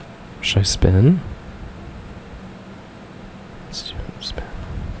 Should I spin? Let's do a spin.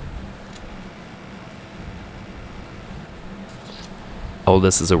 Oh,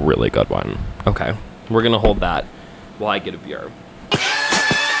 this is a really good one. Okay. We're going to hold that while I get a beer.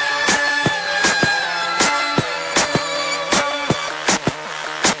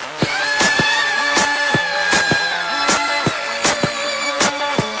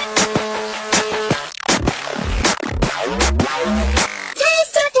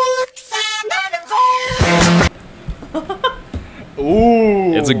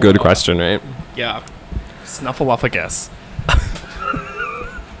 Ooh. It's a good question, right? Yeah. Snuffleupagus.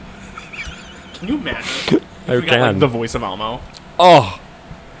 Can you imagine? I We got, like, can. the voice of Elmo. Oh.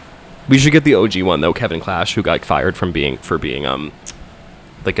 We should get the OG one though, Kevin Clash, who got fired from being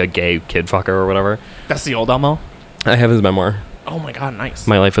like a gay kid fucker or whatever. That's the old Elmo? I have his memoir. Oh my god, nice.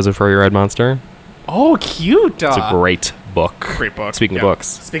 My Life as a Furry Red Monster. Oh, cute. It's a great book. Great book. Speaking of Yeah. books.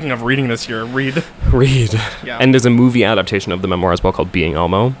 Speaking of reading this year, read. Read. Yeah. And there's a movie adaptation of the memoir as well called Being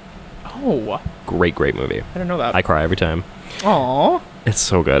Elmo. Oh, Great movie. I didn't know that. I cry every time. Aw. It's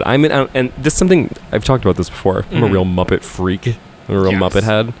so good. And this is something I've talked about this before. I'm a real Muppet freak. I'm a real Yes. Muppet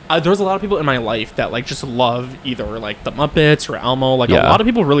head. There's a lot of people in my life that like just love either like the Muppets or Elmo. Like Yeah. a lot of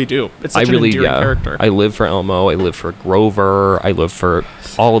people really do. It's such an endearing character. I live for Elmo. I live for Grover. I live for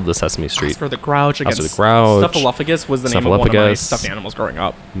all of the Sesame Street. Oscar the Grouch. Oscar the Against Grouch. Snuffleupagus was the name of one of my Snuffleupagus. stuffed animals growing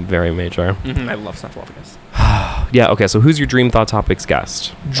up. Very major. I love Snuffleupagus. Yeah. Okay. So who's your Dream Thought Topics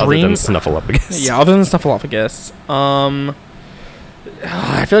guest? Other than Dream- Snuffleupagus. Yeah, other than Snuffleupagus,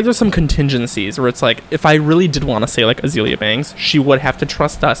 I feel like there's some contingencies where it's like if I really did want to say like Azealia Banks, she would have to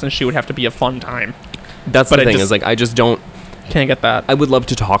trust us and she would have to be a fun time. That's But the I thing just- is like I just don't. Can't get that. I would love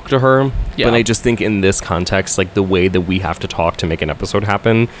to talk to her, Yeah. but I just think in this context, like the way that we have to talk to make an episode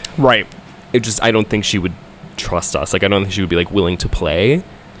happen, Right. I don't think she would trust us. Like I don't think she would be like willing to play.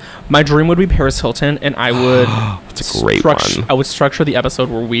 My dream would be Paris Hilton, and I would. It's a great one. I would structure the episode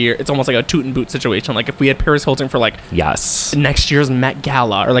where it's almost like a toot and boot situation. Like if we had Paris Hilton for like Yes. next year's Met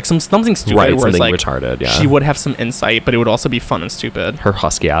Gala or like something stupid, Right, where it's something like retarded, yeah. she would have some insight, but it would also be fun and stupid. Her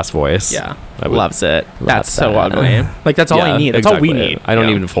husky ass voice. Yeah, I would loves it. love That's so that. ugly. Like that's all I Yeah, need. That's all we exactly. need. I don't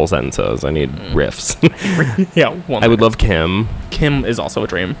Yeah. need full sentences. I need riffs. Yeah, one I would line. love Kim. Kim is also a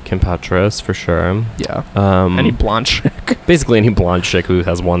dream. Kim Petras for sure. Yeah. Um, Any blonde chick. basically any blonde chick who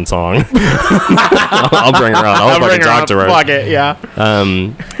has one song. I'll bring her on. I'll fucking talk to her. Fuck it, yeah.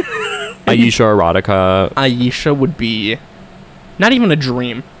 Aisha Erotica. Aisha would be not even a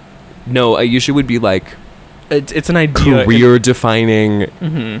dream. No, Aisha would be like It's an idea. career defining.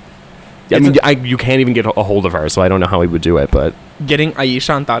 I It's mean, you can't even get a hold of her, so I don't know how we would do it, but Getting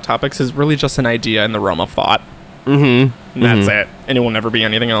Aisha on Thought Topics is really just an idea in the realm of thought. And that's it. And it will never be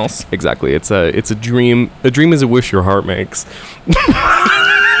anything else. exactly. It's a dream. A dream is a wish your heart makes.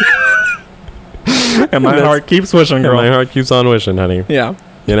 And my heart keeps wishing, And girl. my heart keeps on wishing, honey. Yeah.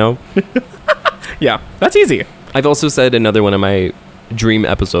 You know? Yeah. That's easy. I've also said another one of my dream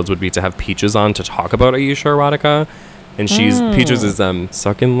episodes would be to have Peaches on to talk about Aisha Erotica. And Peaches is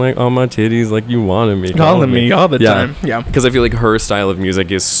sucking like on my titties like you wanted me. Calling me all the time. Yeah. Because I feel like her style of music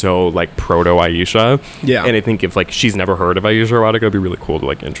is so like proto Aisha. Yeah. And I think if like she's never heard of Aisha Erotica, it'd be really cool to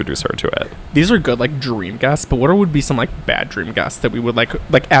like introduce her to it. These are good like dream guests, but what would be some like bad dream guests that we would like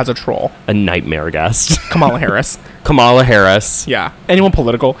as a troll? A nightmare guest. Kamala Harris. Kamala Harris. Yeah. Anyone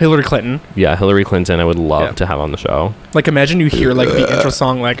political. Hillary Clinton. Yeah, Hillary Clinton I would love Yeah. to have on the show. Like imagine you hear like the intro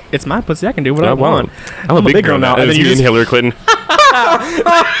song like it's my pussy, I can do what I want. I'm a big girl now. And And then it's you me and just Hillary Clinton.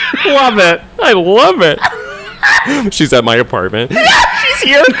 love it. I love it. She's at my apartment. She's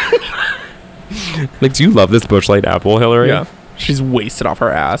here. Like, do you love this Bush Light apple, Hillary? Yeah. She's wasted off her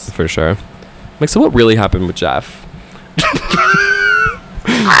ass. For sure. Like, so what really happened with Jeff?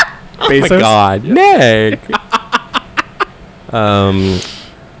 Oh my God. Nick!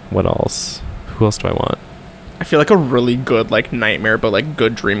 What else? Who else do I want? I feel like a really good like nightmare but like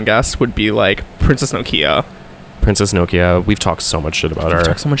good dream guest would be like Princess Nokia. Princess Nokia. We've talked so much shit about We her.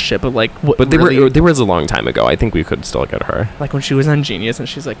 talk so much shit, but like what But really, they were a long time ago. I think we could still get her. like when she was on Genius and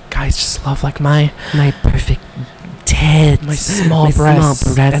she's like, guys just love like my perfect tits, my small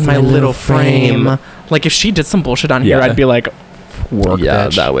breasts and my little frame. Like if she did some bullshit on here, Yeah. I'd be like, work, Yeah,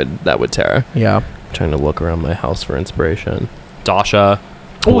 bitch. that would tear. Yeah. Trying to look around my house for inspiration. Dasha.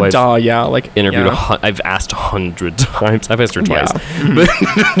 Oh, who I've duh, yeah. Like interviewed. yeah. I've asked 100 times. I've asked her Yeah. twice. But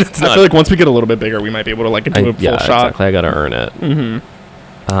it's I not. feel like once we get a little bit bigger, we might be able to like do a full yeah, shot. exactly. I gotta earn it. And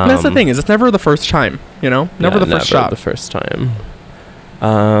that's the thing is, it's never the first time. You know, never the first shot. The first time.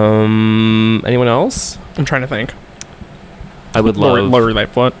 Anyone else? I'm trying to think. I would love Lori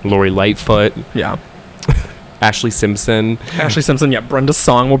Lightfoot. Lori Lightfoot, Yeah. Ashley Simpson, Ashley Simpson. Yeah. Brenda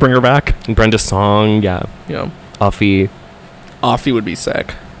Song. We'll bring her back. Brenda Song. Yeah, Yeah. Uffie. Offie would be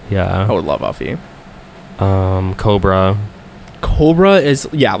sick. I Yeah, would love Offie. Cobra. Cobra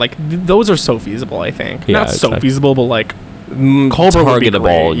is like those are so feasible. I think Yeah, not so exactly. feasible, but like Cobra would be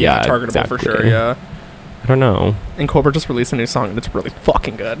targetable. great. Yeah, targetable exactly. for sure. Yeah, I don't know. and Cobra just released a new song that's really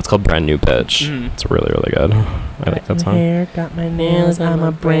fucking good. It's called Brand New Bitch. Mhm. It's really, really good. I like that song. Hair, got my nails, I'm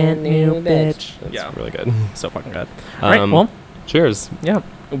a brand new bitch. It's Yeah. really good. So fucking good. All right, well, Cheers. yeah,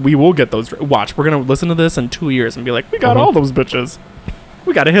 we will get those. Watch, we're gonna listen to this in 2 years and be like, we got all those bitches.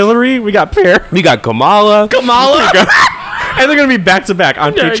 We got Hillary. We got Pear. We got Kamala. And they're gonna be back to back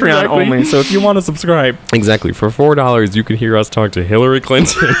on Yeah, Patreon exactly. only. So if you want to subscribe, Exactly. For $4, you can hear us talk to Hillary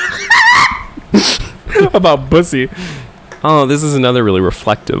Clinton. about Bussy. Oh, this is another really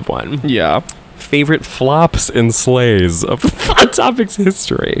reflective one. Yeah. Favorite flops and slays of Hot Topics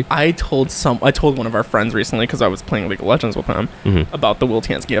history. I told one of our friends recently because I was playing League of Legends with him about the Will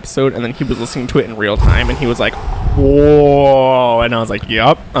Tansky episode, and then he was listening to it in real time, and he was like, "Whoa!" And I was like,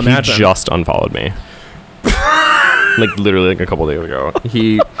 "Yep, imagine." He just unfollowed me. Like literally like a couple days ago.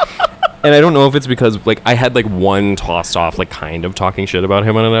 And I don't know if it's because like I had like one tossed off like kind of talking shit about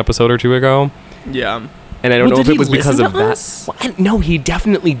him on an episode or two ago. Yeah. And I don't Well, know if did it he was because listen of to that. us? Well, no, he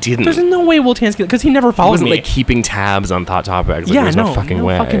definitely didn't. There's no way Will Tansky, because he never He followed wasn't me. like keeping tabs on Thought Topics. Like, Yeah, there's no no, fucking no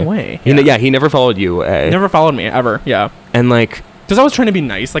way. fucking way. He he never followed you. Never followed me ever. Yeah. And like, Because I was trying to be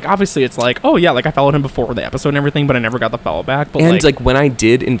nice. Like, obviously, it's like, oh, yeah, like, I followed him before the episode and everything, but I never got the follow back. But, and like when I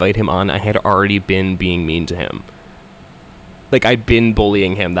did invite him on, I had already been being mean to him. Like I'd been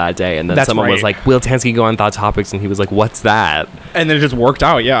bullying him that day, and then That's someone was right. like, "Will Tansky go on Thought Topics?" And he was like, "What's that?" and then it just worked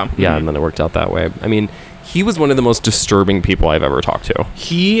out, yeah. Yeah, and then it worked out that way. I mean, he was one of the most disturbing people I've ever talked to.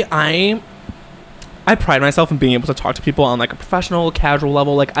 I pride myself in being able to talk to people on, like, a professional, casual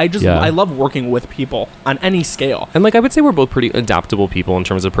level. Like, I love working with people on any scale. And like I would say we're both pretty adaptable people in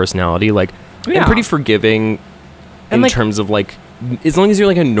terms of personality, like Yeah. and pretty forgiving And, in like- terms of like as long as you're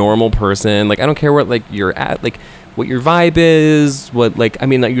like a normal person, like I don't care what like you're at, like what your vibe is, what like I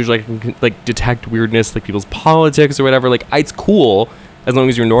mean like usually I can like detect weirdness like people's politics or whatever, like it's cool as long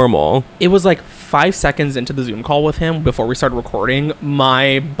as you're normal. It was like 5 seconds into the Zoom call with him before we started recording,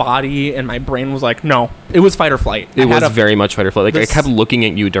 my body and my brain was like, no. It was fight or flight. It I had was a- very much fight or flight. Like I this- kept looking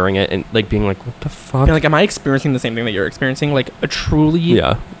at you during it and like being like, what the fuck? being like, am I experiencing the same thing that you're experiencing? Like a truly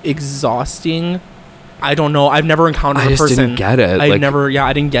Yeah. exhausting. I don't know. I've never encountered I a just person. didn't get it. I Like-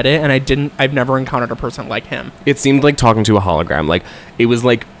 didn't get it, and I've never encountered a person like him. It seemed like talking to a hologram. Like it was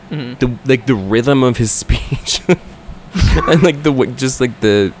like Mm-hmm. the rhythm of his speech and like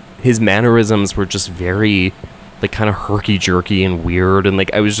his mannerisms were just very like kind of herky jerky and weird, and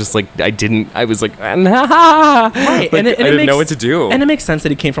like I was just like I was like Right, like, and I it didn't makes, know what to do. And it makes sense that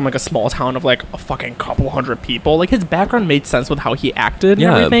he came from like a small town of like a fucking couple hundred people. Like his background made sense with how he acted and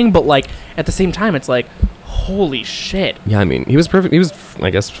Yeah. everything, but like at the same time, it's like, holy shit. Yeah, I mean he was perfect. He was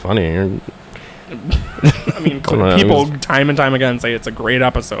I guess funny. I mean, I don't know, people it was- time and time again say it's a great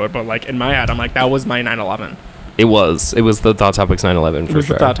episode, but like in my head, I'm like, that was my 9/11. It was the Thought Topics 9/11 It for was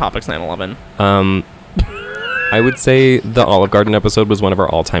sure. the Thought Topics 9/11. I would say the Olive Garden episode was one of our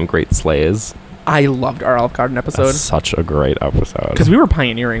all-time great slays. I loved our Olive Garden episode That's such a great episode. because we were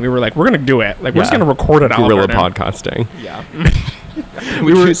pioneering. We were like, we're gonna do it. Like we're just Yeah. gonna record it. Guerrilla podcasting. Yeah.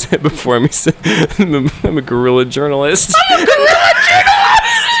 We were said before me. Said, I'm a guerrilla journalist.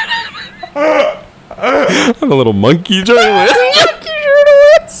 I'm a little monkey journalist.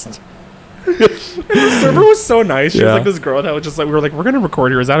 The server was so nice. She was Yeah. like this girl that was just like, we were like, we're gonna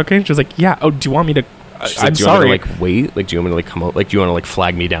record here. Is that okay? And she was like, yeah. Oh, do you want me to? She's like, I'm do you want sorry. me to, like wait. Like, do you want me to like come out? Like, do you want to like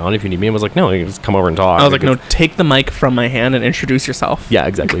flag me down if you need me? I was like, no, you can just come over and talk. I was like, no, it's- take the mic from my hand and introduce yourself. Yeah,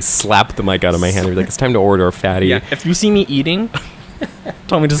 exactly. Slap the mic out of my hand and be like, it's time to order, fatty. Yeah. If you see me eating,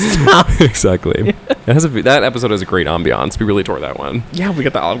 tell me to stop. Exactly. That episode has a great ambiance. We really tore that one. Yeah, we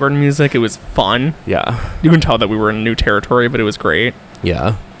got the Olive Garden music. It was fun. Yeah. You can tell that we were in new territory, but it was great.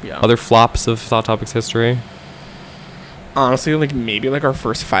 Yeah. Yeah. Other flops of Thought Topics history? Honestly, like maybe like our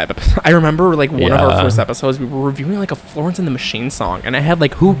first 5 episodes. I remember like one of our Yeah. first episodes, we were reviewing like a Florence and the Machine song, and I had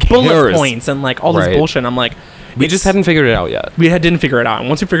like bullet cares? points and like all this Right. bullshit. I'm like, We just hadn't figured it out yet. didn't figure it out. And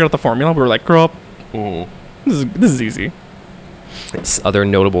once we figured out the formula, we were like, girl, this is easy. Other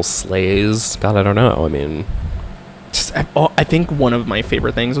notable slays? God, I don't know. I mean, I think one of my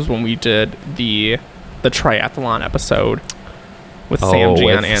favorite things was when we did the triathlon episode with Sam, Gian,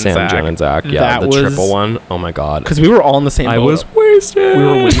 with and Sam, Zach. Gian, and Zach. Yeah, That the was- triple one. Oh my God. Because we were all in the same boat. I was wasted. We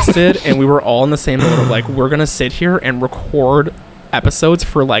were wasted, and we were all in the same boat of like, we're gonna sit here and record episodes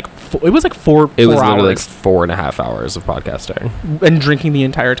for like it was like four It was literally like hours 4.5 hours of podcasting. and drinking the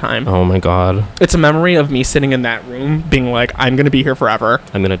entire time. Oh my god. It's a memory of me sitting in that room being like, I'm gonna be here forever.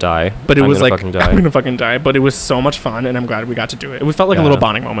 I'm gonna die. But it I'm was gonna like fucking die. I'm gonna fucking die. But it was so much fun, and I'm glad we got to do it. It felt like a Yeah. little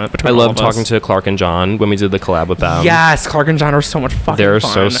bonding moment between I all love of talking us. to Clark and John when we did the collab with them. Yes, Clark and John are so much fucking They're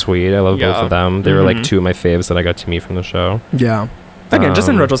fun. so sweet. I love both Yeah. of them. They were like Mhm. two of my faves that I got to meet from the show. Yeah. Again, just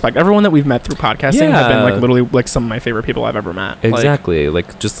in retrospect, everyone that we've met through podcasting have been Yeah. like literally like some of my favorite people I've ever met. Exactly.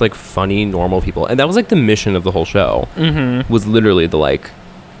 Like just like funny, normal people. And that was like the mission of the whole show. Mm-hmm. Was literally the like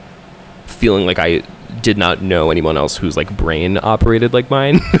feeling like I did not know anyone else whose like brain operated like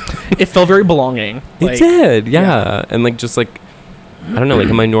mine. It felt very belonging. It did, yeah. And like just like I don't know, like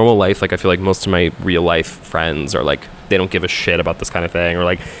in my normal life, like I feel like most of my real life friends are like they don't give a shit about this kind of thing, or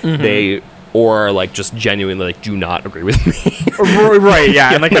like they or like just genuinely like do not agree with me. Right,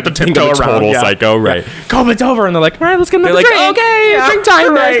 yeah, and like have to Think tiptoe I'm a around. total yeah. psycho, right? Covid's over, and they're like, all right, let's get another They're like, drink. okay, Yeah. drink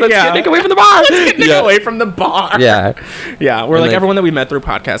time, Right, let's yeah. get Nick away from the bar. Get Nick away from the bar. Yeah. Yeah, we're And, like like- everyone that we met through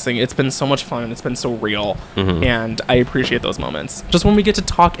podcasting. It's been so much fun and it's been so real, Mm-hmm. and I appreciate those moments. Just when we get to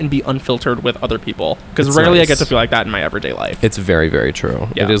talk and be unfiltered with other people, because It's rarely I nice. get to feel like that in my everyday life. It's very, very true.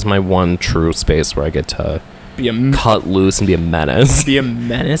 Yeah. It is my one true space where I get to Be a cut loose and be a menace. be a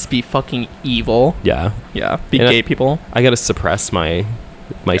menace, be fucking evil. Yeah. Yeah, be And gay people. I gotta suppress my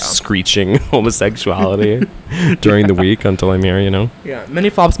Yeah. screeching homosexuality during the week until I'm here, you know? Yeah, many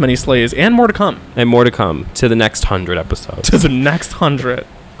flops, many slays, and more to come. And more to come to the next 100 episodes. To the next 100.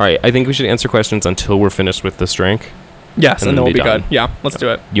 All right, I think we should answer questions until we're finished with this drink. Yes, And and then then we'll be be done. good. Yeah, let's do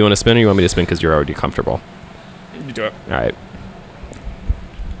it. You want to spin or you want me to spin because you're already comfortable? You do it. All right.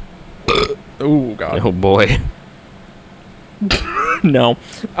 Oh god. Oh boy. No.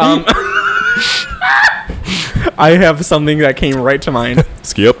 I have something that came right to mind.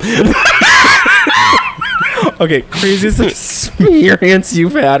 Skip. Okay, craziest experience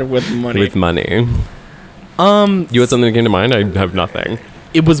you've had with money. With money. You had something that came to mind? I have nothing.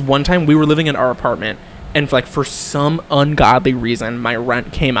 It was one time we were living in our apartment, and like for some ungodly reason, my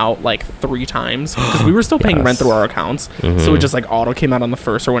rent came out like 3 times because we were still paying rent Yes. through our accounts. So it just like auto came out on the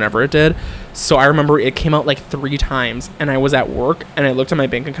 1st or whenever it did. So I remember it came out like 3 times, and I was at work and I looked at my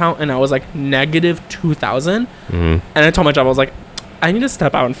bank account and I was like negative 2,000. And I told my job, I was like, I need to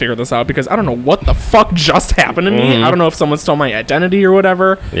step out and figure this out because I don't know what the fuck just happened to me. I don't know if someone stole my identity or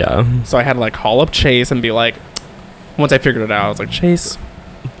whatever. Yeah. So I had to like call up Chase and be like, once I figured it out, I was like, Chase,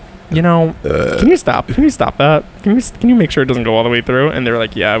 you know, can you stop? Can you stop that? Can you make sure it doesn't go all the way through? And they were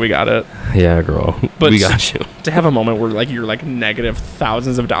like, yeah, we got it. Yeah, girl. But we got you. To have a moment where like you're like negative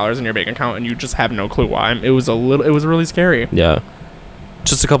thousands of dollars in your bank account and you just have no clue why, it was really scary. Yeah.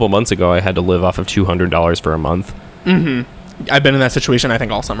 Just a couple months ago, I had to live off of $200 for a month. I've been in that situation, I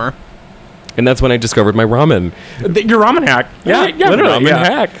think, all summer. And that's when I discovered my ramen. Your ramen hack. Yeah, literally. Ramen Yeah.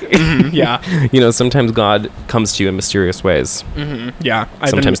 hack. Yeah. You know, sometimes God comes to you in mysterious ways. Yeah.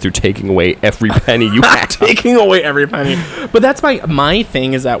 Sometimes through taking away every penny you have. taking away every penny. But that's my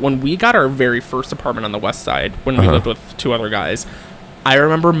thing is that when we got our very first apartment on the west side, when we lived with 2 other guys, I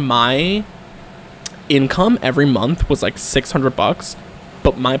remember my income every month was like $600,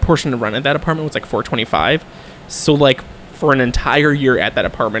 but my portion of rent at that apartment was like $425. So like for an entire year at that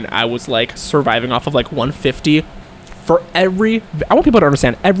apartment, I was like surviving off of like $150 for every. I want people to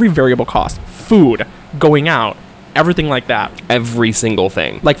understand every variable cost, food, going out, everything like that. Every single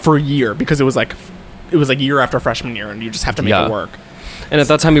thing. Like for a year, because it was like year after freshman year, and you just have to make Yeah. it work. And at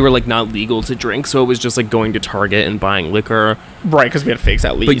that time, we were like not legal to drink, so it was just like going to Target and buying liquor. Right, because we had fakes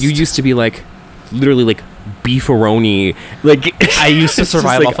at least. But you used to be like, literally like beefaroni. Like I used to it's just,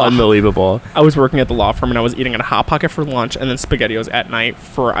 survive like, off of- unbelievable. I was working at the law firm and I was eating at a Hot Pocket for lunch and then SpaghettiOs at night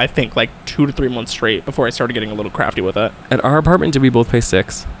for I think like 2 to 3 months straight before I started getting a little crafty with it. At our apartment, did we both pay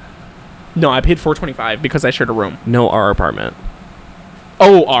 $6? No, I paid $425 because I shared a room. No, our apartment.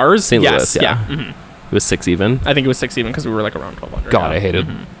 Oh, ours? St. Yes, Louis, yeah. Mhm. It was 6 even. I think it was 6 even because we were like around 1,200. God, yeah.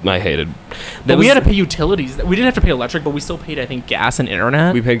 I hated. But we had to pay utilities. We didn't have to pay electric, but we still paid I think gas and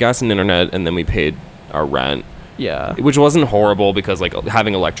internet. We paid gas and internet, and then we paid our rent, yeah. which wasn't horrible because like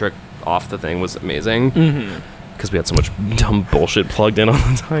having electric off the thing was amazing. Because we had so much dumb bullshit plugged in all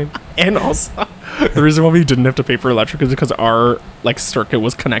the time. And also, the reason why we didn't have to pay for electric is because our like circuit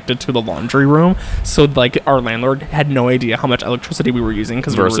was connected to the laundry room. So like our landlord had no idea how much electricity we were using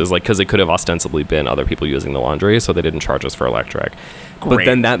because Versus like because it could have ostensibly been other people using the laundry, so they didn't charge us for electric. But Great.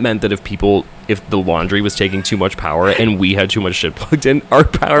 then that meant that if the laundry was taking too much power and we had too much shit plugged in, our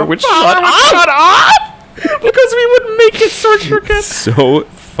power would shut off. because we would make it short circuit. So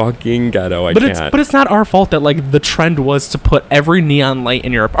fucking ghetto. But it's not our fault that like the trend was to put every neon light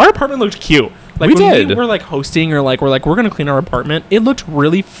in our apartment looked cute. Like We when did. we were like hosting or like we're gonna clean our apartment. It looked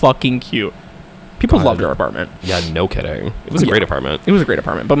really fucking cute. People God. loved our apartment. Yeah, no kidding. It was a Yeah. great apartment. It was a great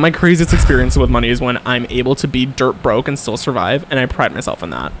apartment. But my craziest experience with money is when I'm able to be dirt broke and still survive, and I pride myself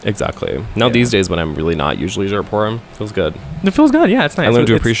in that. Exactly. Now Yeah. these days when I'm really not usually dirt poor, feels good. It feels good. Yeah, it's nice. I learned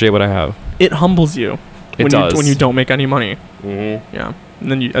to It's- appreciate what I have. It humbles you. It does. when you don't make any money. Mm-hmm. Yeah.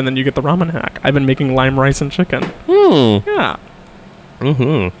 And then you get the ramen hack. I've been making lime rice and chicken. Yeah.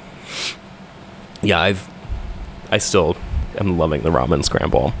 Mm-hmm. Yeah, I still am loving the ramen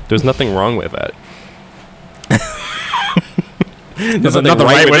scramble. There's nothing wrong with it. There's nothing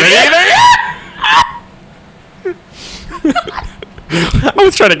right with it either. I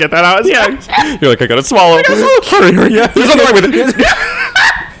was trying to get that out. Yeah. You're like, I gotta swallow. Yeah. There's nothing wrong with it.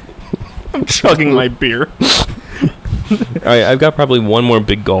 I'm chugging my beer. All right, I've got probably one more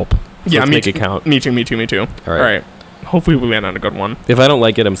big gulp. Let's make it count. Me too. All All right. right. Hopefully we land on a good one. If I don't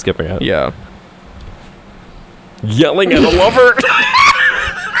like it, I'm skipping it. Yeah. Yelling at a lover.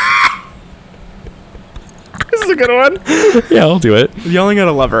 This is a good one. Yeah, I'll do it. Yelling at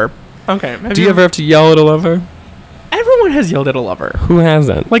a lover. Okay. Do you ever have to yell at a lover? Everyone has yelled at a lover. Who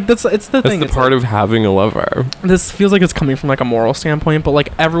hasn't? Like it's the That's thing. the it's part like, of having a lover. this feels like it's coming from like a moral standpoint, but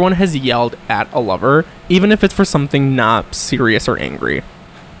like everyone has yelled at a lover, even if it's for something not serious or angry.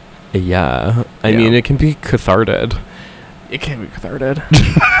 Yeah. I Yeah. mean, it can be cathartic. It can be cathartic.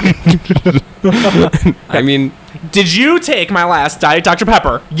 I mean, Did you take my last Diet Dr.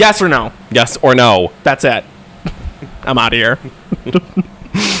 Pepper? Yes or no? yes or no. That's it. I'm out of here.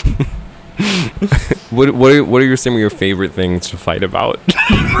 What are some of your favorite things to fight about?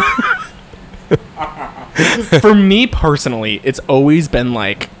 For me personally, it's always been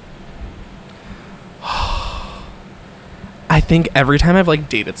like I think every time I've like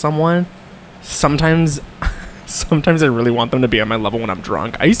dated someone, sometimes I really want them to be on my level when I'm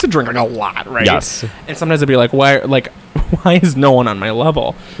drunk. I used to drink like a lot, right? Yes. And sometimes I'd be like, why is no one on my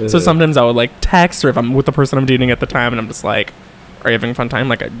level? So sometimes I would like text, or if I'm with the person I'm dating at the time and I'm just like, are you having a fun time?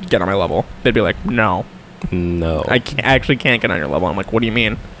 Like, get on my level. They'd be like, no, No. I actually can't get on your level. I'm like, what do you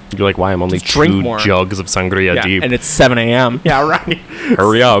mean? You're like, why I'm only Just drink 2 more. jugs of sangria Yeah, deep. and it's 7 a.m. Yeah, right.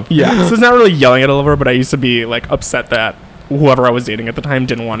 Hurry up. Yeah, so it's not really yelling at a lover, but I used to be like upset that whoever I was dating at the time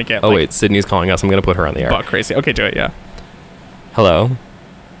didn't want to get Oh, like wait. Sydney's calling us. I'm going to put her on the air. buck crazy. Okay, do it. Yeah. Hello.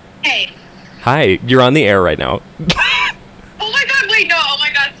 Hey. Hi. You're on the air right now. Oh my god, wait, no, oh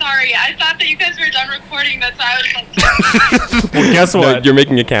my god, sorry. I thought that you guys were done recording, that's why I was like, Well, guess No, what? you're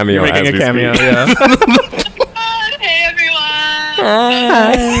making a cameo. You're making as a we cameo. speak. Yeah. oh, hey everyone.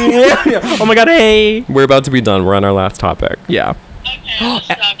 Oh my god. Hey. We're about to be done. We're on our last topic. Yeah. Okay, I'll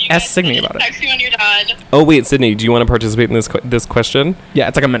stop. You Ask guys Signy can about it. Text me when you're done. Oh, wait, Sydney. Do you want to participate in this question? Yeah.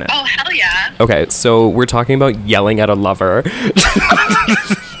 It's like a minute. Oh, hell yeah. Okay, so we're talking about yelling at a lover.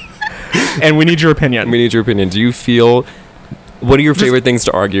 And we need your opinion. We need your opinion. Do you feel... What are your favorite things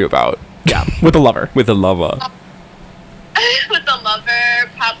to argue about Yeah. With a lover. with a lover? With the lover,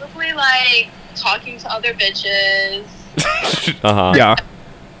 probably like talking to other bitches, Uh-huh. Yeah.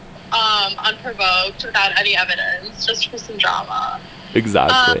 unprovoked without any evidence, just for some drama.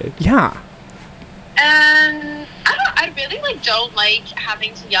 Exactly. Yeah. And I really like don't like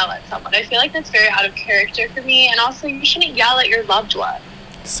having to yell at someone. I feel like that's very out of character for me. And also, you shouldn't yell at your loved one.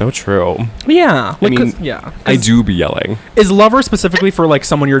 So true. Yeah. Like, mean, 'cause- yeah. I do be yelling. Is lover specifically for like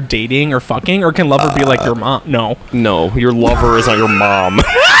someone you're dating or fucking, or can lover be like your mom? No. No, your lover is not your mom.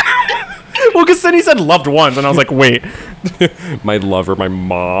 Well, because then he said loved ones, and I was like, wait, My lover, my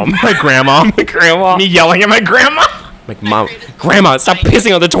mom. my grandma. My grandma. Me yelling at my grandma. Like, Mom, Grandma, stop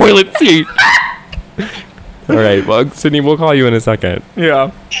pissing on the toilet seat. All right, well, Sydney, we'll call you in a second.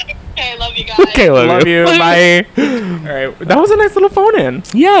 Yeah. Okay, love you guys. Okay, Love you. Bye. All right. That was a nice little phone in.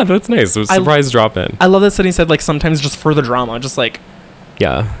 Yeah, that's nice. It was a I- surprise drop in. I love that Sydney said like sometimes just for the drama, just like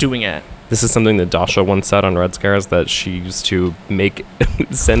Yeah. doing it. This is something that Dasha once said on Red Scares, that she used to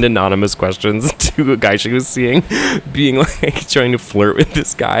send anonymous questions to a guy she was seeing, being like trying to flirt with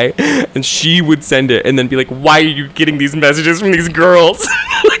this guy, and she would send it and then be like, "Why are you getting these messages from these girls?"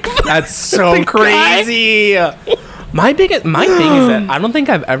 Like, That's so the guy. crazy. My thing is that I don't think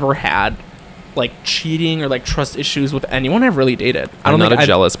I've ever had like cheating or like trust issues with anyone I've really dated. I'm not think a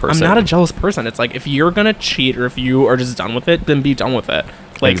jealous person. I'm not a jealous person. It's like if you're gonna cheat or if you are just done with it, then be done with it.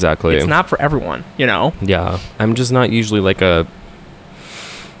 Like, Exactly. It's not for everyone, you know. Yeah, I'm just not usually like a.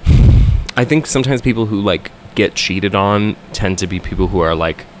 I think sometimes people who like get cheated on tend to be people who are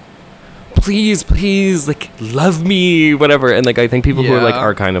like, please, like, love me, whatever. And like, I think people who are like Yeah.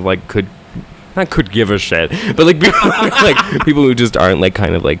 are kind of like could give a shit, but like people, like people who just aren't like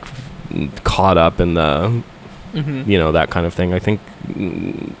kind of like caught up in the, Mm-hmm. you know, that kind of thing. I think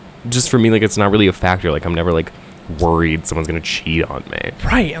just for me, like, it's not really a factor. Like, I'm never like worried someone's gonna cheat on me.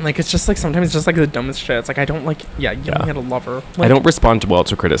 Right, and like it's just like sometimes it's just like the dumbest shit. It's like I don't like yelling at a lover. I don't respond well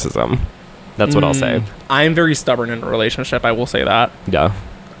to criticism. That's what I'll say. I'm very stubborn in a relationship. I will say that. Yeah.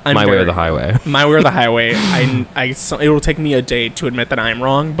 I'm My way or very- the highway. My way or the highway. It will take me a day to admit that I'm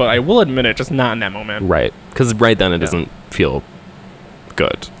wrong, but I will admit it, just not in that moment. Right. Because right then it doesn't feel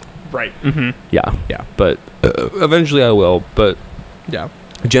good. Right. Mm-hmm. Yeah. Yeah. But eventually I will. But Yeah.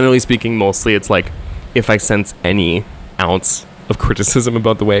 generally speaking, mostly it's like if I sense any ounce of criticism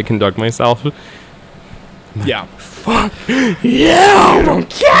about the way I conduct myself. Yeah. Yeah. You don't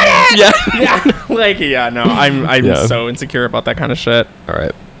get it. Yeah. Yeah. Like no. I'm Yeah. so insecure about that kind of shit. All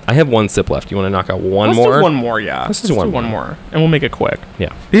right. I have one sip left. You want to knock out one Let's more? do one more. Yeah. Let's do one more, and we'll make it quick.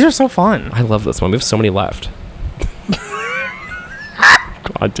 Yeah. These are so fun. I love this one. We have so many left.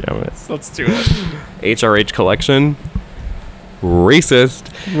 God damn it. Let's do it. HRH collection. Racist.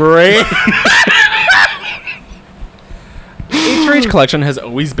 Right. HRH collection has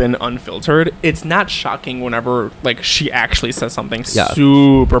always been unfiltered. It's not shocking whenever like she actually says something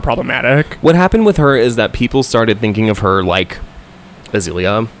super problematic. What happened with her is that people started thinking of her like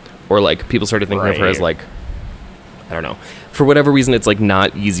Azealia, or like people started thinking of her as like, I don't know. For whatever reason, it's like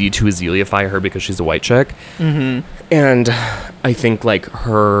not easy to Azeliafy her because she's a white chick. Mm-hmm. And I think like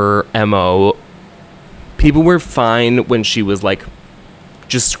her MO, people were fine when she was like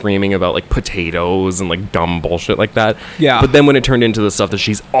just screaming about like potatoes and like dumb bullshit like that. Yeah. But then when it turned into the stuff that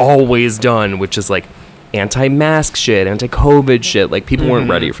she's always done, which is like anti-mask shit, anti-COVID shit, like people weren't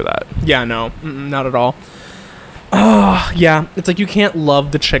ready for that. Yeah, no, not at all. Oh, yeah. It's like you can't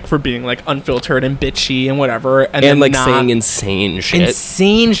love the chick for being like unfiltered and bitchy and whatever, and then like not saying insane shit.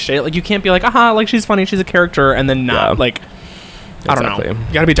 insane shit. Like you can't be like, aha, like she's funny, she's a character, and then not like, I don't know. Exactly.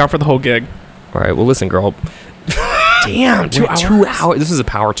 You gotta be down for the whole gig. All right, well, listen, girl. Damn, 2 hours. 2 hours. This is a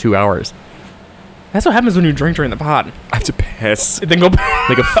power 2 hours. That's what happens when you drink during the pod. I have to piss Then go.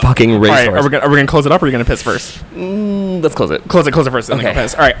 like a fucking All right, racehorse. are we gonna close it up, or are you gonna piss first? Let's close it. Close it first, and then Okay. go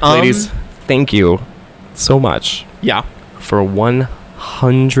piss. All right, Ladies, thank you so much Yeah, for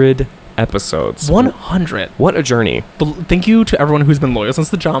 100 episodes. 100. What a journey. Thank you to everyone who's been loyal since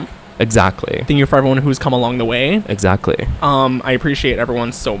the jump. Exactly. Thank you for everyone who's come along the way. Exactly. I appreciate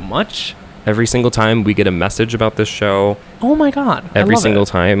everyone so much. Every single time we get a message about this show, Oh my god. I every love single it.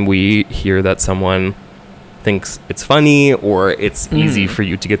 time we hear that someone thinks it's funny or it's easy for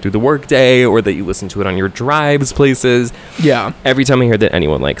you to get through the workday or that you listen to it on your drives places. Yeah. Every time I hear that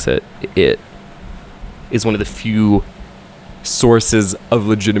anyone likes it, it is one of the few sources of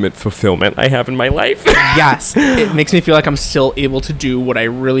legitimate fulfillment I have in my life. Yes. It makes me feel like I'm still able to do what I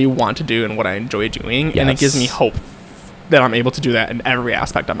really want to do and what I enjoy doing. And it gives me Yes. hope that I'm able to do that in every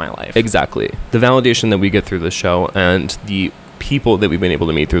aspect of my life. Exactly. The validation that we get through the show and the people that we've been able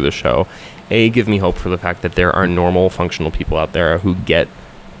to meet through the show, give me hope for the fact that there are normal, functional people out there who get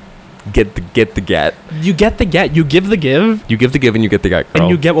the get. You get the get. You give the give. You give the give and you get the get, girl.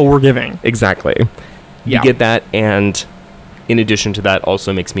 And you get what we're giving. Exactly. Yeah. You get that, and in addition to that,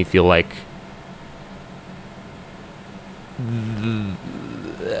 also makes me feel like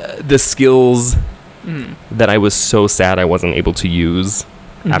the skills that I was so sad I wasn't able to use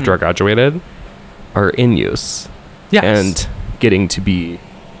after I graduated are in use. Yes. And getting to be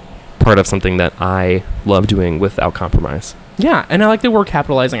part of something that I love doing without compromise. Yeah, and I like that we're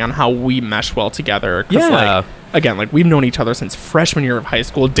capitalizing on how we mesh well together. 'Cause, Yeah. like, again, like we've known each other since freshman year of high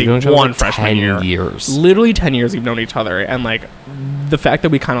school, day We've known each other one like freshman 10 year. years. Literally 10 years we've known each other, and like the fact that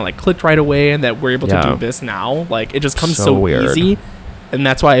we kind of like clicked right away and that we're able to Yeah. do this now, like it just comes So so weird. easy. And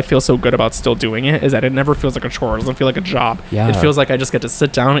that's why I feel so good about still doing it, is that it never feels like a chore. It doesn't feel like a job. Yeah. It feels like I just get to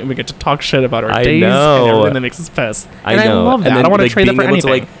sit down and we get to talk shit about our I days know. and everything that makes us pissed. I And know. I love that. And I then, don't want to like, trade that being for able anything.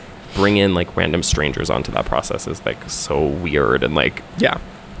 to, like, bring in like random strangers onto that process is like so weird and like yeah.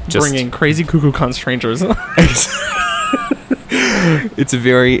 just- Bringing crazy cuckoo cunt strangers. it's a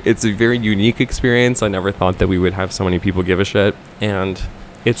very unique experience. I never thought that we would have so many people give a shit, and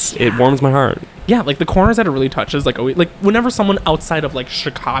it warms my heart. Yeah, like the corners that it really touches, like always, like whenever someone outside of like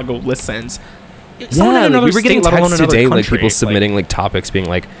Chicago listens, someone in like, another we were state, getting let alone texts another today, like country, people submitting like topics, being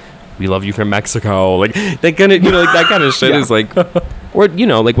like, "We love you from Mexico," like that kind of like that kind of shit Yeah. is like, or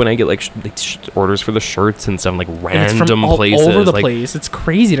like when I get like orders for the shirts and stuff, like and it's random from all places, over the like, place. It's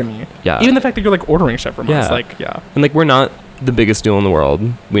crazy to me. Yeah. Even the fact that you're like ordering shit from us, Yeah. like yeah, and like we're not the biggest deal in the world,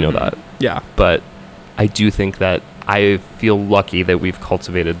 we know that, yeah, but I do think that I feel lucky that we've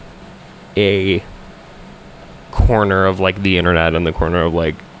cultivated a corner of like the internet and the corner of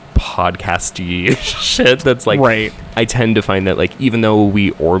like podcasty shit that's like right. I tend to find that like even though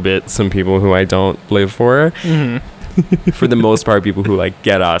we orbit some people who I don't live for, for the most part, people who like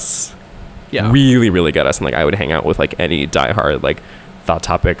get us, really, really get us. And like, I would hang out with like any diehard like Thought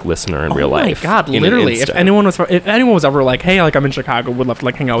Topic listener in real life. Oh my god, in an literally! If instant. anyone was ever like, hey, like I'm in Chicago, would love to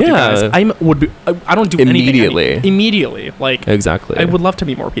like hang out with you guys. I don't do Immediately. anything. Immediately, like Exactly. I would love to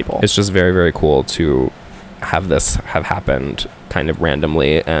meet more people. It's just very, very cool to have this have happened kind of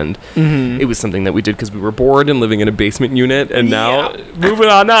randomly, and it was something that we did because we were bored and living in a basement unit, and now moving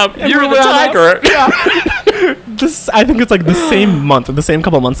on up, you're the tiger. I think it's like the same month, the same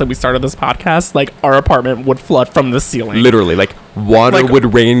couple months that we started this podcast, like our apartment would flood from the ceiling. Literally, like water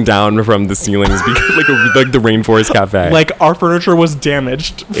would rain down from the ceilings because like the Rainforest Cafe. Like our furniture was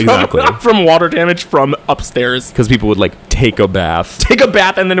damaged from water damage from upstairs. Because people would like take a bath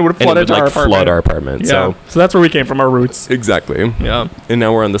and then it would flood into our apartment. flood our apartment. Yeah. So that's where we came from, our roots. Exactly. Yeah. And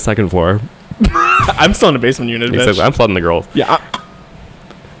now we're on the second floor. I'm still in the basement unit, bitch. Exactly. I'm flooding the girls. Yeah.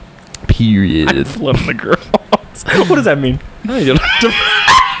 Period. I'm flooding the girls. What does that mean?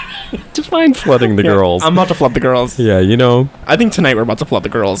 Define flooding the girls. I'm about to flood the girls. Yeah, you know. I think tonight we're about to flood the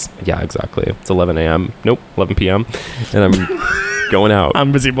girls. Yeah, exactly. It's 11 a.m. Nope, 11 p.m. And I'm going out.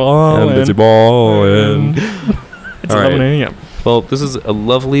 I'm busy balling. It's All 11 right. a.m. Well, this is a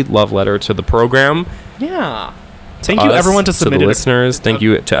lovely love letter to the program. Yeah. Thank you, everyone, to submit to the listeners. Thank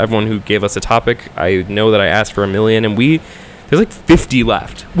you to everyone who gave us a topic. I know that I asked for 1 million, and there's like 50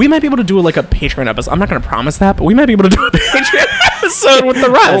 left. We might be able to do like a Patreon episode. I'm not going to promise that, but we might be able to do a Patreon episode with the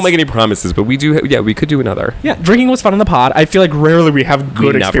rest. I won't make any promises, but we do. Yeah, we could do another. Yeah, drinking was fun on the pod. I feel like rarely we have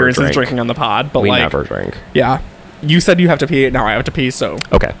good experiences drink. drinking on the pod, but We like never drink. Yeah. You said you have to pee. Now I have to pee, so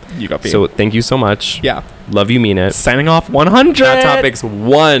Okay. you got pee. So thank you so much. yeah. Love you, mean it. Signing off 100. That topic's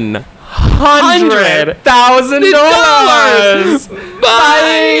 $100,000.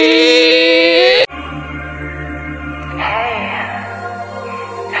 Bye.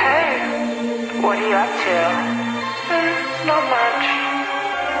 Hey, what are you up to? Not much.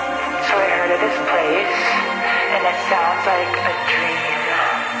 So I heard of this place, and it sounds like a dream.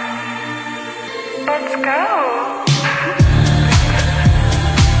 Let's go.